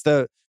seasons.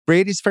 The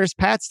Brady's first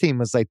Pats team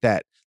was like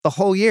that. The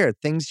whole year,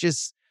 things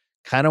just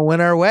kind of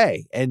went our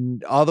way.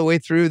 And all the way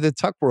through the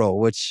Tuck rule,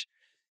 which,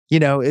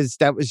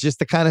 that was just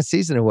the kind of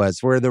season it was,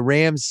 where the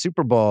Rams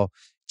Super Bowl,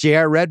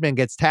 J.R. Redmond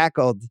gets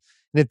tackled.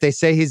 And if they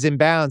say he's in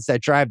bounds,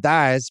 that drive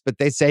dies. But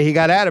they say he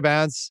got out of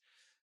bounds,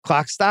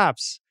 clock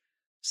stops.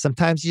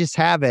 Sometimes you just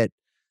have it.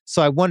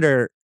 So I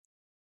wonder,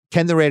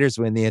 can the Raiders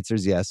win? The answer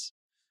is yes.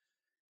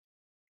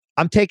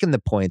 I'm taking the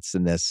points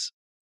in this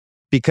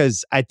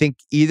because I think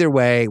either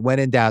way, when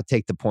in doubt,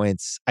 take the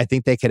points. I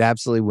think they could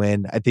absolutely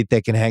win. I think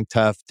they can hang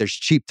tough. There's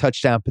cheap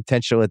touchdown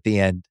potential at the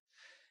end.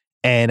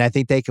 And I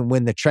think they can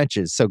win the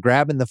trenches. So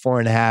grabbing the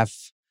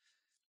 4.5,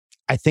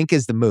 I think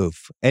is the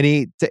move.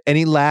 Any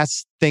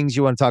last things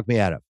you want to talk me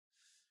out of?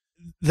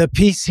 The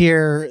piece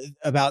here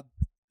about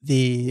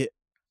the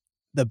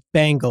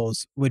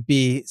Bengals would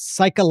be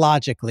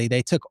psychologically,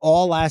 they took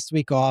all last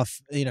week off.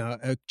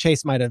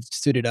 Chase might have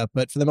suited up,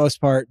 but for the most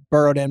part,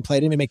 Burrow didn't play,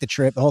 didn't even make the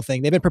trip, the whole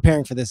thing. They've been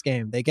preparing for this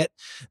game. They get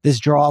this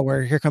draw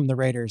where here come the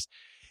Raiders.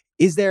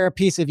 Is there a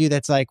piece of you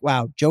that's like,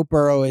 wow, Joe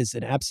Burrow is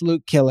an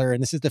absolute killer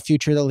and this is the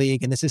future of the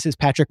league and this is his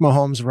Patrick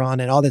Mahomes run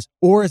and all this?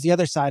 Or is the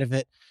other side of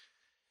it,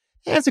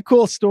 It's a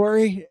cool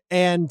story.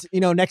 And,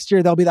 next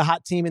year they'll be the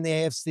hot team in the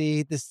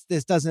AFC.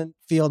 This doesn't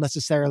feel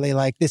necessarily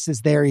like this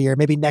is their year.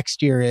 Maybe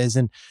next year is.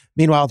 And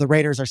meanwhile, the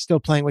Raiders are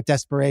still playing with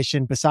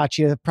desperation.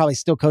 Bisaccia probably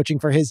still coaching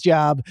for his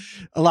job.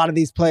 A lot of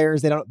these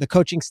players, the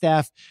coaching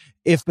staff,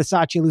 if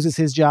Bisaccia loses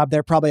his job,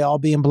 they're probably all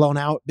being blown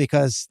out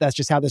because that's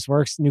just how this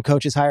works. New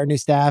coaches hire new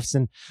staffs.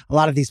 And a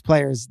lot of these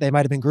players, they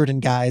might have been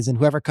Gruden guys, and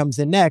whoever comes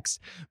in next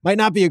might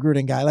not be a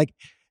Gruden guy. Like,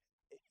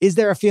 is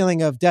there a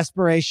feeling of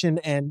desperation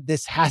and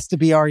this has to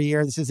be our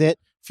year? This is it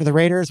for the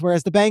Raiders.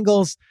 Whereas the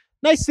Bengals,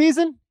 nice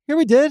season. Here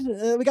we did.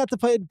 We got to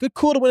play good,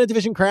 cool to win a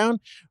division crown.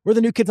 We're the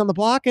new kids on the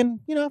block.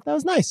 And, that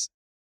was nice.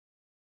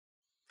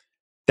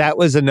 That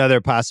was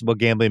another possible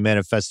gambling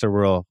manifesto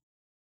rule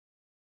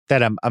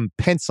that I'm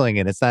penciling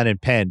in. It's not in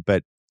pen,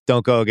 but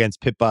don't go against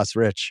Pit Boss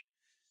Rich.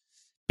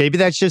 Maybe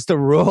that's just a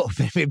rule.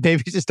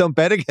 Maybe just don't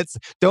bet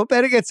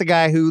against a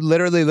guy who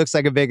literally looks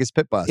like a Vegas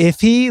pit boss. If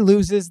he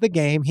loses the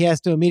game, he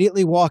has to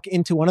immediately walk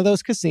into one of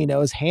those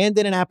casinos, hand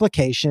in an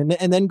application,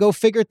 and then go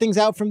figure things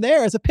out from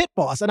there as a pit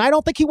boss. And I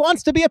don't think he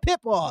wants to be a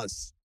pit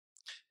boss.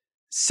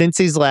 Since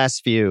these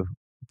last few,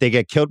 they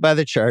get killed by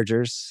the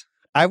Chargers.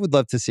 I would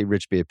love to see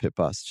Rich be a pit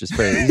boss. Just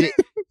for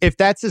if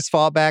that's his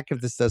fallback,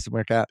 if this doesn't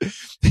work out.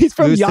 He's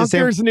from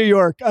Yonkers, New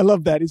York. I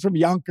love that. He's from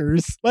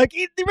Yonkers. Like,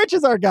 Rich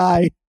is our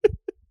guy.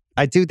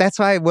 I do. That's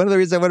why one of the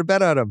reasons I want to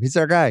bet on him. He's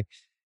our guy.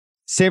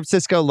 San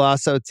Francisco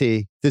lost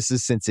OT. This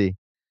is Cincy.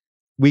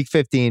 Week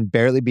 15,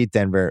 barely beat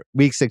Denver.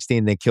 Week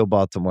 16, they kill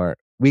Baltimore.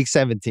 Week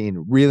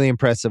 17, really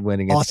impressive win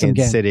against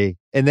Kansas City.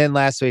 And then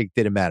last week,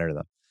 didn't matter to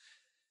them.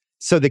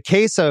 So the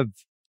case of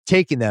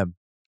taking them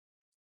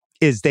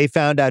is they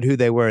found out who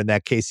they were in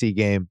that KC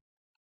game.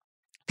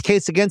 The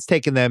case against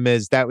taking them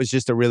is that was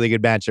just a really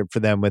good matchup for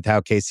them with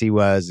how KC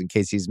was, and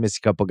KC's missed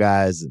a couple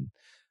guys,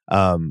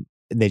 and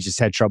they just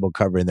had trouble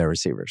covering their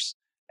receivers.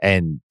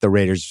 And the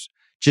Raiders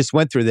just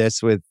went through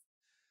this with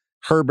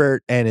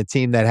Herbert and a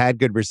team that had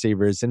good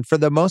receivers, and for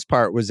the most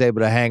part was able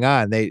to hang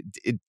on.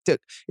 It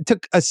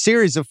took a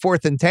series of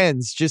 4th and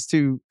 10s just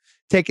to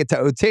take it to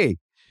OT.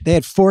 They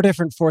had 4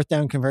 different 4th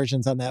down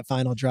conversions on that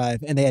final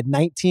drive, and they had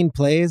 19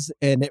 plays,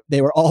 and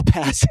they were all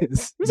passes.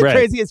 It was the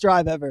craziest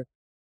drive ever.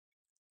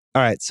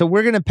 All right, so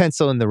we're going to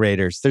pencil in the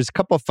Raiders. There's a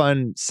couple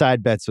fun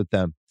side bets with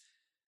them.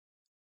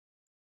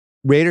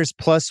 Raiders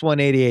plus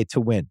 188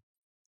 to win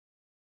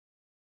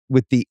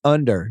with the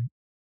under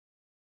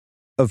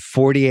of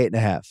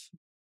 48.5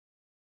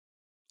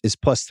 is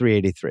plus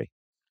 383.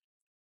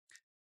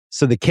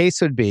 So the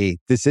case would be,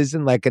 this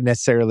isn't like a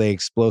necessarily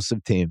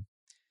explosive team.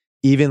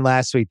 Even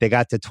last week, they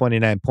got to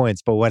 29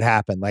 points, but what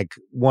happened? Like,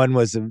 one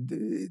was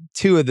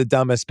 2 of the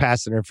dumbest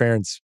pass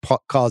interference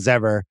calls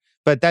ever.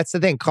 But that's the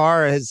thing.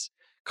 Carr's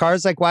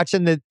like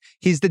watching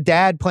he's the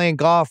dad playing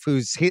golf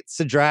who hits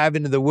the drive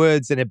into the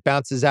woods and it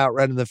bounces out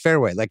right in the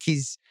fairway. Like,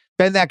 he's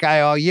been that guy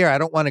all year. I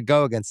don't want to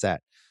go against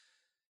that.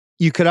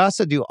 You could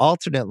also do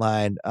alternate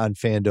line on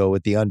FanDuel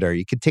with the under.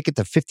 You could take it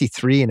to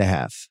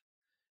 53.5.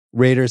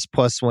 Raiders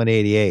plus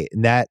 188.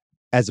 And that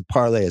as a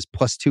parlay is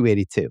plus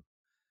 282.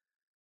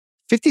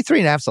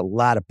 53.5 is a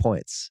lot of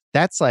points.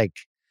 That's like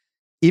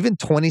even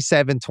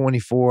 27,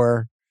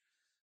 24,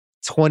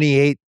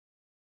 28,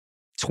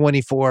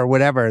 24,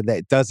 whatever,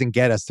 that doesn't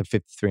get us to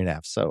 53.5.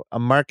 So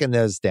I'm marking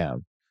those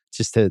down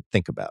just to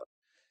think about.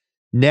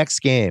 Next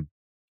game,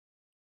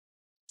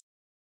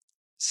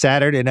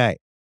 Saturday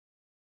night,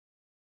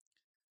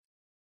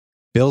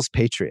 Bills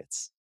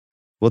Patriots.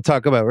 We're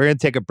going to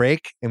take a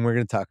break and we're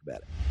going to talk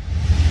about it.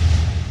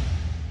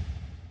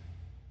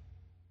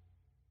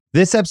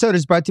 This episode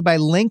is brought to you by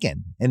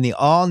Lincoln and the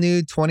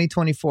all-new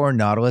 2024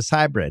 Nautilus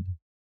Hybrid.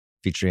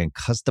 Featuring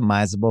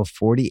customizable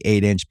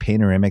 48-inch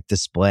panoramic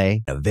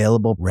display,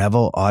 available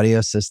Revel audio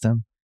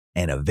system,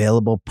 and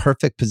available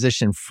perfect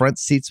position front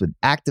seats with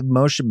active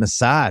motion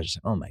massage.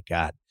 Oh my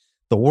God.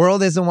 The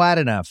world isn't wide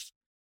enough.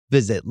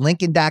 Visit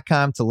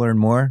Lincoln.com to learn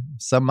more.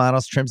 Some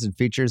models, trims, and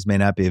features may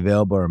not be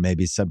available or may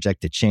be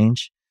subject to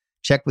change.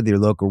 Check with your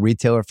local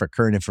retailer for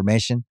current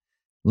information.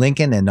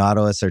 Lincoln and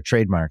Nautilus are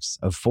trademarks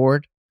of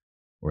Ford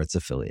or its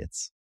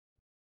affiliates.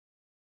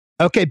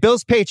 Okay,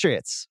 Bills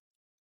Patriots.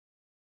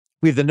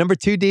 We have the number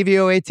 2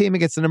 DVOA team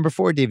against the number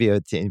 4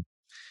 DVOA team.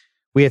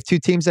 We have 2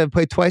 teams that have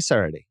played twice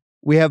already.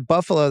 We have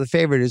Buffalo, the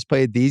favorite, who's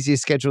played the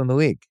easiest schedule in the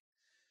league.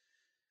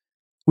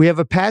 We have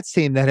a Pats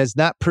team that has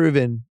not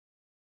proven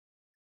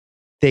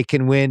they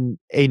can win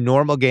a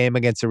normal game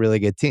against a really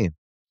good team.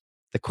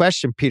 The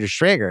question, Peter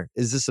Schrager,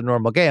 is this a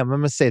normal game? I'm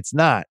going to say it's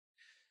not.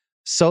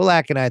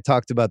 Solak and I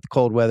talked about the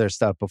cold weather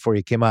stuff before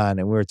you came on,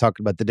 and we were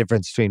talking about the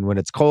difference between when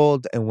it's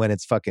cold and when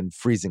it's fucking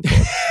freezing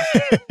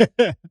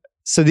cold.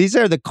 So these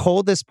are the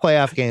coldest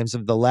playoff games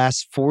of the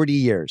last 40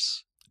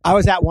 years. I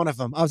was at one of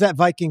them. I was at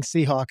Vikings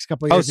Seahawks a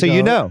couple of years ago. Oh, so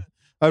you know.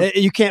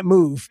 You can't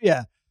move.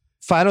 Yeah.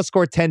 Final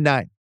score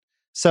 10-9.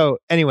 So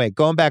anyway,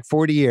 going back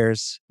 40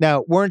 years.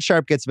 Now, Warren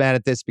Sharp gets mad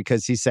at this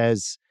because he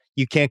says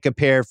you can't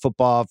compare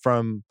football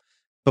from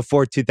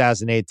before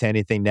 2008 to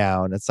anything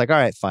now. And it's like, all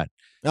right, fine.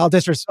 I'll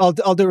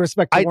do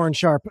respect to Warren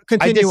Sharp.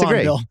 Continue I disagree.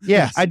 on, Bill. Yeah,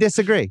 yes. I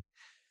disagree.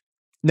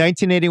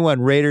 1981,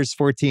 Raiders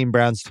 14,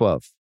 Browns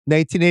 12.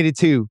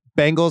 1982,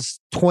 Bengals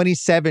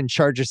 27,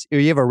 Chargers.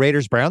 You have a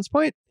Raiders-Browns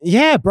point?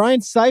 Yeah,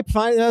 Brian Sipe,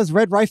 that was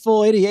Red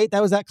Rifle 88.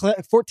 That was that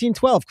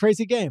 14-12.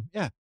 Crazy game.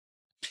 Yeah.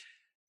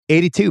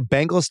 82,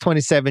 Bengals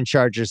 27,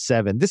 Chargers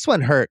 7. This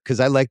one hurt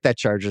because I like that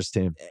Chargers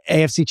team.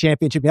 AFC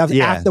Championship.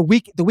 Yeah. The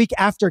week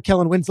after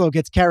Kellen Winslow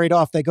gets carried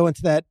off, they go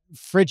into that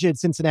frigid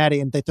Cincinnati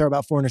and they throw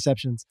about 4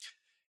 interceptions.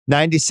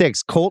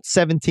 96, Colts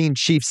 17,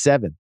 Chiefs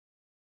 7.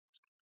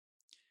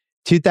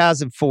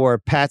 2004,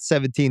 Pats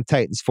 17,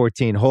 Titans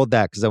 14. Hold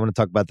that because I want to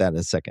talk about that in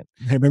a second.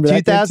 I remember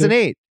that.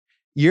 2008,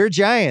 your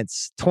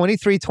Giants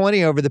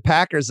 23-20 over the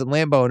Packers in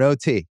Lambeau in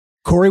OT.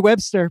 Corey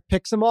Webster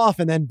picks them off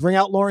and then bring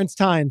out Lawrence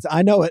Tynes.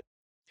 I know it.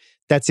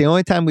 That's the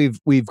only time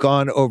we've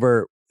gone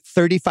over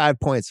 35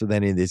 points with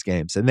any of these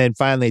games. And then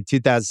finally,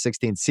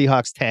 2016,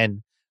 Seahawks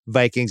 10,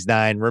 Vikings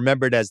 9,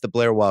 remembered as the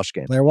Blair Walsh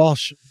game. Blair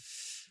Walsh.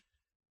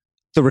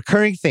 The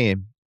recurring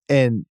theme,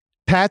 and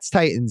Pats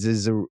Titans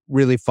is a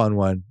really fun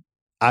one.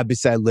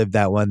 Obviously, I lived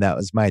that one. That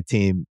was my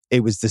team.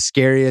 It was the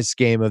scariest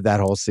game of that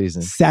whole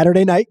season.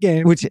 Saturday night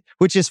game.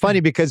 Which is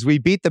funny because we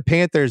beat the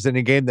Panthers in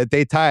a game that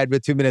they tied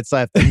with 2 minutes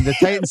left. And the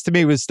Titans, to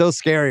me, was still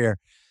scarier.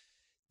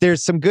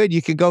 There's some good.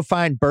 You can go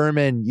find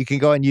Berman. You can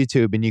go on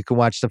YouTube and you can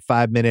watch the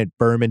 5-minute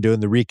Berman doing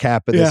the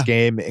recap of this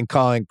game and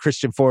calling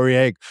Christian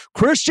Fourier,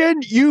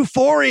 Christian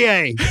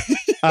Fourier.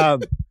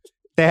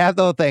 They have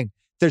the whole thing.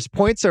 There's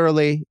points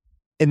early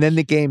and then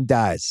the game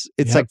dies.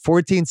 It's like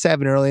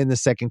 14-7 early in the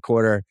second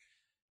quarter.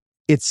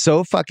 It's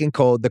so fucking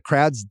cold. The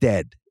crowd's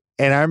dead.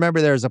 And I remember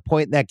there was a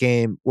point in that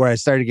game where I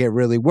started to get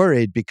really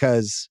worried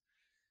because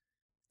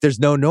there's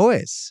no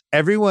noise.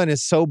 Everyone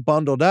is so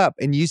bundled up.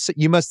 And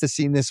you must have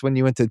seen this when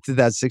you went to the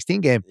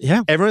 2016 game.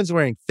 Yeah. Everyone's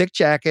wearing thick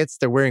jackets.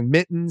 They're wearing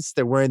mittens.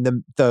 They're wearing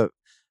the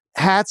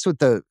hats with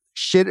the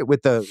shit,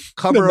 with the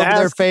cover over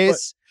their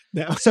face.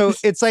 So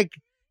it's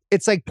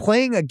like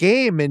playing a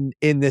game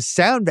in this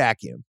sound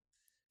vacuum.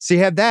 So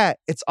you have that.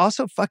 It's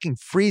also fucking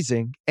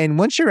freezing. And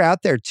once you're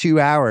out there 2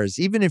 hours,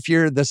 even if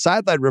you're the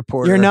sideline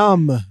reporter, you're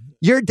numb.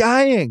 You're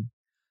dying.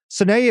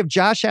 So now you have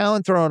Josh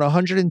Allen throwing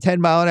 110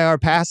 mile an hour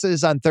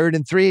passes on 3rd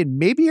and 3. And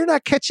maybe you're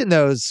not catching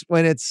those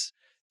when it's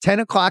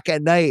 10 o'clock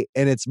at night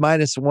and it's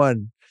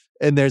 -1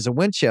 and there's a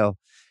wind chill.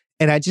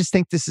 And I just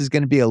think this is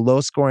going to be a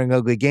low scoring,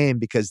 ugly game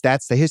because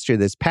that's the history of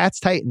this.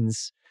 Pats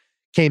Titans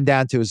came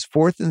down to his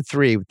 4th and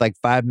 3 with like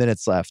 5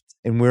 minutes left.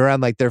 And we were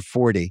on like their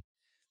 40.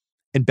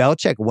 And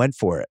Belichick went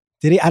for it.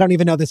 Did he? I don't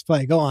even know this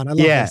play. Go on. I love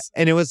this.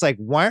 And it was like,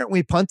 why aren't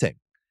we punting?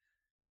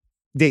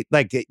 They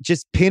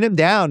just pin him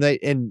down.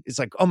 And it's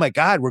like, oh my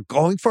God, we're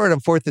going for it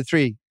on 4th and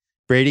 3.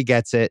 Brady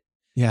gets it.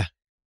 Yeah.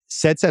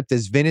 Sets up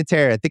this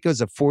Vinatieri. I think it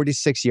was a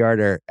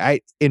 46-yarder.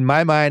 In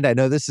my mind, I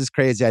know this is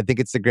crazy. I think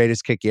it's the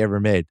greatest kick he ever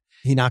made.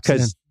 He knocks it in.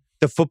 Because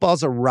the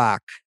football's a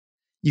rock.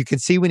 You can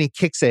see when he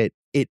kicks it,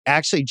 it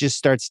actually just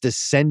starts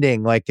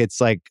descending like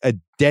it's like a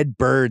dead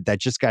bird that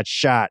just got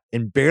shot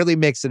and barely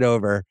makes it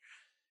over.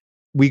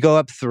 We go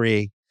up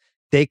 3.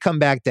 They come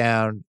back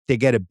down. They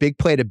get a big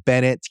play to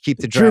Bennett to keep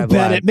the drive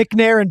Bennett, alive.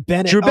 McNair and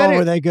Bennett. Drew Bennett. Oh,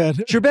 were they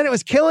good? Drew Bennett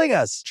was killing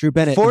us. Drew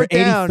Bennett, 4th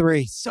down,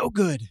 83. So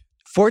good.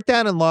 4th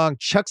down and long,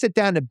 chucks it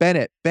down to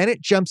Bennett. Bennett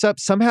jumps up,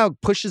 somehow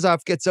pushes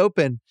off, gets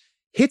open,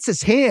 hits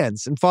his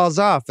hands and falls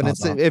off. And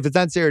if it's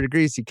on 0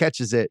 degrees, he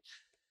catches it.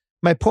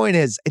 My point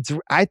is,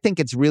 I think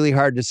it's really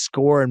hard to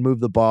score and move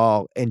the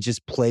ball and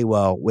just play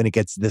well when it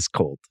gets this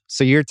cold.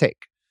 So your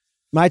take?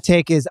 My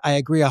take is I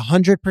agree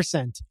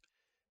 100%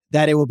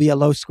 that it will be a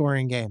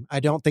low-scoring game. I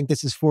don't think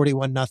this is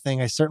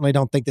 41-0. I certainly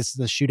don't think this is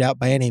a shootout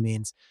by any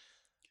means.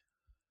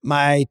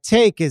 My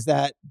take is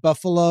that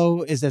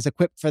Buffalo is as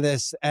equipped for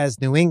this as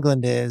New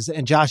England is,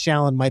 and Josh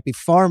Allen might be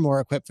far more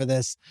equipped for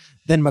this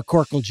than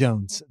McCorkle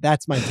Jones.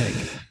 That's my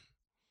take.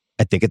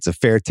 I think it's a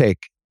fair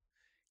take.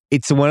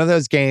 It's one of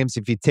those games,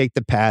 if you take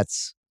the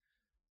Pats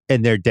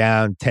and they're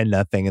down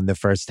 10-0 in the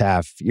first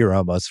half, you're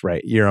almost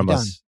right. You're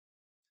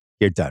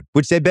done.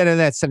 Which they've been in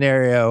that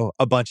scenario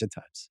a bunch of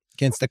times.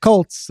 Against the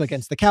Colts,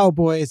 against the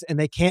Cowboys, and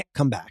they can't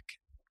come back.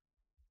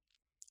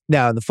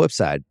 Now, on the flip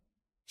side,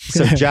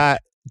 so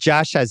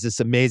Josh has this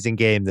amazing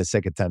game the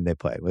second time they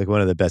play, like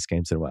one of the best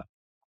games in a while.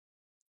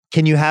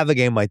 Can you have a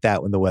game like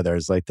that when the weather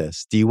is like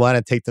this? Do you want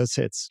to take those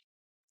hits?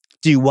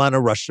 Do you want to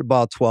rush the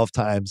ball 12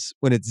 times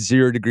when it's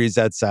 0 degrees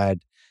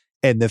outside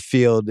and the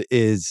field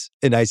is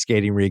an ice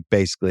skating rink,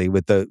 basically,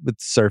 with the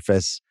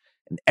surface,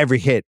 and every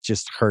hit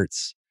just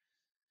hurts?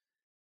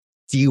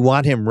 Do you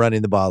want him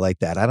running the ball like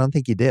that? I don't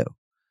think you do.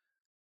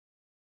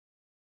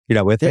 You're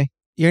not with me?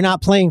 You're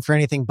not playing for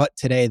anything but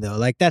today, though.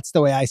 Like, that's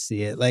the way I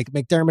see it. Like,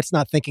 McDermott's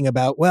not thinking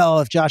about, well,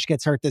 if Josh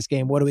gets hurt this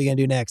game, what are we going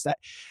to do next?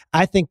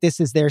 I think this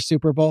is their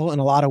Super Bowl in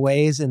a lot of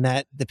ways, in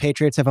that the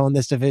Patriots have owned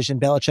this division.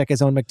 Belichick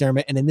has owned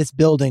McDermott. And in this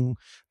building,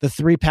 the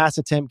 3-pass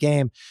attempt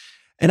game.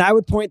 And I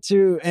would point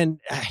to, and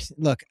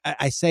look,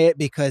 I say it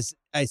because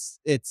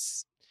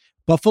it's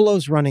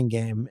Buffalo's running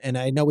game, and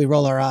I know we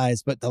roll our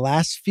eyes, but the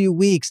last few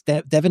weeks,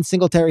 Devin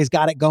Singletary's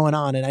got it going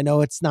on, and I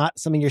know it's not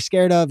something you're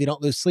scared of. You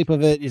don't lose sleep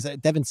of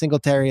it. Devin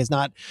Singletary is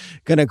not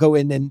going to go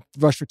in and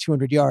rush for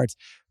 200 yards,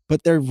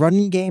 but their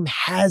running game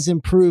has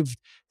improved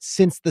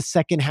since the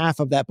second half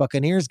of that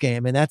Buccaneers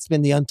game. And that's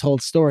been the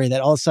untold story,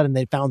 that all of a sudden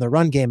they found the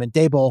run game, and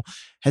Dable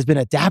has been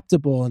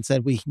adaptable and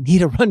said, we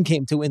need a run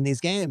game to win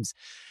these games.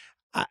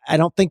 I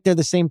don't think they're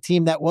the same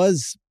team that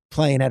was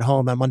playing at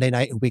home on Monday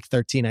night in week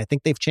 13. I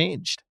think they've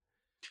changed.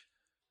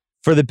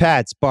 For the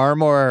Pats,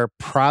 Barmore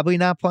probably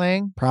not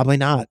playing. Probably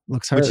not.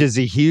 Looks hurt. Which is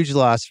a huge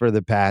loss for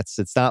the Pats.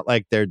 It's not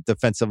like their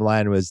defensive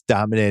line was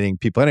dominating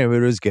people. Anyway, it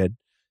was good.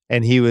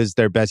 And he was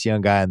their best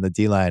young guy on the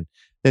D-line.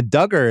 Then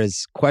Duggar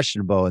is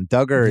questionable, and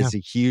Duggar is a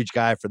huge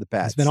guy for the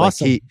Pats. He's been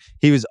awesome.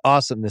 He was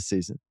awesome this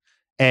season.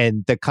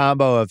 And the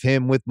combo of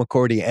him with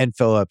McCourty and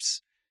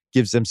Phillips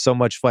gives them so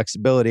much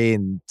flexibility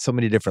and so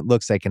many different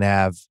looks they can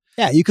have.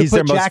 Yeah, you could He's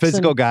put their most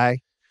physical guy.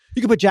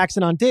 You could put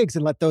Jackson on Diggs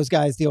and let those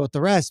guys deal with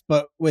the rest.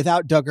 But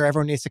without Duggar,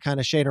 everyone needs to kind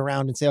of shade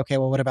around and say, okay,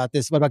 well, what about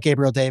this? What about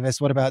Gabriel Davis?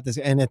 What about this?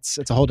 And it's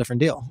a whole different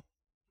deal.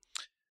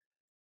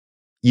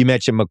 You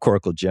mentioned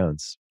McCorkle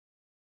Jones.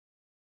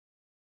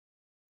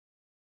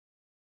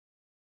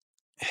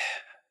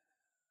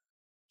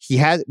 We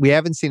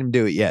haven't seen him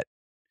do it yet.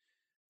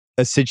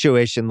 A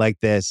situation like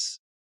this,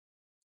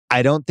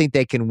 I don't think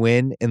they can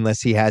win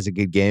unless he has a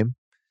good game,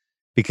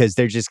 because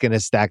they're just going to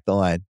stack the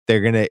line.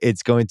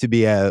 It's going to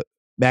be a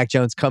Mac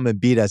Jones come and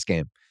beat us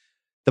game.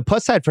 The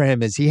plus side for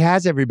him is he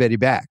has everybody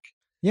back.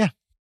 Yeah.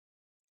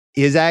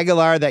 Is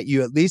Aguilar that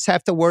you at least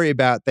have to worry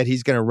about that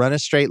he's going to run a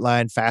straight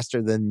line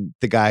faster than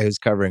the guy who's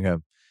covering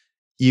him.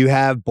 You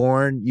have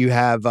Bourne, you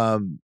have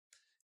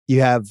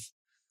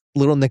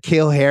little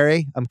N'Keal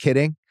Harry. I'm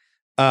kidding.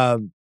 You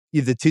have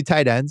the two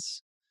tight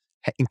ends,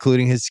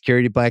 including his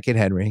security blanket,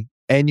 Henry,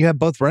 and you have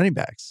both running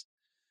backs.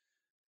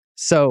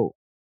 So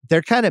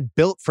they're kind of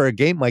built for a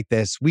game like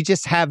this. We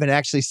just haven't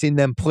actually seen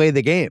them play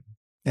the game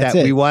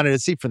we wanted to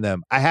see from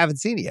them. I haven't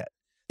seen it yet.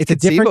 It's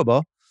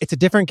conceivable. It's a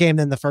different game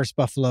than the first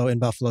Buffalo in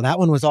Buffalo. That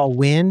one was all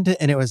wind,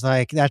 and it was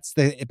like,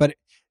 but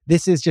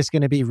this is just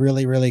going to be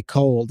really, really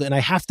cold. And I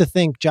have to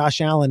think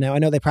Josh Allen, now I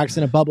know they practice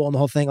in a bubble and the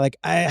whole thing, like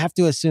I have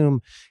to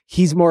assume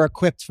he's more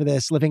equipped for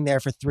this, living there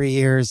for 3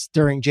 years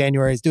during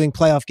January, he's doing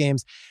playoff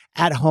games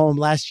at home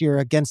last year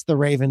against the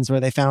Ravens where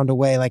they found a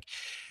way. Like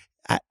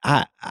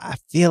I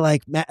feel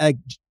like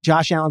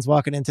Josh Allen's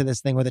walking into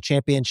this thing with a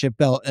championship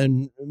belt,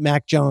 and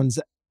Mac Jones,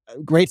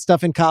 great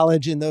stuff in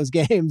college in those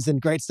games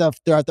and great stuff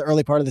throughout the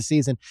early part of the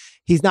season.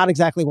 He's not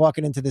exactly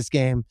walking into this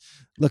game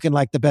looking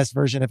like the best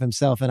version of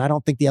himself, and I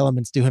don't think the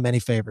elements do him any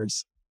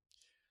favors.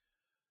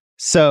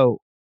 So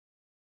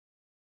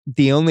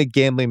the only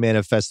gambling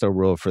manifesto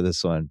rule for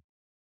this one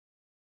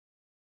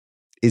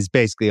is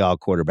basically all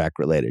quarterback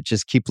related.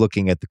 Just keep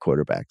looking at the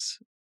quarterbacks.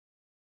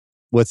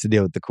 What's the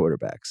deal with the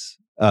quarterbacks?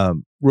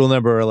 Rule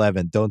number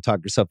 11, don't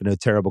talk yourself into a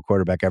terrible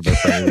quarterback ever.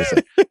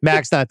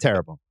 Mac's not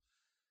terrible.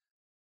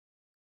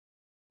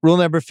 Rule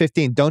number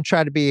 15, don't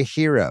try to be a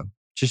hero.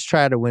 Just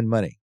try to win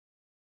money.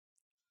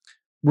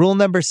 Rule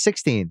number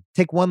 16,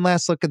 take one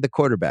last look at the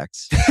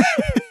quarterbacks.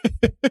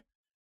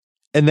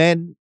 And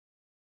then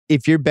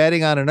if you're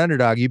betting on an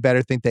underdog, you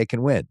better think they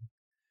can win.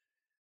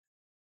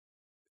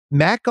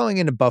 Mac going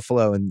into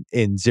Buffalo in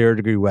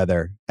 0-degree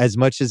weather, as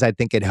much as I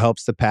think it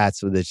helps the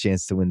Pats with a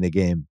chance to win the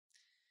game,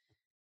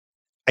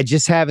 I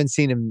just haven't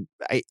seen him.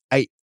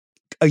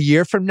 A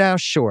year from now,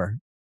 sure.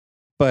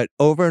 But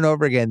over and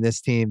over again, this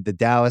team, the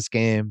Dallas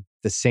game,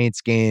 the Saints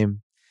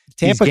game,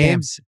 Tampa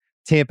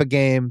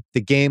game,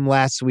 the game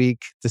last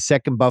week, the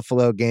second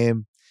Buffalo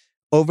game,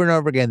 over and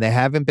over again, they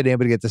haven't been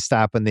able to get the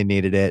stop when they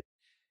needed it.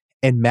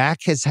 And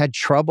Mac has had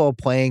trouble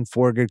playing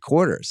 4 good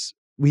quarters.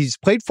 He's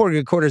played 4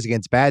 good quarters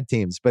against bad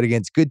teams, but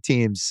against good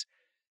teams,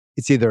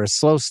 it's either a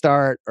slow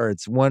start or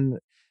it's one.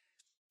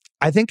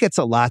 I think it's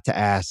a lot to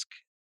ask.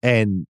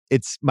 And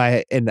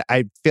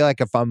I feel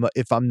like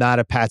if I'm not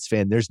a Pats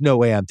fan, there's no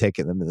way I'm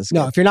taking them in this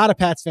game. No, if you're not a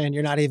Pats fan,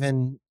 you're not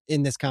even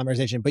in this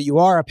conversation, but you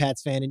are a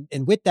Pats fan.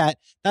 And with that,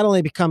 not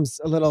only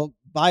becomes a little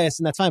bias,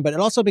 and that's fine, but it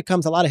also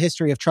becomes a lot of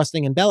history of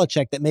trusting in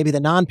Belichick that maybe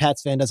the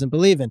non-Pats fan doesn't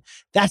believe in.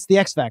 That's the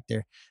X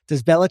factor.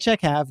 Does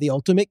Belichick have the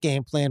ultimate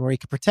game plan where he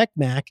can protect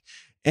Mac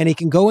and he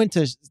can go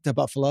into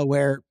Buffalo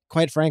where,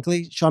 quite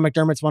frankly, Sean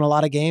McDermott's won a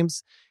lot of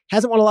games,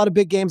 hasn't won a lot of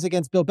big games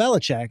against Bill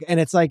Belichick. And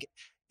it's like,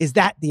 is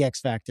that the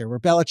X factor where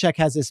Belichick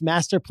has this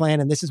master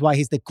plan and this is why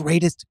he's the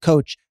greatest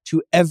coach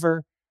to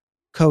ever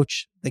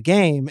coach the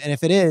game? And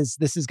if it is,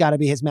 this has got to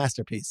be his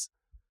masterpiece.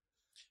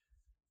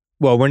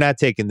 Well, we're not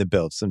taking the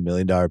Bills and $1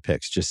 million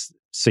picks, just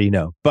so you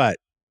know. But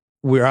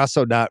we're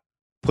also not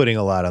putting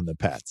a lot on the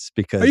Pats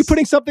because. Are you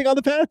putting something on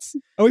the Pats?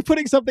 Are we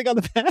putting something on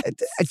the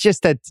Pats?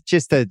 Just a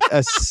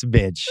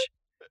smidge.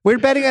 We're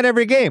betting on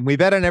every game. We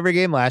bet on every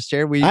game last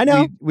year. I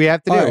know. We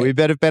have to do it. Right. We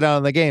bet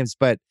on the games,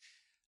 but.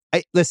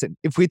 Listen,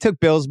 if we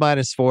took Bills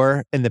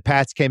 -4 and the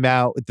Pats came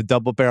out with the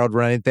double-barreled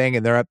running thing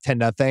and they're up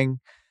 10-0,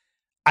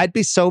 I'd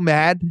be so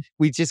mad.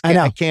 We just can't,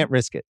 I can't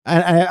risk it.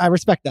 I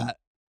respect that.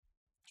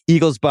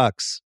 Eagles,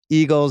 Bucks.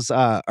 Eagles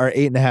are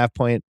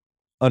 8.5-point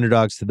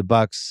underdogs to the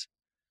Bucks.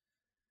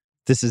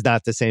 This is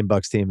not the same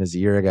Bucks team as a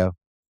year ago.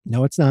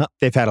 No, it's not.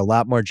 They've had a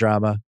lot more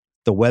drama.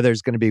 The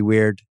weather's going to be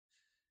weird.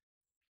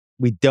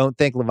 We don't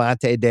think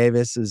Levante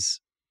Davis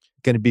is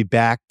going to be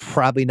back.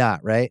 Probably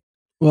not, right?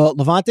 Well,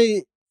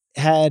 Levante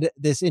had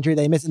this injury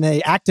they missed, and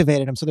they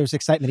activated him, so there was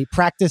excitement. He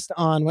practiced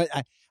on what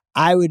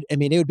I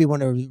mean, it would be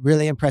one of the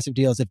really impressive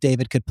deals if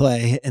David could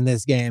play in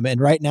this game. And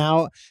right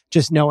now,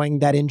 just knowing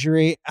that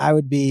injury, I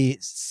would be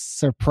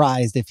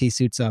surprised if he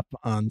suits up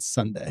on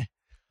Sunday.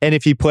 And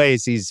if he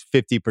plays, he's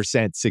 50%,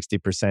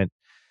 60%.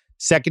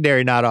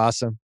 Secondary, not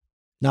awesome.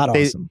 Not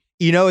awesome.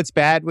 You know, it's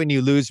bad when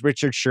you lose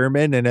Richard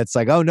Sherman and it's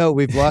like, oh no,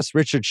 we've lost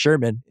Richard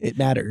Sherman. It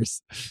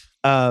matters.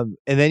 And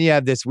then you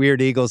have this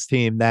weird Eagles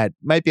team that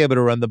might be able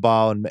to run the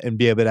ball and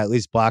be able to at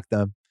least block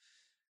them.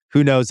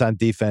 Who knows on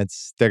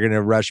defense? They're going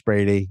to rush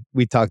Brady.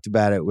 We talked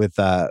about it with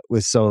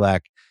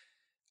Solak.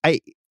 I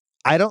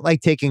don't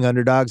like taking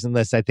underdogs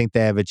unless I think they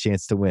have a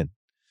chance to win.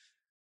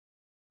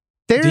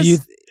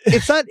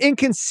 It's not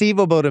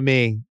inconceivable to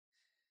me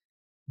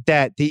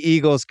that the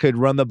Eagles could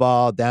run the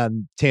ball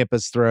down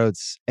Tampa's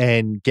throats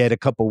and get a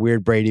couple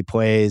weird Brady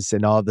plays,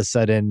 and all of a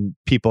sudden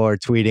people are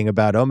tweeting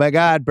about, oh my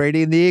God,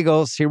 Brady and the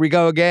Eagles, here we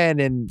go again.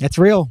 And that's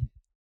real.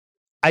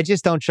 I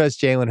just don't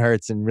trust Jalen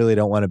Hurts and really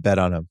don't want to bet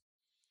on him.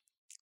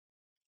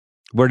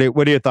 What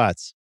are your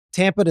thoughts?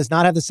 Tampa does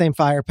not have the same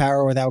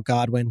firepower without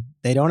Godwin.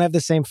 They don't have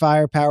the same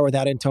firepower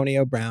without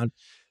Antonio Brown.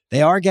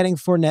 They are getting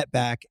Fournette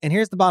back. And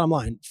here's the bottom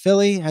line.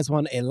 Philly has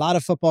won a lot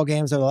of football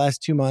games over the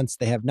last 2 months.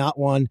 They have not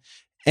won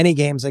any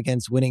games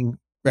against winning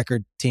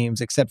record teams,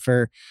 except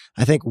for,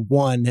 I think,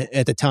 one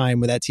at the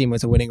time where that team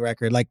was a winning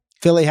record. Like,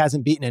 Philly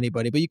hasn't beaten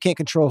anybody, but you can't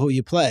control who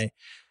you play.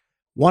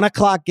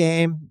 1:00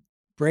 game.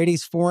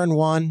 Brady's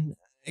 4-1.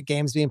 A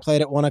game's being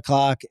played at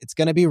 1:00. It's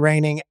going to be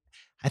raining.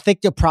 I think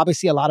you'll probably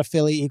see a lot of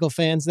Philly Eagle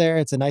fans there.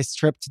 It's a nice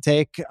trip to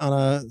take on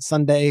a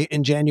Sunday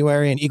in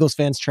January, and Eagles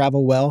fans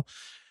travel well.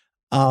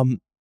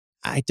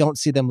 I don't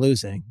see them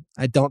losing.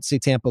 I don't see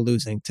Tampa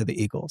losing to the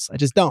Eagles. I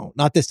just don't.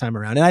 Not this time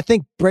around. And I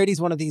think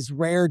Brady's one of these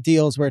rare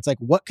deals where it's like,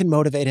 what can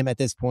motivate him at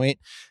this point?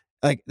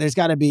 Like, there's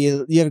got to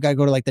be, you got to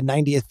go to like the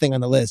 90th thing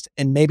on the list.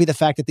 And maybe the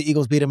fact that the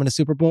Eagles beat him in a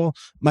Super Bowl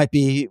might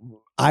be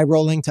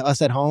eye-rolling to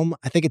us at home.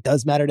 I think it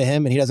does matter to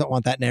him, and he doesn't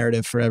want that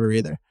narrative forever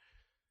either.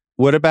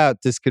 What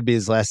about this could be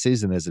his last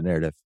season as a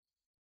narrative?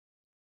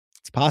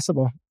 It's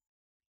possible.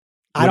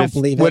 I don't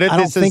believe it. I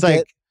don't think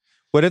it.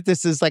 What if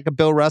this is like a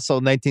Bill Russell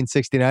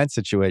 1969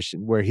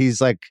 situation where he's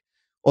like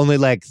only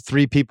like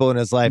 3 people in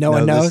his life no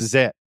one knows. This is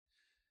it.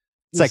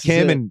 It's like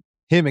him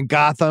and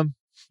Gotham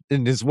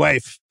and his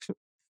wife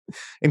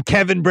and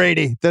Kevin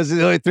Brady. Those are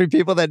the only 3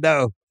 people that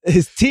know.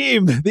 His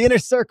team, the inner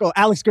circle.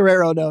 Alex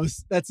Guerrero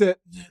knows. That's it.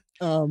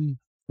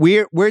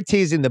 We're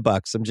teasing the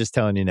Bucs. I'm just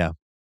telling you now.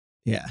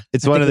 Yeah.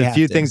 It's one of the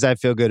few things I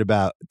feel good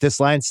about. This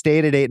line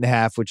stayed at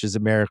 8.5, which is a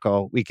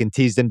miracle. We can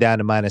tease them down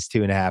to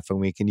 -2.5, and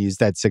we can use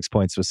that 6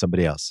 points with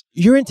somebody else.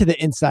 You're into the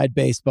inside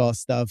baseball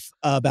stuff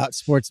about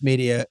sports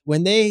media.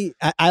 When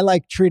I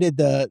like treated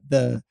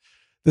the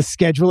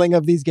scheduling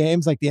of these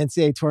games, like the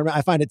NCAA tournament,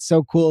 I find it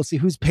so cool to see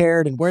who's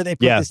paired and where they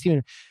put this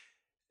team.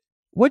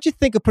 What'd you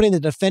think of putting the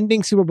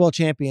defending Super Bowl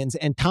champions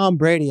and Tom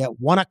Brady at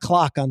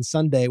 1:00 on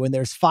Sunday when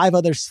there's 5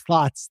 other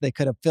slots they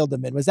could have filled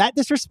them in? Was that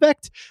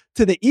disrespect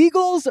to the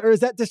Eagles, or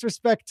is that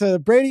disrespect to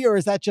Brady, or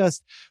is that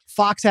just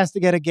Fox has to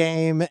get a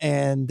game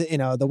and,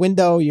 the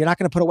window, you're not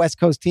going to put a West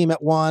Coast team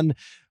at 1?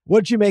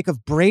 What'd you make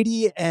of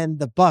Brady and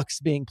the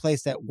Bucs being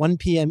placed at 1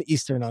 p.m.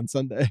 Eastern on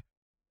Sunday?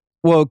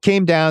 Well, it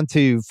came down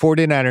to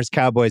 49ers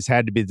Cowboys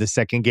had to be the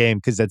second game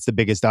because that's the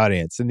biggest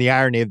audience. And the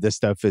irony of this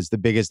stuff is the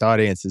biggest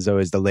audience is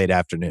always the late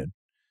afternoon.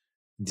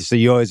 So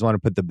you always want to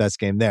put the best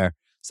game there.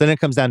 So then it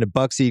comes down to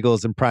Bucs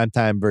Eagles in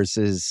primetime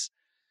versus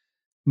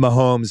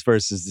Mahomes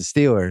versus the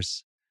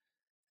Steelers.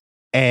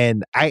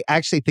 And I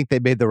actually think they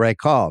made the right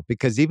call,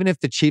 because even if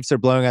the Chiefs are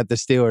blowing out the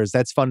Steelers,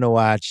 that's fun to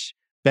watch.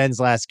 Ben's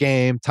last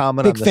game,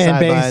 Tomlin on the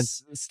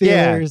sidelines.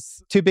 Steelers.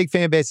 Yeah, 2 big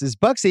fan bases.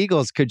 Bucs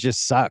Eagles could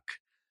just suck.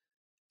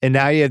 And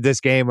now you have this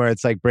game where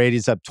it's like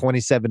Brady's up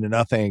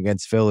 27-0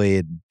 against Philly.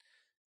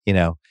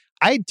 And,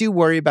 I do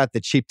worry about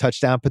the cheap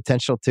touchdown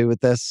potential too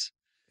with this.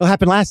 What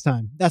happened last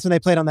time? That's when they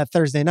played on that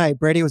Thursday night.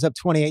 Brady was up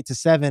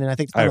 28-7, and I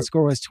think the final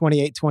score was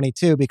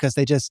 28-22 because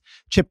they just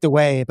chipped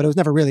away, but it was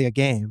never really a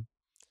game.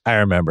 I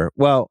remember.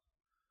 Well,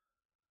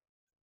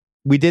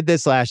 we did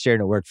this last year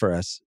and it worked for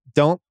us.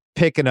 Don't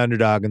pick an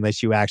underdog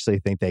unless you actually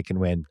think they can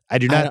win. I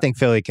do not think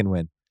Philly can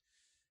win.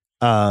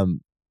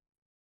 Then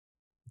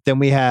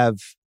we have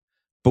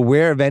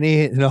beware of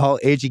any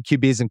aging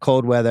QBs in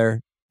cold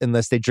weather,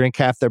 unless they drink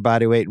half their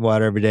body weight in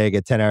water every day,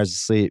 get 10 hours of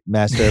sleep,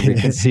 master every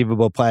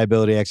conceivable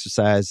pliability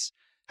exercise,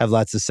 have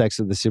lots of sex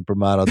with the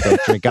supermodel, don't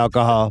drink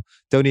alcohol,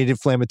 don't eat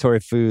inflammatory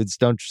foods,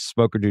 don't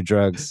smoke or do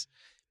drugs,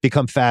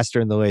 become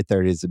faster in the late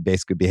 30s and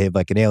basically behave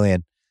like an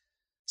alien.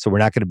 So we're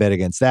not going to bet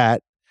against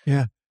that.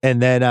 Yeah.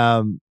 And then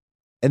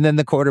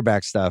the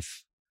quarterback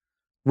stuff.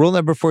 Rule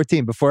number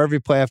 14, before every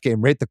playoff game,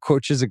 rate the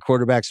coaches and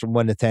quarterbacks from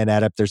 1 to 10,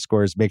 add up their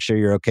scores, make sure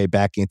you're okay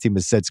backing a team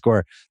with said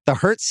score. The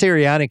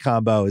Hurts-Sirianni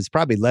combo is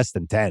probably less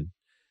than 10.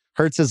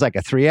 Hurts is like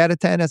a 3 out of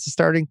 10 as a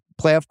starting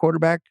playoff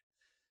quarterback.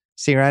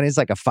 Sirianni is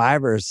like a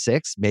 5 or a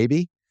 6,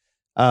 maybe.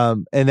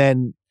 And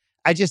then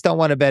I just don't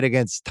want to bet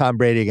against Tom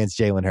Brady against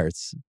Jalen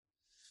Hurts.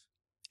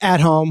 At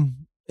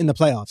home in the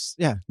playoffs.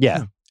 Yeah.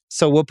 Yeah.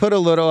 So we'll put a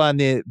little on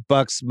the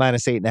Bucks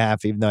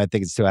 -8.5, even though I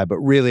think it's too high. But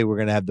really, we're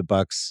going to have the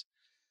Bucks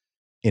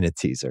in a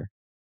teaser.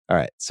 All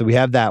right. So we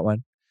have that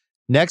one.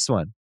 Next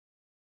one.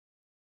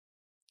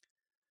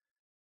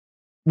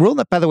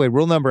 By the way,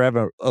 rule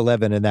number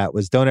 11 in that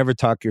was don't ever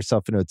talk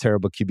yourself into a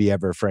terrible QB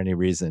ever for any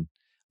reason.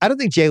 I don't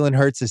think Jalen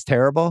Hurts is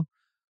terrible,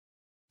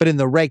 but in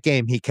the right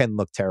game, he can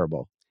look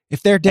terrible.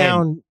 If they're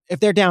down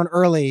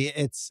early,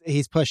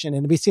 he's pushing,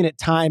 and we've seen it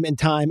time and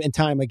time and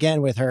time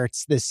again with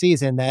Hurts this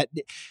season that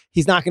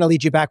he's not going to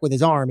lead you back with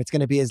his arm; it's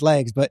going to be his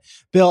legs. But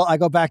Bill, I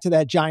go back to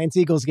that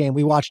Giants-Eagles game.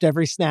 We watched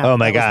every snap. Oh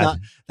my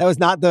God, that was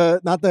not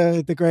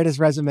the greatest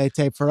resume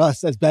tape for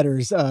us as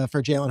bettors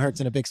for Jalen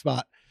Hurts in a big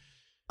spot.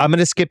 I'm going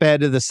to skip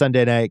ahead to the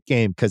Sunday night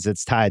game because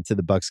it's tied to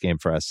the Bucks game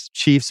for us.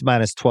 Chiefs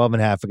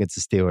 -12.5 against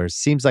the Steelers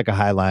seems like a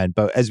high line,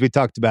 but as we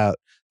talked about,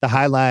 the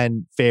high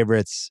line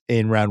favorites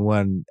in round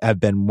one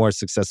have been more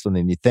successful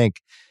than you think.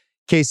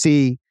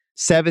 KC,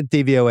 7th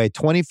DVOA,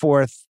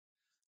 24th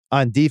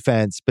on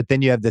defense, but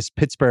then you have this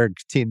Pittsburgh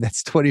team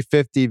that's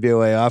 25th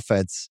DVOA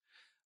offense.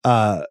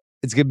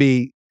 It's going to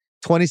be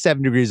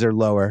 27 degrees or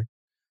lower,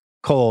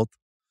 cold.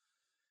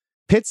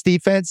 Pitt's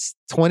defense,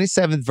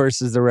 27th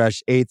versus the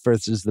rush, 8th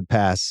versus the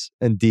pass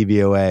and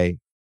DVOA.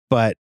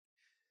 But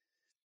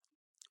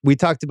we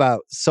talked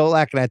about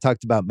Solak and I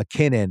talked about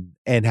McKinnon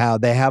and how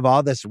they have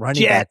all this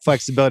running back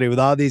flexibility with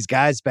all these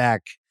guys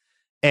back.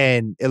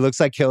 And it looks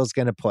like Hill's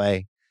going to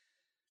play.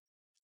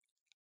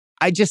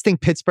 I just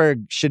think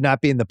Pittsburgh should not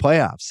be in the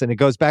playoffs. And it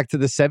goes back to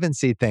the 7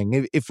 seed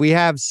thing. If we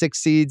have 6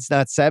 seeds,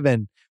 not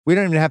 7, we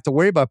don't even have to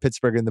worry about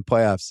Pittsburgh in the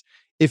playoffs.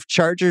 If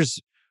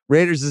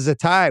Raiders is a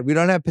tie, we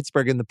don't have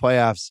Pittsburgh in the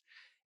playoffs.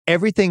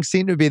 Everything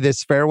seemed to be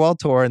this farewell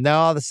tour. And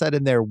now all of a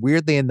sudden they're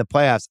weirdly in the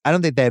playoffs. I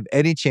don't think they have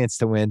any chance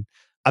to win.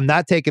 I'm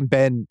not taking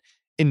Ben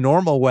in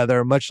normal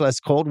weather, much less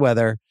cold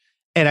weather.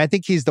 And I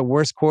think he's the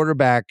worst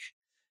quarterback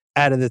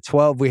out of the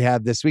 12 we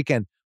have this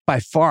weekend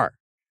by far.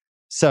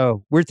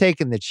 So we're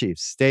taking the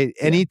Chiefs.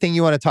 Anything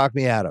you want to talk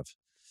me out of?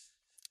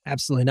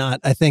 Absolutely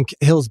not. I think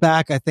Hill's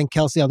back. I think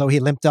Kelsey, although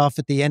he limped off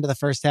at the end of the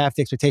first half,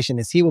 the expectation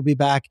is he will be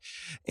back.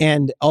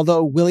 And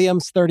although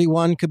Williams,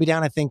 31, could be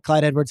down, I think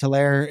Clyde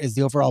Edwards-Helaire is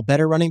the overall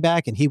better running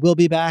back, and he will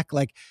be back.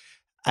 Like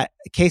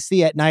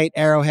KC at night,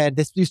 Arrowhead,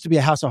 this used to be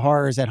a house of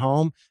horrors at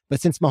home, but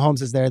since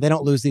Mahomes is there, they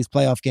don't lose these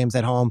playoff games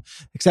at home,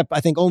 except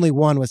I think only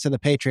one was to the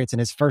Patriots in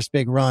his first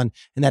big run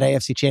in that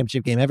AFC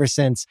Championship game. Ever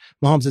since,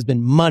 Mahomes has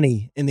been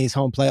money in these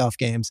home playoff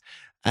games.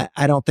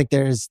 I don't think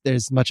there's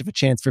much of a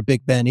chance for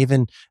Big Ben,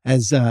 even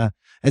as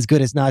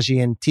good as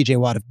Najee and TJ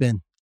Watt have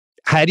been.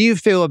 How do you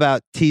feel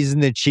about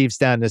teasing the Chiefs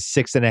down to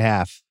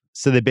 6.5?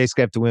 So they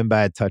basically have to win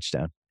by a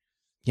touchdown.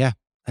 Yeah,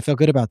 I feel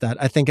good about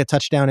that. I think a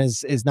touchdown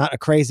is not a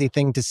crazy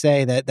thing to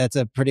say. That's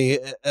a pretty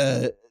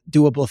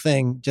doable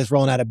thing, just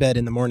rolling out of bed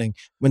in the morning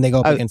when they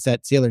go up against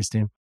that Steelers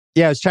team.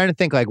 Yeah, I was trying to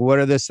think, like, what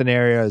are the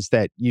scenarios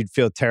that you'd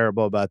feel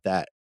terrible about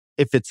that?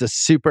 If it's a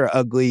super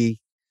ugly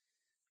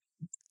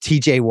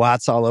TJ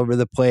Watt's all over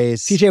the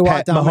place. TJ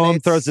Watt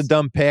Mahomes throws a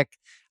dumb pick.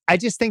 I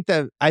think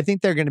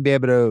they're going to be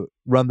able to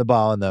run the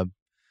ball on them.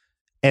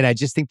 And I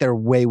just think they're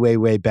way, way,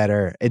 way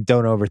better. And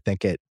don't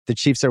overthink it. The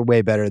Chiefs are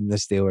way better than the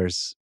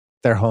Steelers.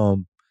 They're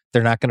home.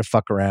 They're not going to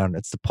fuck around.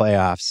 It's the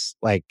playoffs.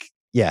 Like,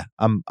 yeah,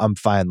 I'm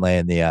fine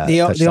laying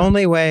the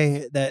only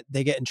way that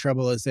they get in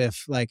trouble is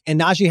if, like, and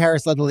Najee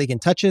Harris led the league in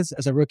touches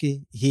as a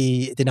rookie.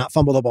 He did not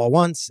fumble the ball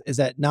once. Is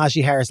that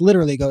Najee Harris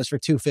literally goes for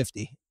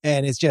 250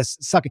 and it's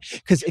just sucking.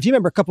 Because if you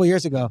remember a couple of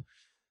years ago,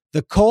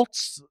 the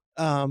Colts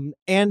and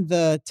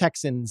the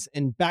Texans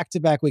in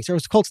back-to-back weeks, or it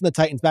was Colts and the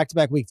Titans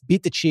back-to-back weeks,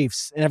 beat the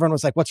Chiefs, and everyone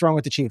was like, "What's wrong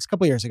with the Chiefs?" A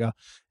couple of years ago.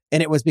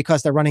 And it was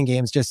because their running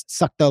games just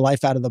sucked the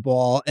life out of the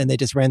ball, and they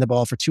just ran the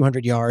ball for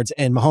 200 yards,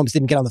 and Mahomes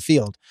didn't get on the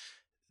field.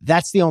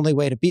 That's the only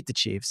way to beat the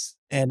Chiefs.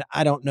 And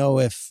I don't know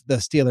if the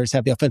Steelers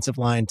have the offensive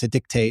line to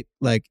dictate,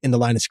 like, in the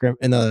line of scrim,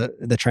 in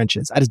the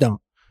trenches. I just don't.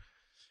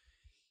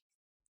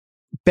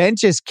 Ben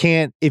just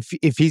can't,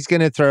 if he's going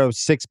to throw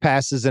 6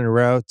 passes in a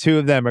row, 2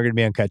 of them are going to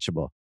be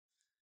uncatchable.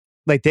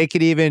 Like, they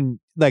could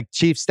even, like,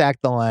 Chiefs stack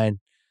the line,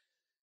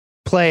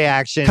 play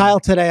action. Kyle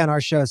today on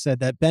our show said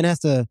that Ben has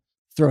to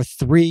throw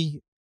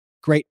 3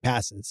 great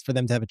passes for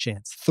them to have a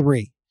chance.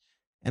 3.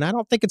 And I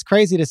don't think it's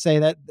crazy to say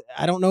that.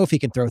 I don't know if he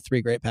can throw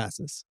 3 great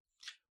passes.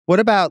 What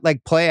about,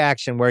 like, play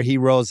action where he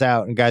rolls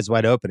out and guy's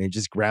wide open? He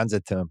just grounds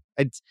it to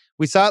him.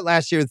 We saw it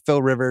last year with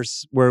Phil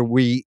Rivers where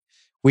we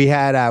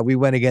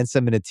went against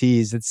him in a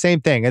tease. It's the same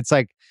thing. It's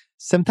like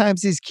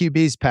sometimes these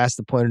QBs pass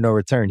the point of no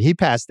return. He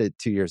passed it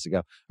 2 years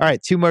ago. All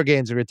right, 2 more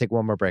games. We're going to take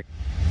one more break.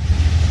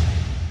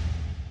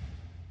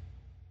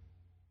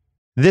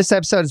 This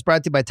episode is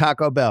brought to you by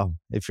Taco Bell.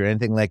 If you're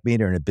anything like me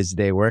during a busy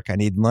day at work, I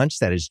need lunch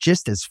that is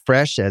just as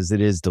fresh as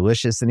it is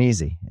delicious and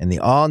easy. And the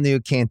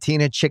all-new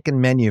Cantina chicken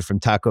menu from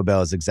Taco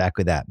Bell is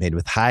exactly that, made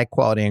with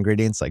high-quality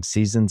ingredients like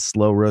seasoned,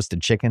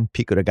 slow-roasted chicken,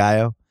 pico de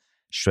gallo,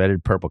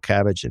 shredded purple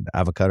cabbage, and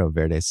avocado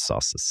verde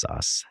salsa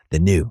sauce. The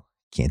new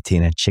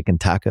Cantina chicken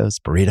tacos,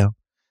 burrito,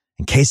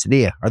 and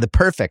quesadilla are the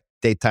perfect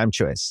daytime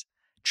choice.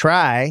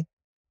 Try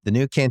the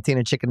new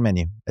Cantina chicken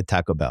menu at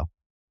Taco Bell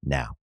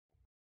now.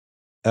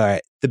 All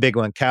right. The big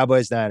one,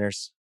 Cowboys,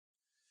 Niners.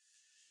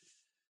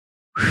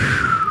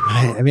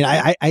 I mean,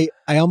 I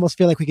almost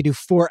feel like we could do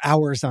 4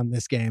 hours on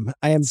this game.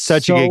 I am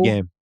such a good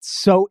game.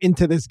 So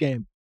into this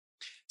game.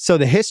 So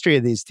the history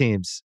of these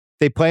teams,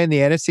 they play in the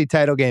NFC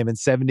title game in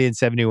 70 and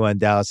 71,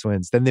 Dallas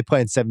wins. Then they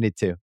play in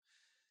 72.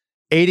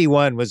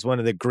 81 was one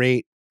of the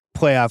great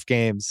playoff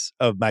games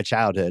of my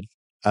childhood.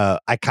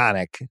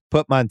 Iconic.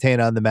 Put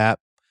Montana on the map.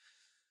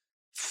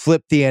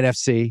 Flipped the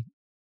NFC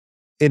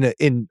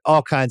in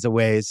all kinds of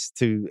ways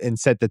and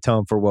set the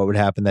tone for what would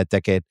happen that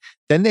decade.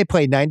 Then they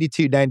played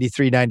 92,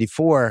 93,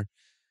 94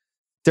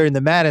 during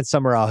the Madden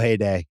Summerall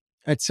heyday.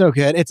 It's so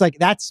good. It's like,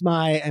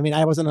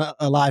 I wasn't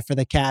alive for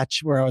the catch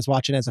where I was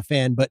watching as a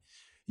fan, but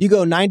you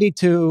go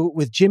 92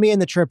 with Jimmy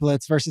and the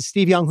triplets versus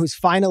Steve Young, who's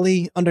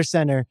finally under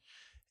center,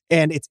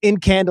 and it's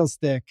in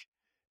Candlestick,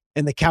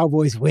 and the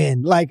Cowboys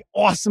win. Like,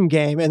 awesome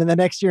game. And then the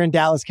next year in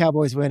Dallas,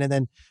 Cowboys win, and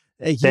then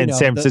San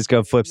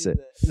Francisco flips it.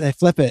 They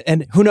flip it.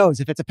 And who knows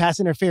if it's a pass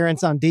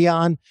interference on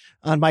Dion,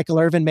 on Michael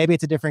Irvin, maybe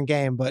it's a different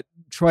game, but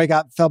Troy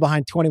fell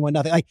behind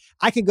 21-0. Like,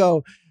 I could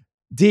go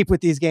deep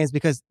with these games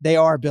because they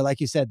are, Bill,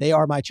 like you said, they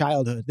are my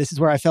childhood. This is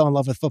where I fell in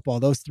love with football.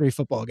 Those 3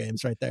 football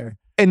games right there.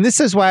 And this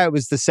is why it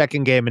was the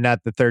second game and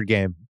not the third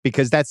game,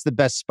 because that's the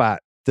best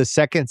spot. The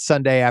second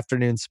Sunday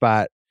afternoon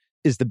spot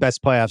is the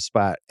best playoff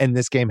spot. And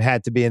this game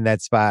had to be in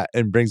that spot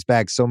and brings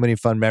back so many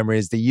fun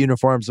memories. The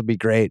uniforms will be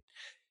great.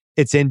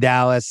 It's in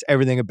Dallas,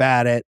 everything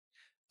about it.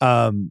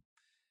 I'm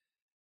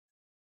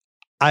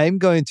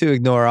going to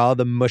ignore all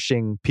the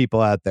mushing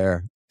people out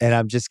there, and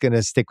I'm just going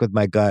to stick with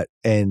my gut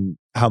and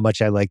how much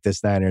I like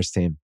this Niners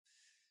team.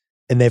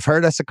 And they've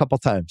hurt us a couple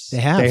times. They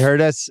have. They hurt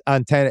us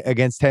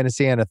against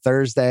Tennessee on a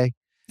Thursday.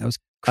 That was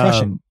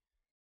crushing.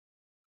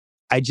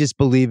 I just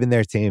believe in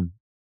their team.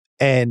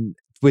 And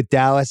with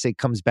Dallas, it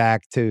comes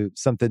back to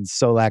something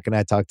Solak and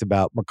I talked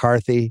about,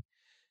 McCarthy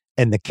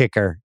and the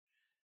kicker.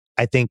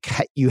 I think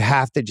you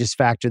have to just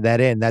factor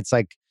that in. That's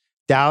like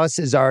Dallas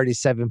is already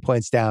 7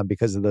 points down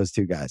because of those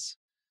 2 guys.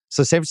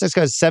 So San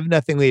Francisco has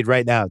 7-0 lead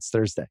right now. It's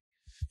Thursday.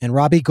 And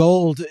Robbie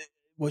Gould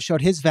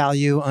showed his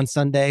value on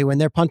Sunday when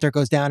their punter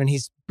goes down and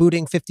he's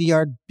booting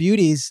 50-yard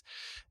beauties.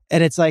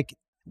 And it's like,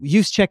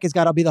 Juszczyk has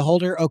got to be the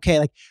holder. Okay,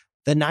 like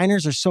the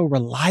Niners are so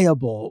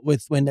reliable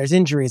when there's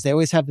injuries. They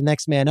always have the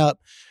next man up.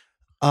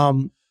 There's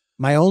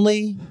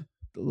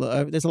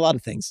a lot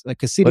of things. Like,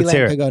 because CeeDee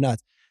Lamb could go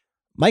nuts.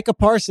 Micah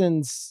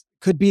Parsons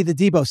could be the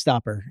Debo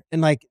stopper.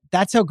 And like,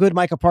 that's how good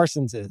Micah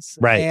Parsons is.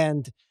 Right.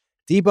 And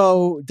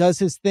Debo does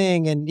his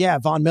thing. And yeah,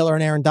 Von Miller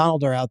and Aaron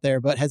Donald are out there,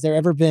 but has there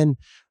ever been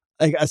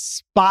like a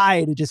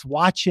spy to just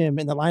watch him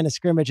in the line of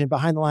scrimmage and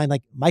behind the line?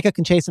 Like, Micah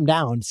can chase him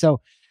down.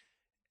 So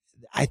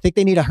I think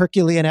they need a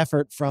Herculean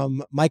effort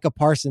from Micah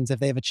Parsons if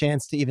they have a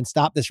chance to even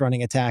stop this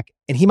running attack.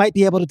 And he might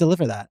be able to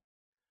deliver that.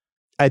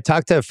 I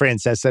talked to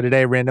Francesa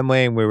today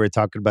randomly, and we were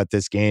talking about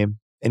this game.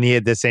 And he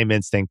had the same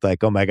instinct,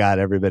 like, oh my God,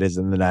 everybody's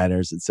in the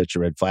Niners. It's such a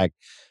red flag.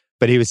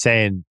 But he was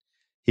saying,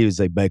 he was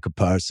like, Micah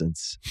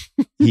Parsons,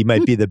 he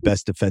might be the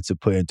best defensive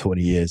player in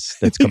 20 years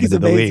that's coming to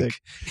the league.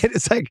 And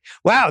it's like,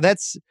 wow,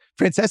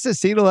 Francesa's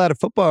seen a lot of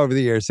football over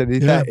the years. And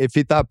if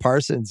he thought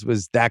Parsons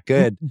was that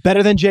good.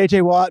 Better than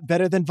J.J. Watt,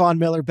 better than Von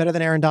Miller, better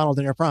than Aaron Donald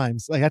in their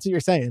primes. Like, that's what you're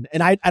saying.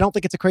 And I don't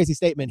think it's a crazy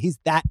statement. He's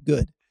that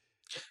good.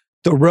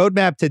 The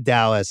roadmap to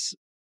Dallas,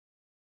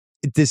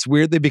 this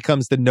weirdly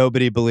becomes the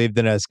nobody believed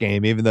in us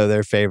game, even though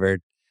they're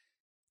favored.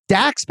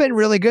 Dak's been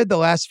really good the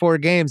last 4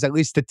 games, at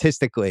least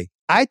statistically.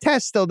 Eye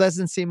test still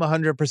doesn't seem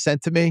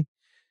 100% to me.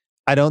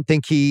 I don't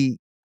think he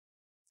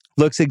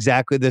looks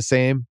exactly the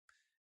same.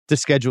 The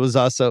schedule is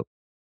also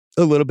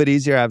a little bit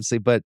easier, obviously,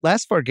 but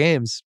last 4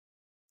 games,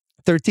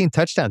 13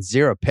 touchdowns,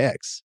 0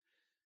 picks.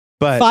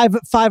 But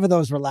five of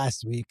those were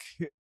last week.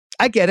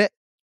 I get it.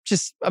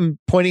 Just I'm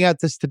pointing out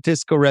the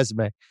statistical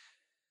resume.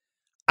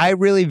 I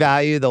really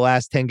value the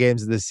last 10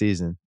 games of the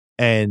season.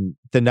 And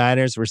the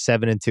Niners were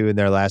 7-2 in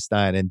their last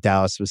 9, and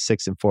Dallas was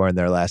 6-4 in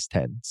their last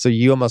 10. So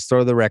you almost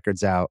throw the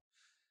records out.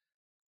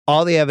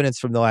 All the evidence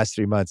from the last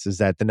 3 months is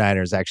that the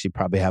Niners actually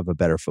probably have a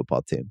better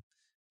football team.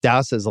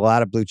 Dallas has a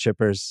lot of blue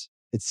chippers.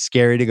 It's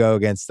scary to go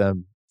against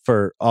them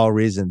for all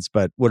reasons.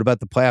 But what about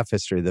the playoff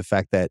history? The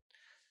fact that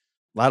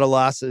a lot of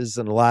losses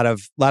and a lot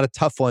of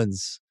tough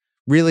ones,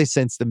 really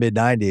since the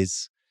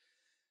mid-90s.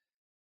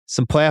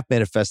 Some playoff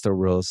manifesto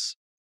rules.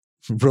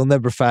 Rule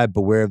number 5,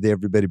 beware of the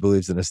everybody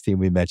believes in us team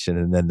we mentioned.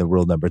 And then the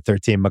rule number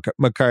 13,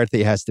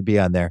 McCarthy has to be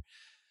on there.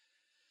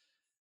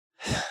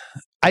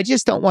 I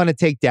just don't want to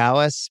take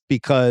Dallas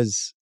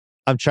because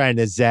I'm trying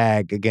to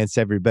zag against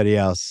everybody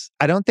else.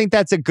 I don't think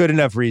that's a good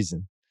enough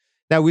reason.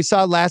 Now, we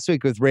saw last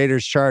week with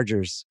Raiders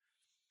Chargers.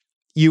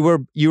 You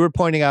were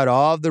pointing out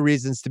all of the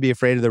reasons to be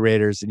afraid of the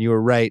Raiders, and you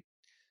were right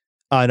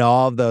on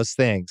all of those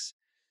things.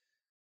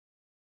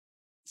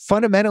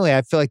 Fundamentally,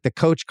 I feel like the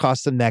coach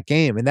cost them that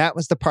game. And that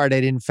was the part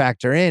I didn't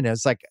factor in. I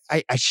was like,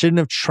 I shouldn't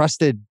have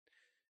trusted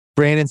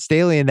Brandon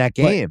Staley in that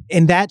game. But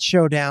in that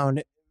showdown,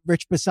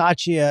 Rich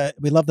Bisaccia,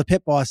 we love the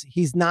pit boss.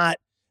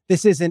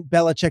 This isn't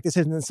Belichick. This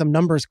isn't some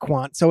numbers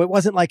quant. So it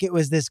wasn't like it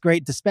was this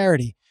great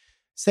disparity.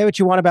 say what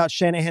you want about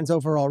Shanahan's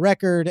overall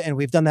record, and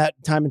we've done that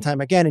time and time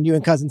again, and you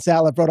and Cousin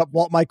Sal have brought up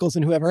Walt Michaels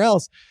and whoever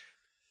else.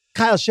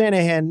 Kyle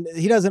Shanahan,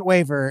 he doesn't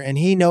waver, and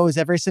he knows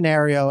every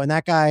scenario, and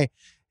that guy,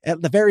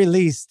 at the very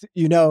least,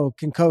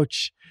 can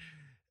coach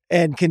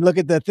and can look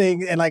at the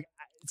thing, and like,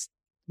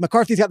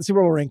 McCarthy's got the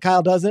Super Bowl ring,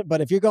 Kyle doesn't,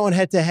 but if you're going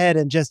head to head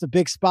and just a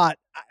big spot,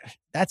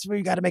 that's where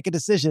you got to make a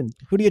decision.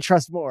 Who do you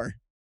trust more?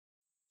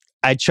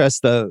 I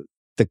trust the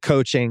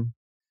coaching,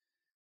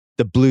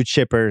 the blue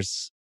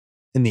chippers,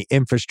 and the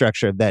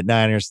infrastructure of that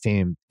Niners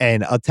team.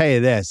 And I'll tell you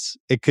this,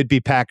 it could be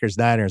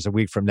Packers-Niners a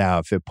week from now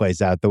if it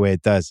plays out the way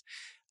it does.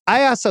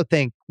 I also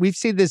think we've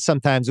seen this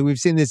sometimes, and we've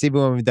seen this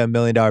even when we've done $1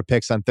 million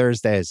picks on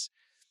Thursdays.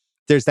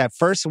 There's that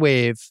first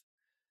wave,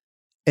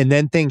 and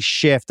then things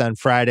shift on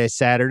Friday,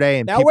 Saturday,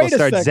 and people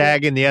start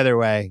zagging the other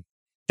way.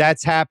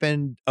 That's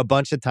happened a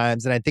bunch of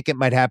times, and I think it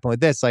might happen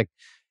with this. Like,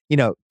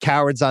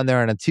 Coward's on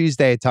there on a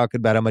Tuesday talking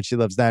about how much he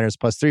loves Niners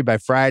 +3. By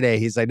Friday,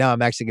 he's like, no,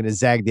 I'm actually going to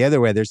zag the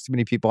other way. There's too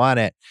many people on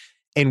it.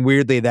 And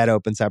weirdly, that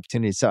opens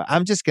opportunities. So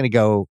I'm just going to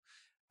go,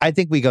 I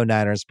think we go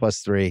Niners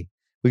 +3.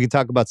 We can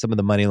talk about some of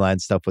the money line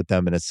stuff with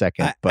them in a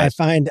second. But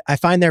I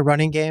find their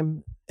running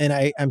game,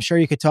 and I'm sure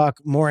you could talk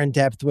more in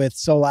depth with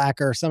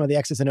Solak or some of the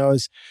X's and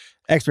O's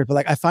expert, but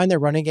like, I find their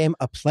running game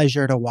a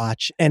pleasure to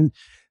watch. And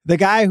the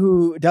guy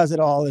who does it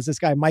all is this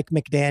guy, Mike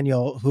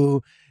McDaniel,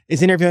 who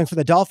is interviewing for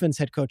the Dolphins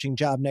head coaching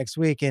job next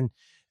week. And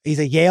he's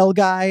a Yale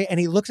guy, and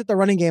he looks at the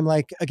running game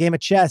like a game of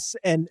chess.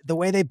 And the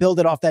way they build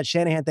it off that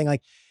Shanahan thing,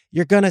 like,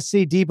 you're going to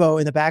see Debo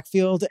in the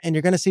backfield, and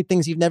you're going to see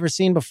things you've never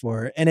seen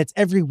before. And it's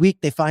every week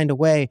they find a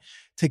way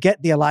to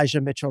get the Elijah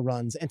Mitchell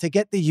runs and to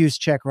get the use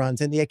check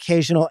runs and the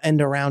occasional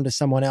end around to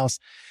someone else.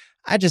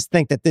 I just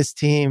think that this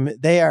team,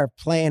 they are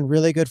playing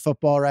really good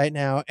football right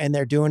now, and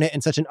they're doing it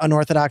in such an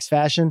unorthodox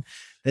fashion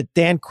that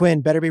Dan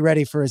Quinn better be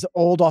ready for his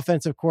old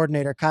offensive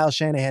coordinator, Kyle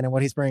Shanahan, and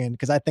what he's bringing,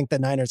 because I think the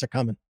Niners are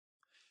coming.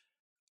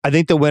 I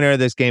think the winner of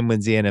this game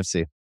wins the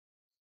NFC.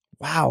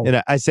 Wow.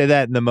 And I say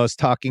that in the most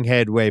talking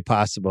head way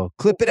possible.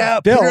 Clip it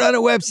out, Bill, put it on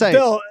a website.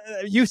 Bill,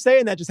 you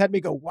saying that just had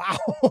me go, wow.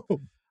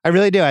 I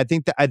really do. I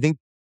think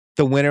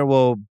the winner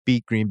will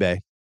beat Green Bay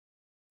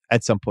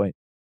at some point.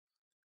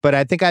 But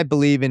I think I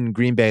believe in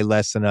Green Bay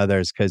less than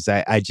others because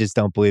I just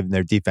don't believe in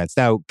their defense.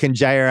 Now, can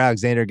Jair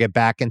Alexander get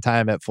back in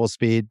time at full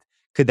speed?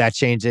 Could that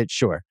change it?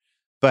 Sure.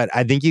 But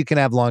I think you can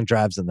have long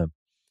drives in them.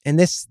 And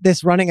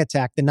this running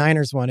attack, the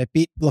Niners one, it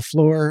beat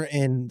LaFleur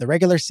in the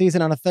regular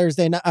season on a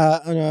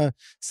on a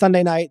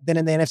Sunday night. Then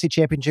in the NFC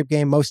Championship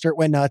game, Mostert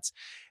went nuts.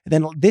 And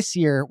then this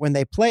year when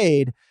they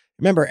played,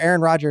 remember, Aaron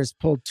Rodgers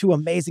pulled 2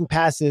 amazing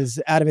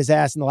passes out of his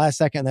ass in the last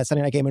second of that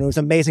Sunday night game, and it was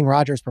amazing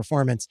Rodgers'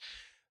 performance.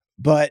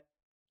 But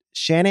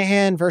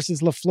Shanahan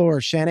versus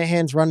LaFleur,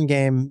 Shanahan's run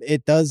game,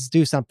 it does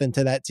do something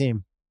to that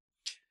team.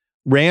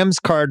 Rams,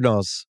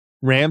 Cardinals.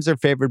 Rams are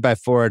favored by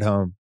 4 at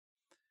home.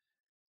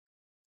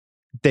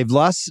 They've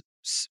lost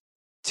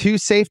 2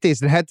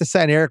 safeties and had to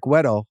sign Eric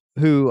Weddle,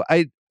 who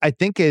I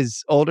think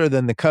is older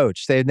than the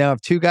coach. They now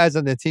have 2 guys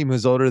on the team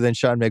who's older than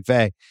Sean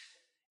McVay.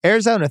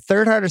 Arizona,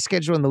 3rd hardest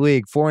schedule in the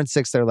league,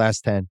 4-6 their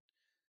last 10.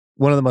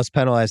 One of the most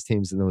penalized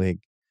teams in the league.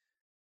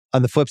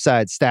 On the flip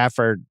side,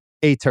 Stafford,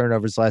 8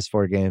 turnovers last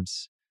 4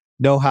 games.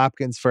 No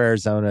Hopkins for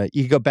Arizona.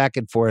 You go back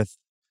and forth.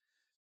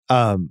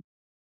 Rams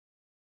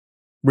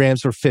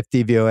were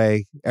 50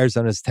 VOA.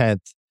 Arizona's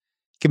 10th.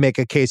 Can make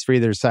a case for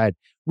either side.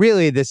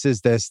 Really, this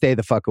is the stay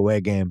the fuck away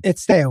game.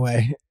 It's stay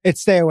away. It's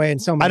stay away in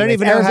so many I don't ways.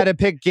 even know how to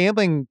pick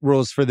gambling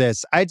rules for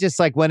this. I just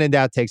like when in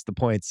doubt takes the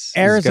points.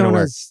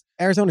 Arizona's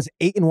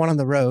 8-1 on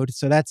the road.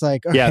 So that's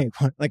like, okay,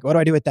 like what do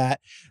I do with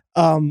that?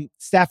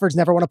 Stafford's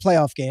never won a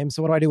playoff game.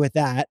 So what do I do with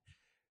that?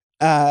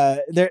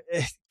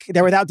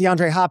 They're without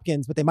DeAndre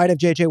Hopkins, but they might have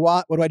JJ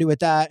Watt. What do I do with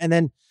that? And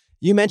then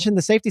you mentioned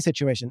the safety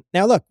situation.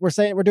 Now, look, we're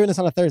doing this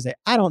on a Thursday.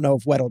 I don't know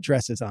if Weddle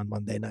dresses on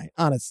Monday night,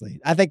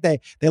 honestly. I think they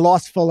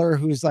lost Fuller,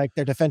 who's like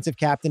their defensive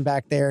captain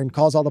back there and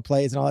calls all the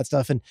plays and all that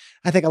stuff. And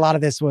I think a lot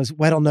of this was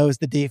Weddle knows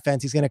the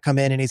defense. He's going to come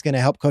in and he's going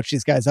to help coach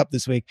these guys up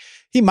this week.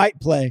 He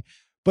might play,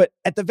 but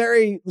at the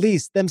very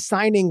least, them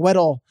signing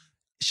Weddle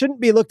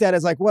shouldn't be looked at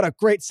as like, what a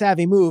great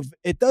savvy move.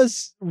 It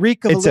does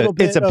reek of a little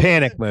bit. It's a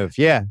panic move.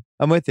 Yeah,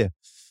 I'm with you.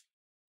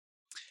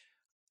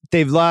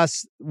 They've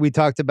lost. We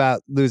talked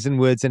about losing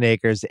Woods and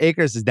Akers.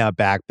 Akers is now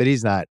back, but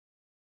he's not.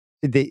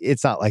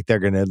 It's not like they're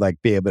going to like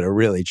be able to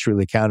really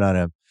truly count on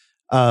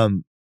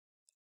him.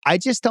 I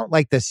just don't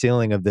like the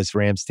ceiling of this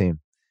Rams team.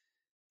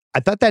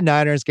 I thought that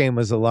Niners game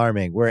was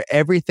alarming, where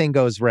everything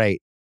goes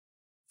right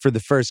for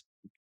the first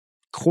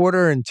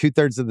quarter and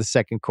 2/3 of the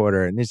second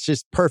quarter, and it's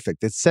just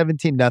perfect. It's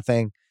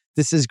 17-0.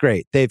 This is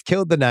great. They've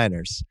killed the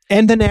Niners.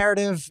 And the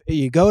narrative,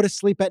 you go to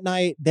sleep at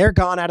night, they're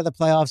gone out of the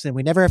playoffs, and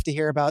we never have to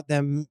hear about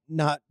them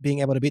not being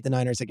able to beat the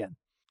Niners again.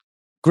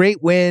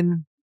 Great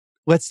win.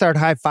 Let's start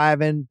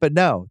high-fiving. But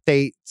no,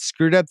 they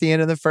screwed up the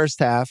end of the first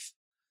half.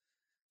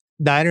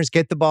 Niners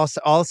get the ball.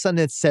 All of a sudden,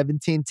 it's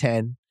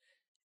 17-10.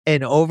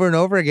 And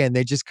over again,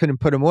 they just couldn't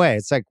put them away.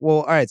 It's like, well,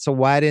 all right, so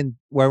why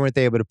weren't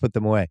they able to put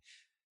them away?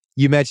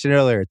 You mentioned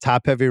earlier,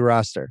 top-heavy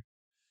roster.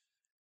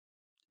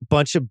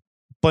 Bunch of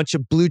bunch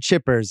of blue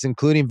chippers,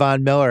 including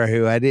Von Miller,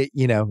 who I did,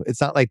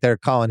 it's not like they're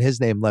calling his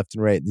name left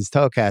and right in these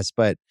telecasts,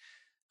 but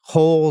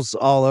holes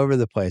all over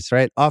the place,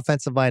 right?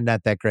 Offensive line,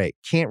 not that great.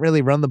 Can't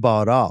really run the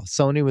ball at all.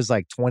 Sony was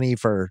like 20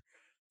 for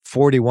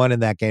 41 in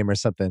that game or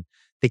something.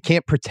 They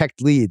can't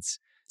protect leads.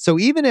 So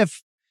even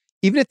if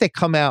they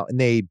come out and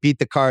they beat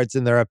the Cards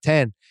and they're up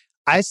 10,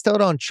 I still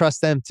don't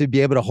trust them to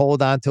be able to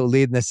hold on to a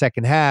lead in the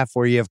second half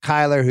where you have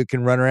Kyler who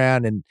can run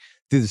around and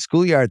do the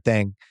schoolyard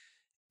thing.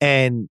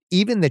 And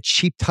even the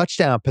cheap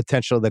touchdown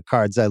potential of the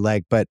Cards I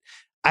like, but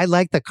I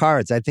like the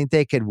Cards. I think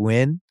they could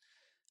win.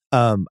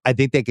 I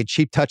think they could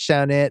cheap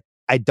touchdown it.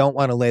 I don't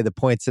want to lay the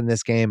points in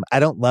this game. I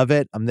don't love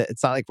it.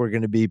 It's not like we're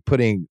going to be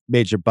putting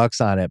major bucks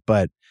on it,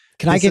 but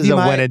can I give you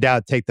when in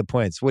doubt, take the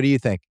points. What do you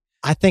think?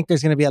 I think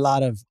there's going to be a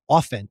lot of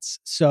offense.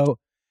 So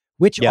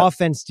which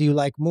offense do you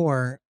like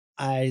more?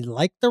 I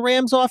like the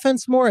Rams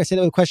offense more. I say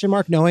that with a question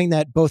mark, knowing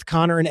that both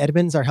Connor and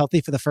Edmonds are healthy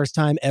for the first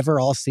time ever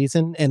all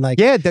season. And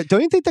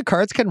don't you think the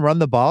Cards can run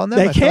the ball in them?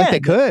 I feel like they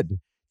could.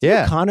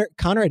 Yeah.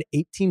 Connor had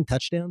 18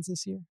 touchdowns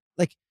this year.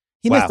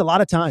 He missed a lot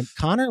of time.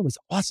 Connor was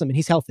awesome and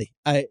he's healthy.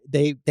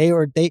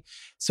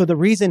 So the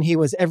reason he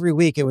was every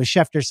week, it was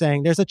Schefter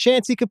saying there's a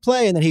chance he could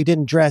play and then he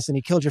didn't dress and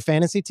he killed your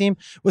fantasy team,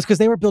 was because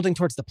they were building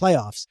towards the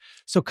playoffs.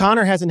 So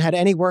Connor hasn't had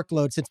any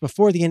workload since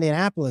before the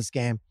Indianapolis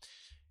game.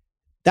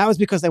 That was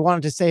because they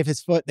wanted to save his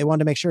foot. They wanted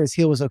to make sure his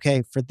heel was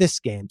okay for this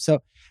game.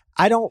 So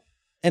I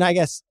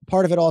guess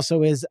part of it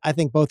also is I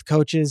think both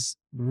coaches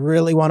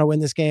really want to win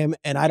this game.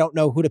 And I don't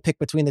know who to pick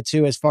between the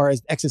two as far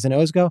as X's and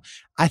O's go.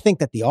 I think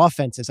that the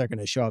offenses are going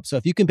to show up. So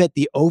if you can bet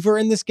the over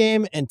in this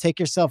game and take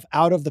yourself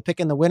out of the pick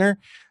and the winner,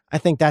 I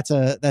think that's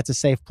a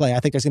safe play.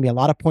 I think there's going to be a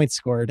lot of points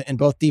scored and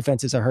both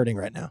defenses are hurting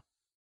right now.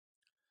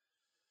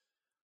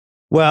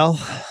 Well,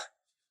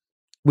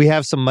 we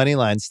have some money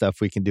line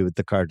stuff we can do with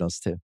the Cardinals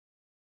too,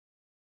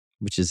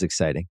 which is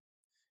exciting.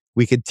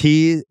 We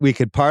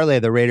could parlay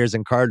the Raiders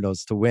and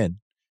Cardinals to win.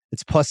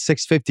 It's plus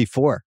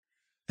 654.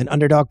 An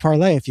underdog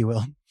parlay, if you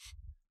will.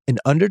 An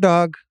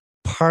underdog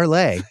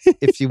parlay,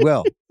 if you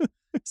will.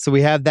 So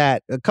we have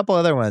that. A couple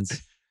other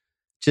ones.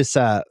 Just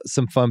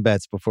some fun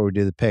bets before we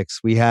do the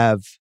picks. We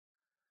have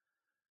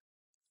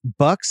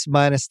Bucks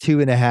minus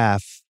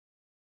 2.5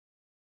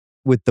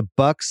 with the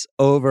Bucks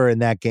over in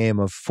that game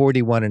of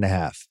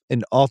 41.5.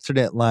 An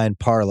alternate line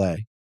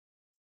parlay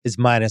is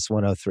minus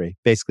 103,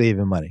 basically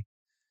even money.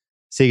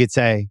 So you could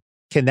say,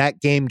 can that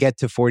game get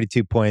to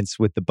 42 points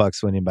with the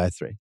Bucks winning by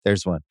 3?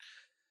 There's one.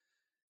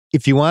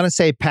 If you want to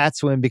say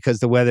Pats win because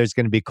the weather is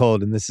going to be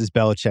cold and this is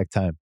Belichick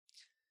time,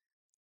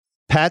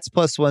 Pats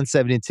plus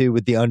 172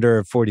 with the under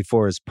of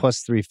 44 is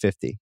plus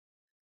 350.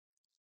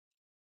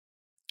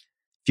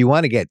 If you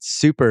want to get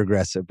super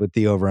aggressive with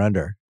the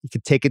over-under, you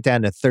could take it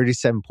down to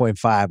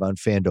 37.5 on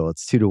FanDuel.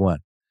 It's 2-1.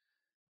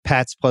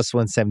 Pats plus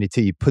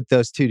 172. You put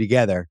those two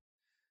together,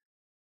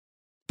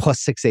 plus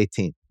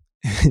 618.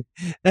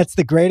 That's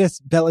the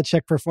greatest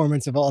Belichick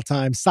performance of all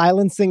time.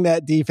 Silencing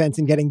that defense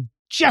and getting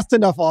just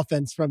enough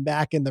offense from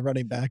back in the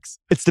running backs.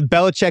 It's the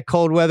Belichick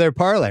cold weather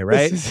parlay,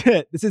 right? This is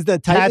it. This is the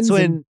Titans. Pats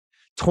win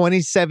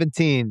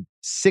 2017,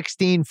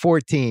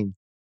 16-14,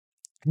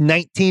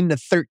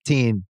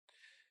 19-13,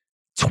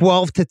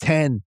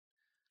 12-10.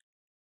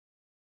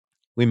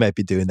 We might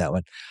be doing that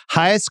one.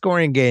 Highest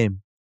scoring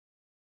game.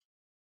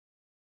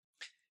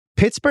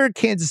 Pittsburgh,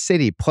 Kansas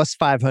City, plus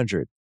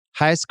 500.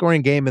 Highest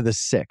scoring game of the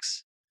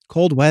 6.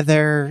 Cold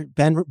weather.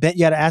 Ben, you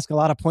got to ask a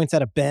lot of points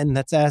out of Ben.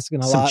 That's asking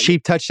a lot. Some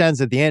cheap touchdowns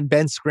at the end.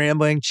 Ben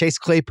scrambling. Chase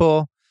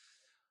Claypool.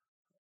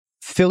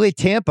 Philly,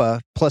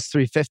 Tampa, plus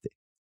 350.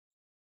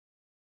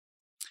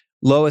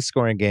 Lowest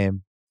scoring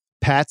game.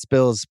 Pats,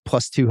 Bills,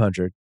 plus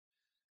 200.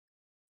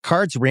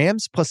 Cards,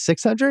 Rams, plus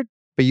 600.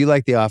 But you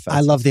like the offense.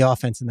 I love the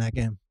offense in that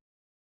game.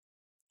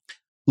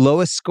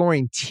 Lowest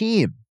scoring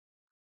team.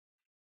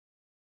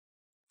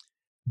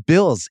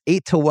 Bills,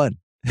 8-1.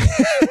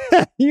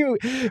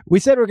 We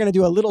said we are going to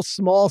do a little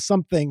small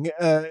something.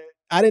 I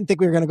didn't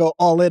think we were going to go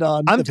all in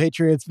on the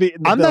Patriots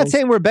beating the I'm Bills. not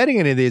saying we're betting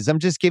any of these. I'm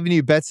just giving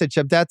you bets that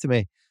jumped out to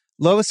me.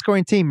 Lowest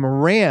scoring team,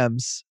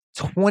 Rams,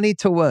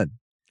 20-1.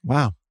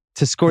 Wow.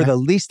 To score the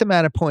least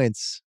amount of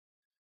points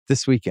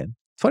this weekend.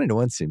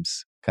 20-1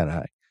 seems kind of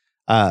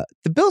high.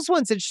 The Bills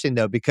one's interesting,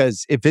 though,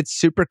 because if it's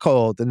super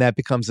cold and that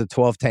becomes a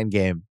 12-10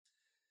 game,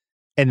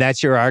 and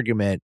that's your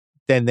argument,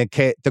 then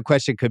the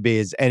question could be,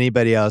 is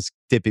anybody else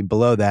dipping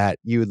below that?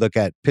 You would look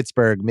at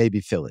Pittsburgh, maybe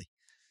Philly.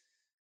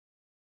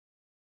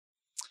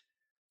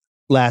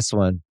 Last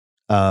one.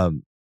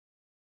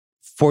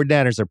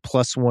 49ers are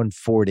plus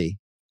 140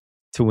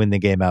 to win the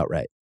game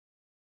outright.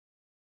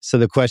 So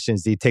the question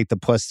is, do you take the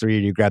plus 3 or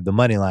do you grab the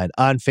money line?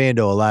 On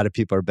FanDuel, a lot of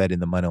people are betting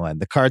the money line.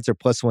 The Cards are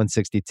plus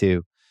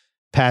 162.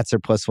 Pats are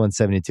plus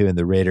 172 and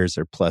the Raiders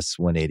are plus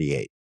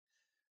 188.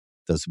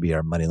 Those would be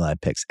our money line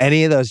picks.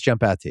 Any of those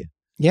jump out to you?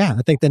 Yeah,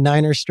 I think the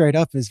Niners straight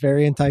up is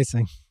very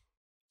enticing.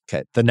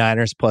 Okay, the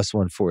Niners plus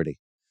 140.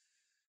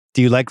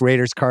 Do you like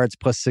Raiders Cards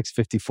plus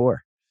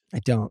 654? I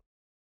don't.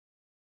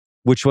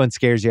 Which one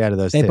scares you out of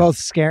those They two? both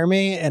scare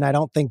me, and I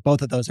don't think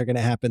both of those are going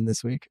to happen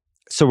this week.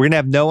 So we're going to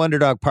have no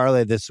underdog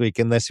parlay this week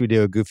unless we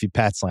do a goofy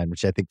Pats line,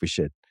 which I think we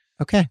should.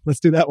 Okay, let's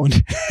do that one.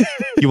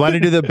 You want to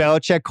do the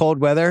Belichick cold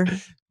weather?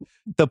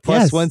 The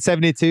plus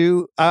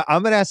 172?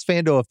 I'm going to ask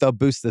FanDuel if they'll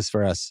boost this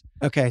for us.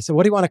 Okay, so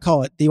what do you want to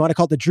call it? Do you want to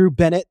call it the Drew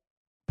Bennett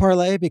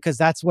parlay? Because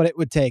that's what it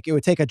would take. It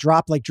would take a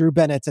drop like Drew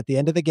Bennett's at the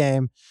end of the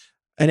game.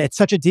 And it's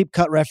such a deep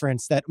cut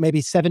reference that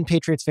maybe 7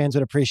 Patriots fans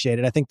would appreciate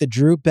it. I think the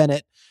Drew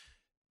Bennett,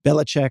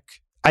 Belichick.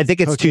 I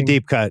think it's too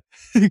deep cut.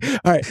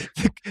 All right.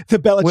 The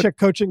Belichick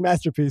coaching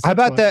masterpiece. How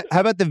about the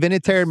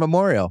Vinatieri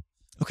Memorial?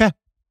 Okay.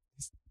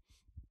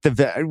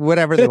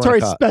 Whatever they want to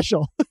call it.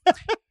 Special.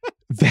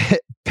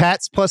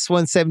 Pats plus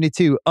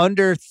 172,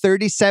 under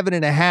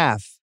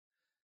 37.5,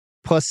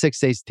 plus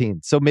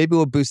 618. So maybe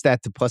we'll boost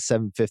that to plus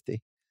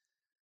 750.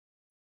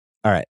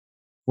 All right.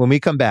 When we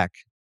come back,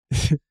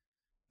 the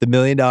 $1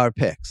 million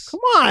picks.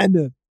 Come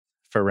on.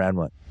 For round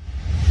one.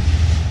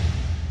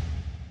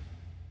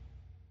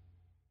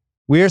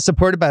 We are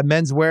supported by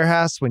Men's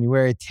Warehouse. When you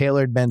wear a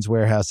tailored Men's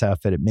Warehouse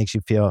outfit, it makes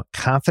you feel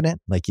confident,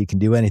 like you can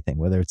do anything,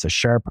 whether it's a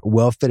sharp,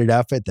 well-fitted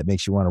outfit that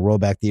makes you want to roll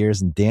back the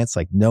ears and dance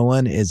like no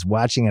one is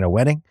watching at a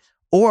wedding,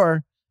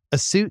 or a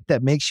suit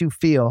that makes you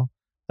feel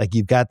like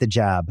you've got the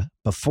job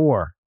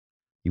before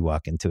you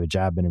walk into a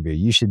job interview.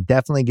 You should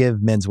definitely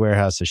give Men's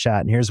Warehouse a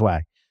shot, and here's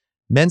why.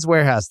 Men's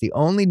Warehouse, the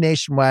only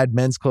nationwide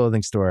men's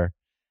clothing store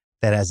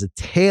that has a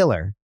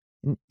tailor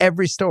in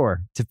every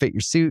store to fit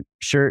your suit,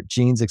 shirt,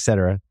 jeans,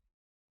 etc.,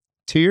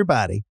 to your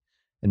body.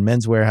 And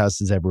Men's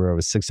Warehouse is everywhere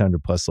with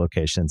 600 plus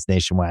locations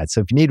nationwide. So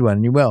if you need one,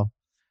 and you will,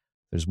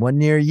 there's one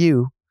near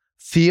you.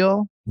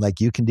 Feel like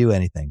you can do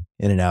anything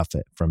in an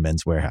outfit from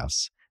Men's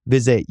Warehouse.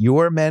 Visit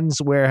your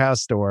Men's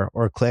Warehouse store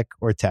or click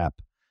or tap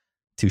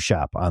to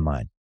shop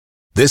online.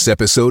 This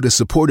episode is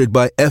supported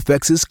by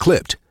FX's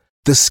Clipped,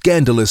 the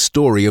scandalous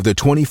story of the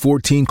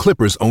 2014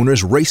 Clippers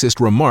owner's racist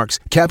remarks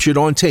captured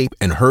on tape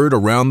and heard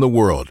around the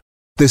world.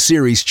 The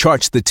series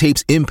charts the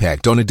tape's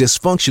impact on a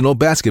dysfunctional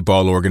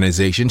basketball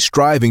organization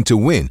striving to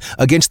win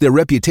against their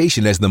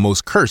reputation as the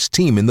most cursed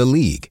team in the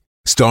league.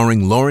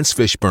 Starring Lawrence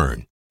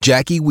Fishburne,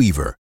 Jackie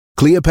Weaver,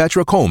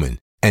 Cleopatra Coleman,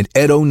 and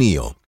Ed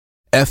O'Neill.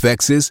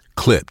 FX's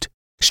Clipped,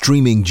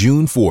 streaming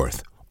June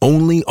 4th,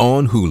 only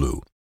on Hulu.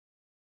 All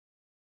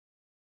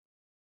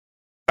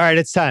right,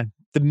 it's time.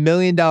 The $1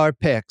 million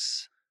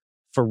picks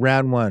for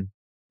round one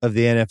of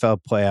the NFL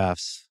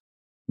playoffs.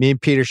 Me and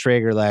Peter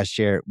Schrager last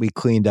year, we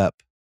cleaned up.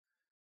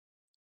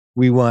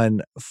 We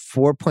won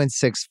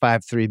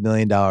 $4.653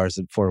 million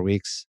in 4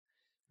 weeks.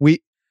 We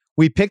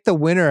picked the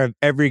winner of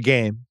every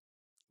game.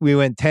 We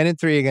went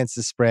 10-3 against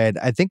the spread.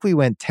 I think we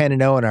went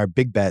 10-0 in our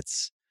big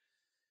bets.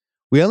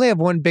 We only have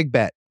one big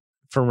bet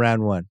from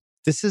round one.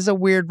 This is a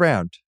weird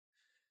round.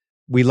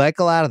 We like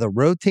a lot of the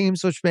road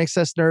teams, which makes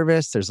us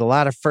nervous. There's a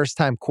lot of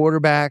first-time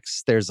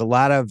quarterbacks. There's a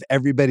lot of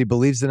everybody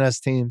believes in us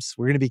teams.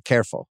 We're going to be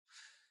careful.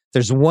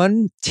 There's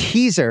one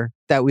teaser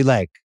that we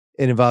like.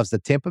 It involves the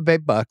Tampa Bay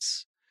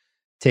Bucks,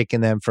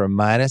 taking them from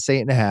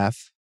 -8.5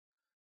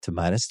 to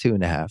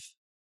 -2.5.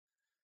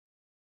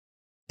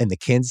 And the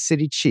Kansas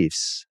City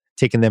Chiefs,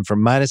 taking them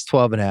from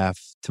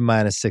 -12.5 to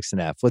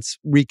 -6.5. Let's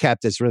recap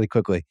this really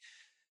quickly.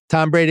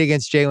 Tom Brady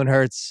against Jalen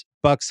Hurts,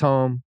 Bucks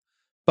home.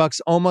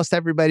 Bucks almost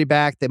everybody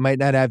back. They might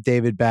not have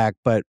David back,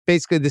 but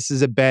basically this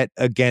is a bet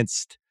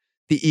against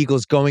the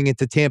Eagles going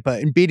into Tampa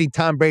and beating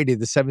Tom Brady,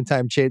 the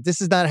 7-time champ.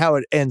 This is not how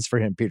it ends for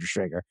him, Peter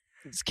Schrager.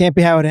 This can't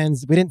be how it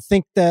ends. We didn't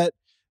think that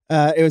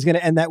it was going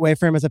to end that way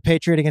for him as a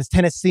Patriot against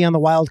Tennessee on the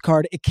wild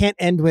card. It can't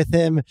end with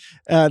him,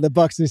 the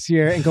Bucks this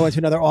year, and go into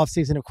another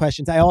offseason of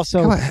questions. I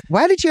also...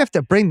 Why did you have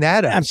to bring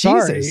that up? I'm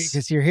sorry,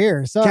 because you're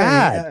here. Sorry.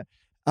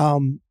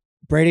 God.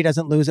 Brady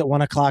doesn't lose at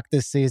 1 o'clock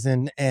this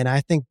season, and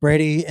I think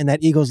Brady and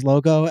that Eagles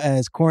logo,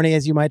 as corny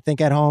as you might think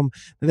at home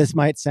this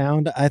might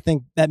sound, I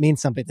think that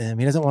means something to him.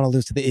 He doesn't want to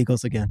lose to the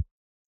Eagles again.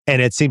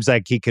 And it seems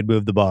like he could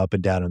move the ball up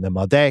and down on them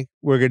all day.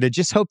 We're going to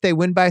just hope they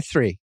win by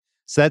 3.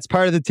 So that's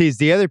part of the tease.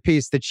 The other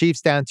piece, the Chiefs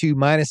down to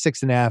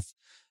 -6.5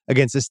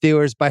 against the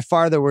Steelers, by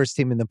far the worst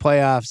team in the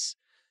playoffs.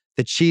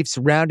 The Chiefs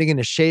rounding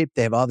into shape.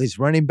 They have all these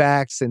running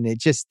backs, and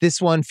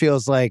this one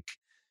feels like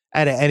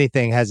out of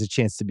anything has a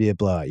chance to be a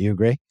blowout. You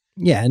agree?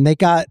 Yeah, and they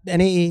got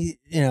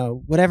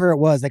whatever it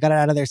was, they got it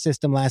out of their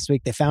system last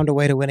week. They found a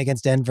way to win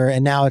against Denver,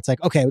 and now it's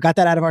like, okay, we got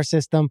that out of our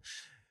system.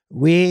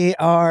 We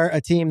are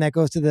a team that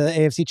goes to the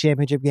AFC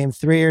Championship game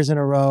 3 years in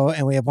a row,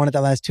 and we have won it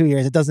the last 2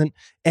 years. It doesn't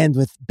end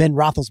with Ben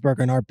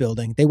Roethlisberger in our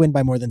building. They win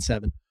by more than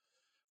 7.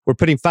 We're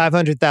putting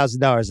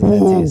 $500,000 in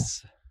that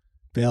tease.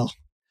 Bill.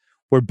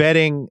 We're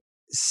betting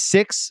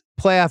 6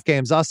 playoff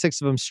games, all 6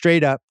 of them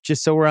straight up,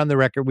 just so we're on the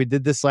record. We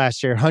did this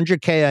last year,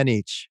 $100K on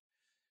each.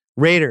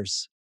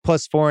 Raiders,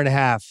 plus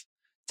 4.5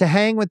 to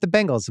hang with the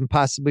Bengals and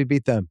possibly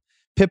beat them.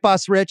 Pit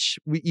Boss Rich,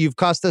 you've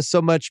cost us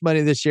so much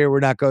money this year. We're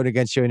not going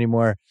against you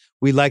anymore.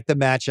 We like the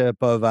matchup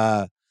of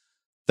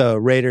the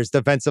Raiders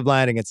defensive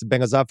line against the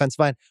Bengals offensive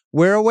line.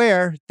 We're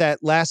aware that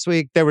last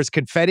week there was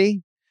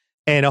confetti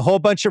and a whole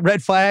bunch of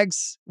red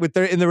flags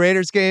in the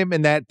Raiders game,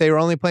 and that they were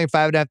only playing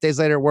 5.5 days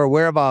later. We're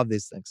aware of all of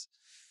these things.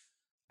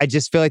 I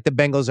just feel like the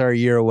Bengals are a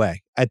year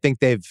away. I think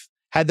they've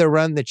had their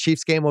run. The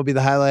Chiefs game will be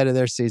the highlight of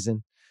their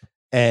season.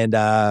 And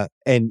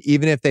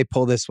even if they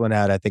pull this one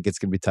out, I think it's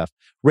going to be tough.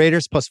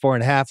 Raiders plus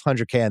 4.5,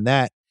 100K on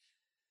that.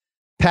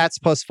 Pats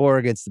plus 4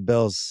 against the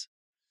Bills.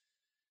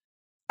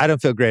 I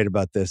don't feel great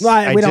about this.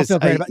 Right, we don't feel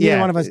great about it. Neither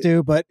one of us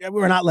do, but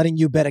we're not letting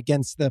you bet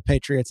against the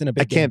Patriots in a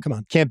big game. Come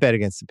on. Can't bet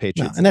against the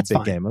Patriots and that's in a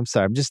big game. I'm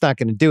sorry. I'm just not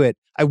going to do it.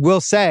 I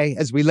will say,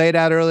 as we laid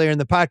out earlier in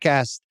the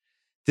podcast,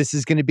 this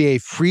is going to be a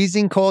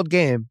freezing cold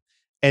game.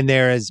 And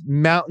there is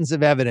mountains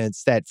of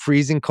evidence that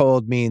freezing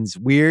cold means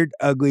weird,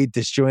 ugly,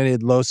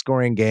 disjointed,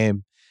 low-scoring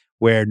game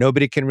where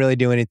nobody can really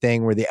do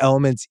anything, where the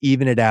elements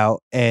even it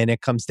out, and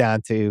it comes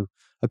down to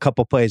a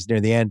couple plays near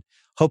the end.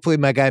 Hopefully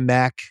my guy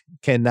Mac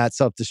can not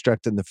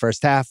self-destruct in the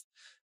first half.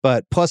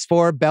 But plus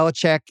 4,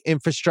 Belichick,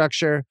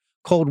 infrastructure,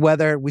 cold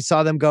weather. We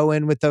saw them go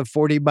in with the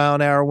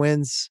 40-mile-an-hour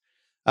winds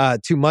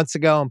 2 months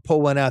ago and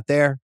pull one out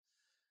there.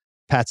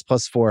 Pats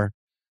plus 4.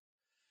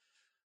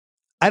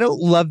 I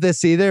don't love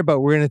this either, but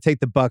we're going to take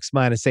the Bucks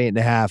minus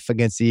 8.5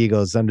 against the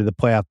Eagles under the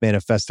playoff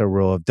manifesto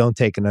rule of don't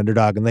take an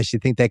underdog unless you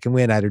think they can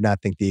win. I do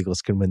not think the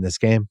Eagles can win this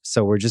game.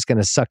 So we're just going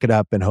to suck it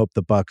up and hope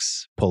the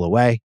Bucks pull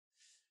away.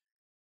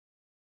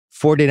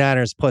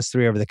 49ers plus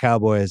 3 over the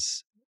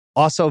Cowboys.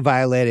 Also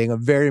violating a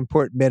very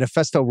important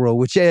manifesto rule,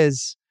 which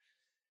is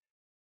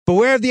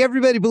beware of the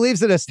everybody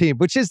believes in us team,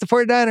 which is the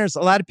 49ers.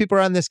 A lot of people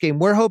are on this game.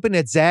 We're hoping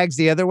it zags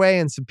the other way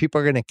and some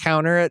people are going to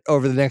counter it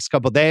over the next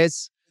couple of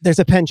days. There's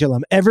a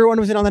pendulum. Everyone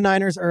was in on the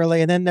Niners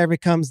early, and then there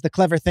becomes the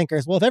clever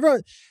thinkers. Well, if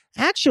everyone...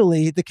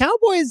 Actually, the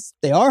Cowboys,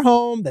 they are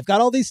home. They've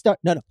got all these stuff.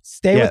 No.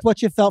 Stay with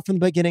what you felt from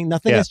the beginning.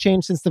 Nothing has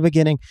changed since the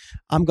beginning.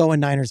 I'm going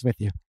Niners with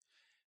you.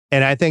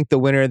 And I think the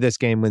winner of this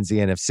game wins the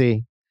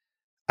NFC.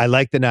 I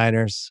like the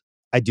Niners.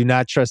 I do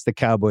not trust the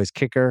Cowboys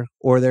kicker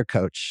or their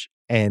coach,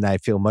 and I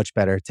feel much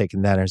better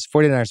taking the Niners.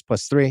 49ers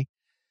plus 3.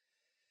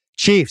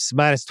 Chiefs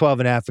minus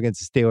 12.5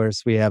 against the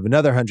Steelers. We have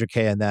another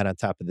 100K on that on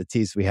top of the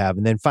teas we have.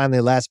 And then finally,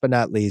 last but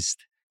not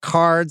least,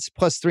 Cards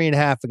plus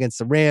 3.5 against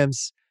the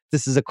Rams.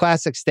 This is a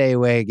classic stay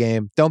away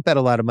game. Don't bet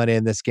a lot of money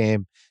in this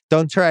game.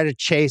 Don't try to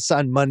chase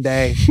on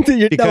Monday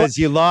because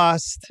you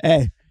lost.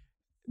 Hey,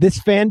 this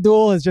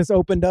FanDuel has just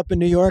opened up in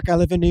New York. I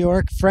live in New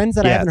York. Friends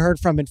that I haven't heard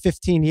from in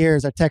 15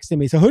 years are texting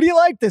me. So who do you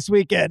like this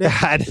weekend?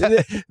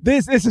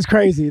 This is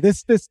crazy.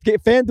 This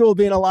FanDuel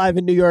being alive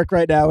in New York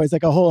right now is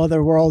like a whole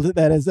other world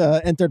that has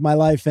entered my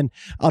life. And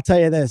I'll tell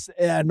you this,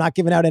 I'm not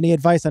giving out any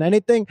advice on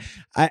anything.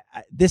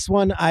 This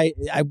one, I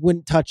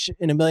wouldn't touch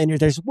in a million years.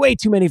 There's way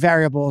too many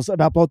variables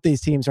about both these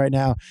teams right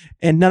now.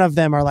 And none of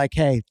them are like,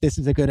 hey, this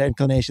is a good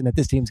inclination that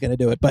this team's going to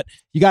do it. But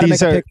you got to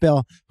make a pick,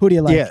 Bill. Who do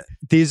you like? Yeah,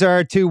 these are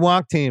our two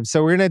wonk teams.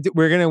 So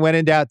we're gonna when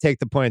in doubt take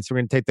the points. We're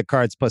gonna take the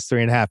Cards plus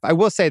 3.5. I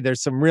will say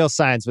there's some real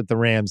signs with the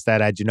Rams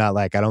that I do not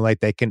like. I don't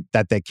like they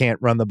can't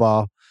run the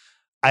ball.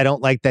 I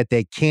don't like that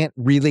they can't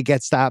really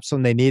get stops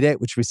when they need it,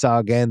 which we saw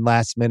again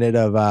last minute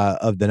of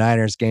the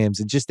Niners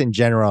games. And just in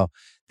general,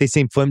 they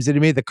seem flimsy to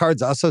me. The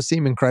Cards also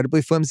seem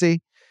incredibly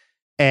flimsy.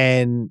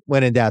 And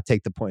when in doubt,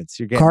 take the points.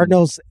 You're getting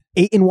Cardinals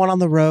 8-1 on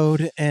the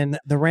road, and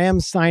the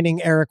Rams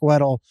signing Eric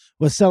Weddle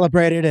was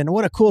celebrated. And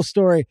what a cool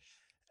story!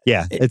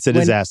 Yeah, it's a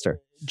disaster.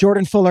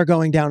 Jordan Fuller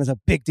going down is a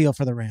big deal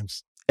for the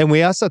Rams. And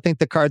we also think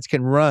the Cards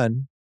can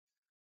run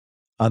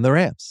on the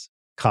Rams.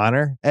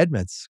 Connor,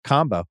 Edmonds,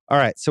 combo. All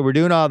right, so we're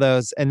doing all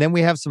those. And then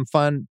we have some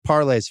fun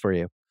parlays for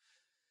you.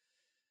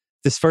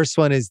 This first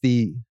one is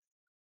the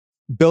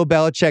Bill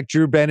Belichick,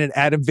 Drew Bennett,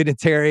 Adam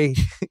Vinatieri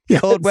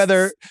cold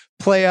weather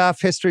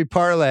playoff history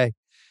parlay.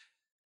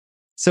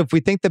 So if we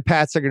think the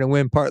Pats are going to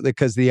win partly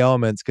because of the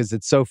elements, because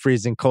it's so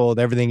freezing cold,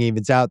 everything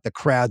evens out, the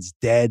crowd's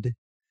dead.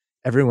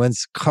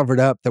 Everyone's covered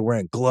up. They're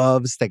wearing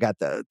gloves. They got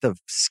the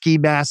ski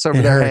masks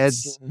over their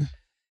heads.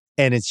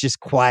 And it's just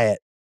quiet.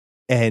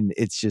 And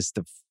it's just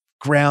the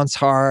ground's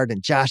hard.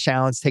 And Josh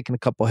Allen's taking a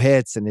couple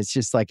hits. And it's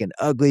just like an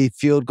ugly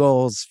field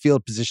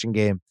position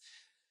game.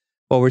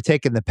 Well, we're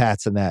taking the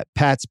Pats on that.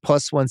 Pats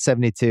plus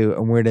 172.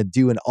 And we're going to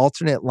do an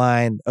alternate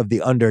line of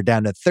the under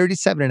down to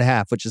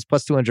 37.5, which is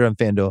plus 200 on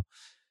FanDuel.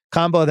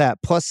 Combo that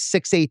plus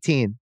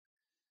 618.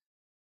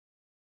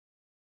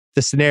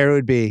 The scenario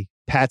would be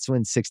Pats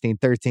win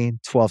 16-13,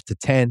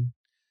 12-10,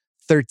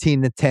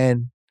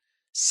 13-10,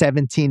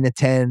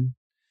 17-10,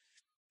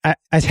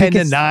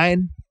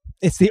 10-9.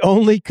 It's the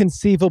only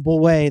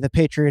conceivable way the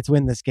Patriots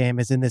win this game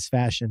is in this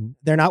fashion.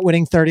 They're not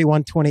winning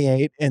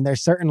 31-28, and they're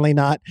certainly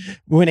not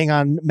winning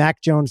on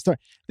Mac Jones.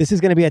 This is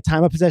going to be a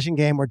time of possession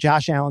game where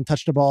Josh Allen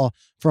touched the ball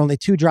for only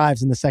 2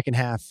 drives in the second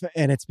half,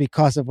 and it's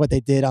because of what they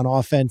did on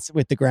offense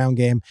with the ground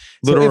game.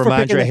 Little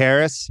Ramondre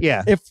Harris,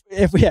 yeah. If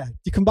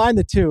you combine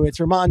the two, it's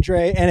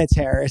Ramondre and it's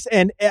Harris.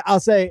 And I'll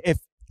say if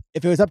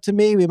it was up to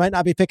me, we might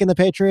not be picking the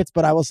Patriots,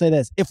 but I will say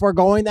this: if we're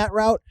going that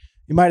route,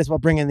 you might as well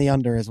bring in the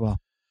under as well.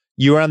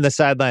 You were on the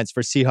sidelines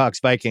for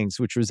Seahawks-Vikings,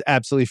 which was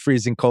absolutely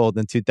freezing cold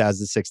in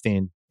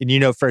 2016. And you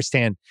know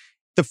firsthand,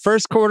 the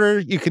first quarter,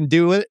 you can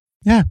do it.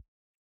 Yeah.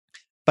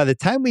 By the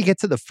time we get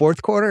to the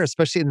fourth quarter,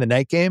 especially in the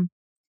night game,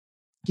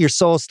 your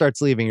soul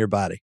starts leaving your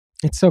body.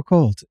 It's so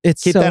cold.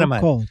 Keep that in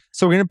mind. Cold.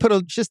 So we're going to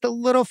put just a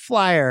little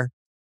flyer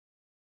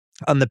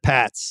on the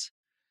Pats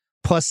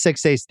plus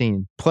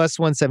 618, plus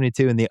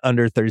 172 in the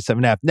under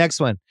 37.5. Next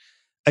one,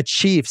 a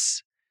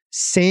Chiefs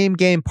same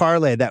game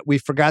parlay that we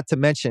forgot to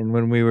mention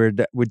when we were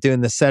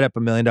doing the setup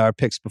 $1 million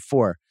picks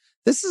before.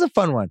 This is a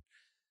fun one.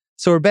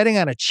 So we're betting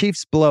on a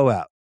Chiefs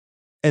blowout.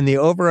 And the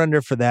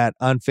over-under for that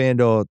on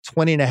FanDuel,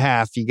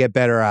 20.5, you get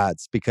better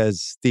odds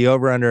because the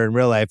over-under in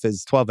real life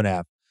is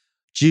 12.5.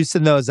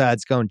 Juicing those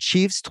odds going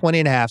Chiefs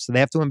 20.5, so they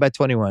have to win by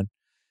 21.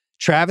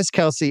 Travis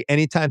Kelce,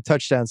 anytime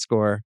touchdown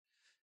score.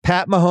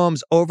 Pat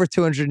Mahomes over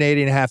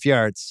 280.5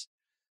 yards,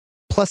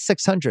 plus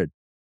 600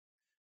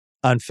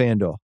 on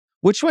FanDuel.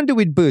 Which one do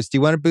we boost? Do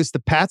you want to boost the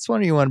Pats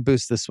one or you want to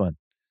boost this one?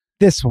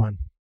 This one.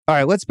 All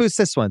right, let's boost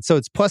this one. So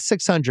it's plus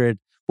 600.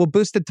 We'll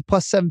boost it to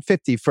plus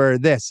 750 for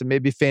this, and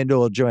maybe FanDuel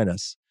will join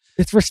us.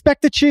 It's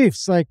respect the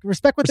Chiefs. Like,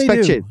 respect what they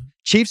do.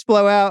 Chiefs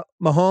blowout,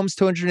 Mahomes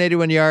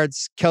 281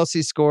 yards,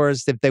 Kelce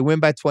scores. If they win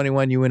by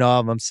 21, you win all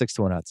of them,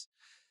 6-1 odds.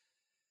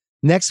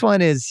 Next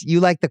one is you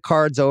like the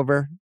Cards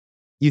over.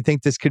 You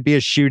think this could be a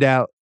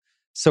shootout.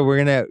 So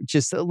we're going to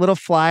just a little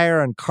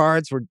flyer on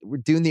Cards. We're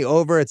doing the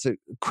over. It's a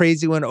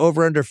crazy one.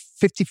 Over under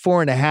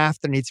 54.5.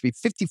 There needs to be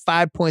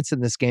 55 points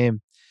in this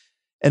game.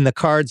 And the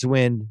Cards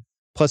win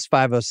plus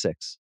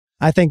 506.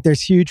 I think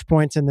there's huge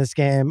points in this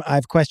game. I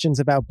have questions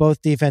about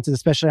both defenses,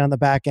 especially on the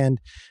back end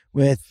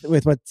with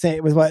what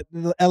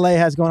LA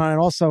has going on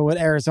and also what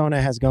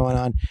Arizona has going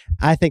on.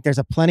 I think there's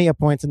plenty of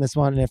points in this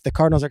one. And if the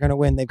Cardinals are going to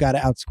win, they've got to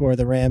outscore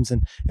the Rams.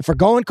 And if we're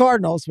going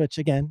Cardinals, which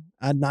again,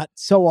 I'm not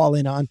so all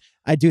in on,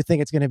 I do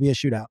think it's going to be a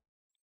shootout.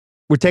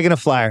 We're taking a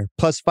flyer,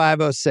 plus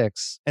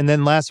 506. And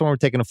then last one, we're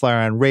taking a flyer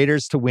on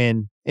Raiders to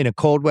win in a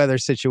cold weather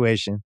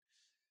situation.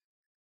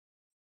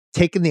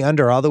 Taking the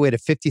under all the way to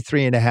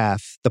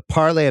 53.5. The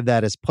parlay of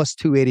that is plus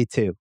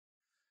 282.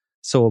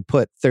 So we'll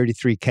put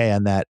 33K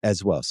on that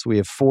as well. So we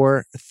have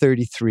 4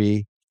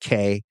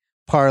 33K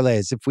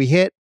parlays. If we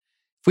hit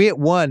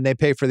one, they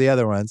pay for the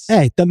other ones.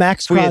 Hey, the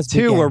Max Crosby If we hit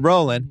two, game. we're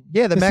rolling.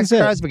 Yeah, the Max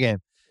Crosby game.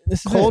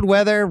 Cold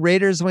weather,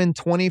 Raiders win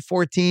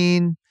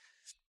 2014,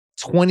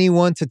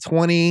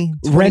 21-20,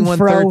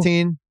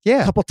 21-13.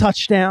 Yeah. A couple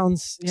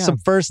touchdowns. Yeah. Some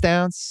first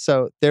downs.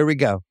 So there we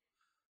go.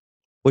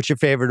 What's your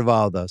favorite of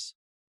all of those?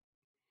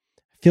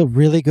 Feel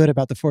really good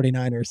about the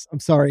 49ers. I'm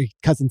sorry,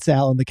 Cousin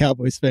Sal and the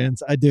Cowboys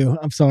fans. I do.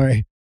 I'm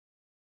sorry.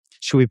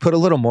 Should we put a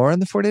little more on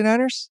the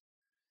 49ers?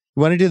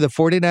 You want to do the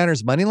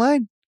 49ers money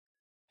line?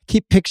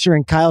 Keep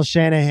picturing Kyle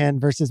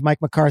Shanahan versus Mike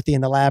McCarthy in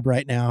the lab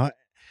right now.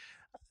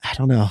 I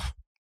don't know.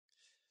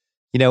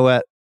 You know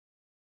what?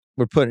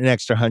 We're putting an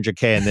extra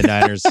 100K in the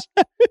Niners.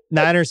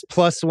 Niners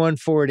plus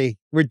 140.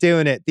 We're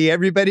doing it.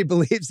 Everybody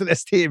believes in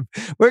this team.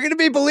 We're going to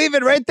be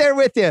believing right there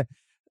with you.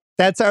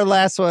 That's our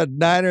last one.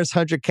 Niners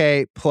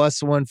 100K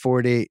plus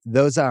 140.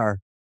 Those are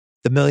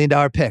the $1 million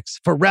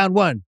picks for round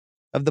one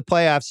of the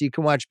playoffs. You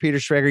can watch Peter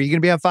Schrager. You going to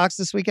be on Fox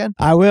this weekend?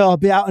 I will. I'll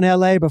be out in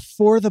LA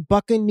before the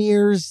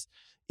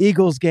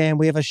Buccaneers-Eagles game.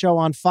 We have a show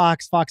on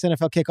Fox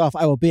NFL Kickoff.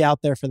 I will be out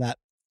there for that.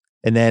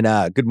 And then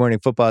Good Morning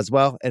Football as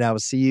well. And I will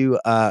see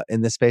you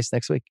in this space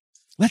next week.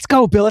 Let's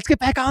go, Bill. Let's get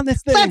back on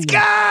this thing. Let's go!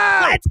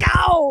 Let's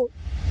go!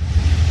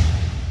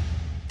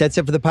 That's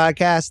it for the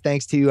podcast.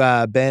 Thanks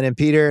to Ben and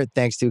Peter.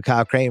 Thanks to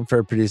Kyle Creighton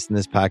for producing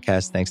this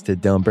podcast. Thanks to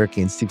Dylan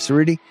Berkey and Steve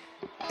Cerruti.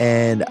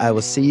 And I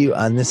will see you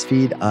on this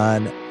feed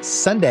on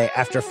Sunday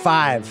after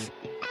 5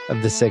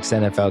 of the 6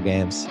 NFL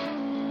games.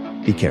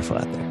 Be careful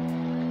out there.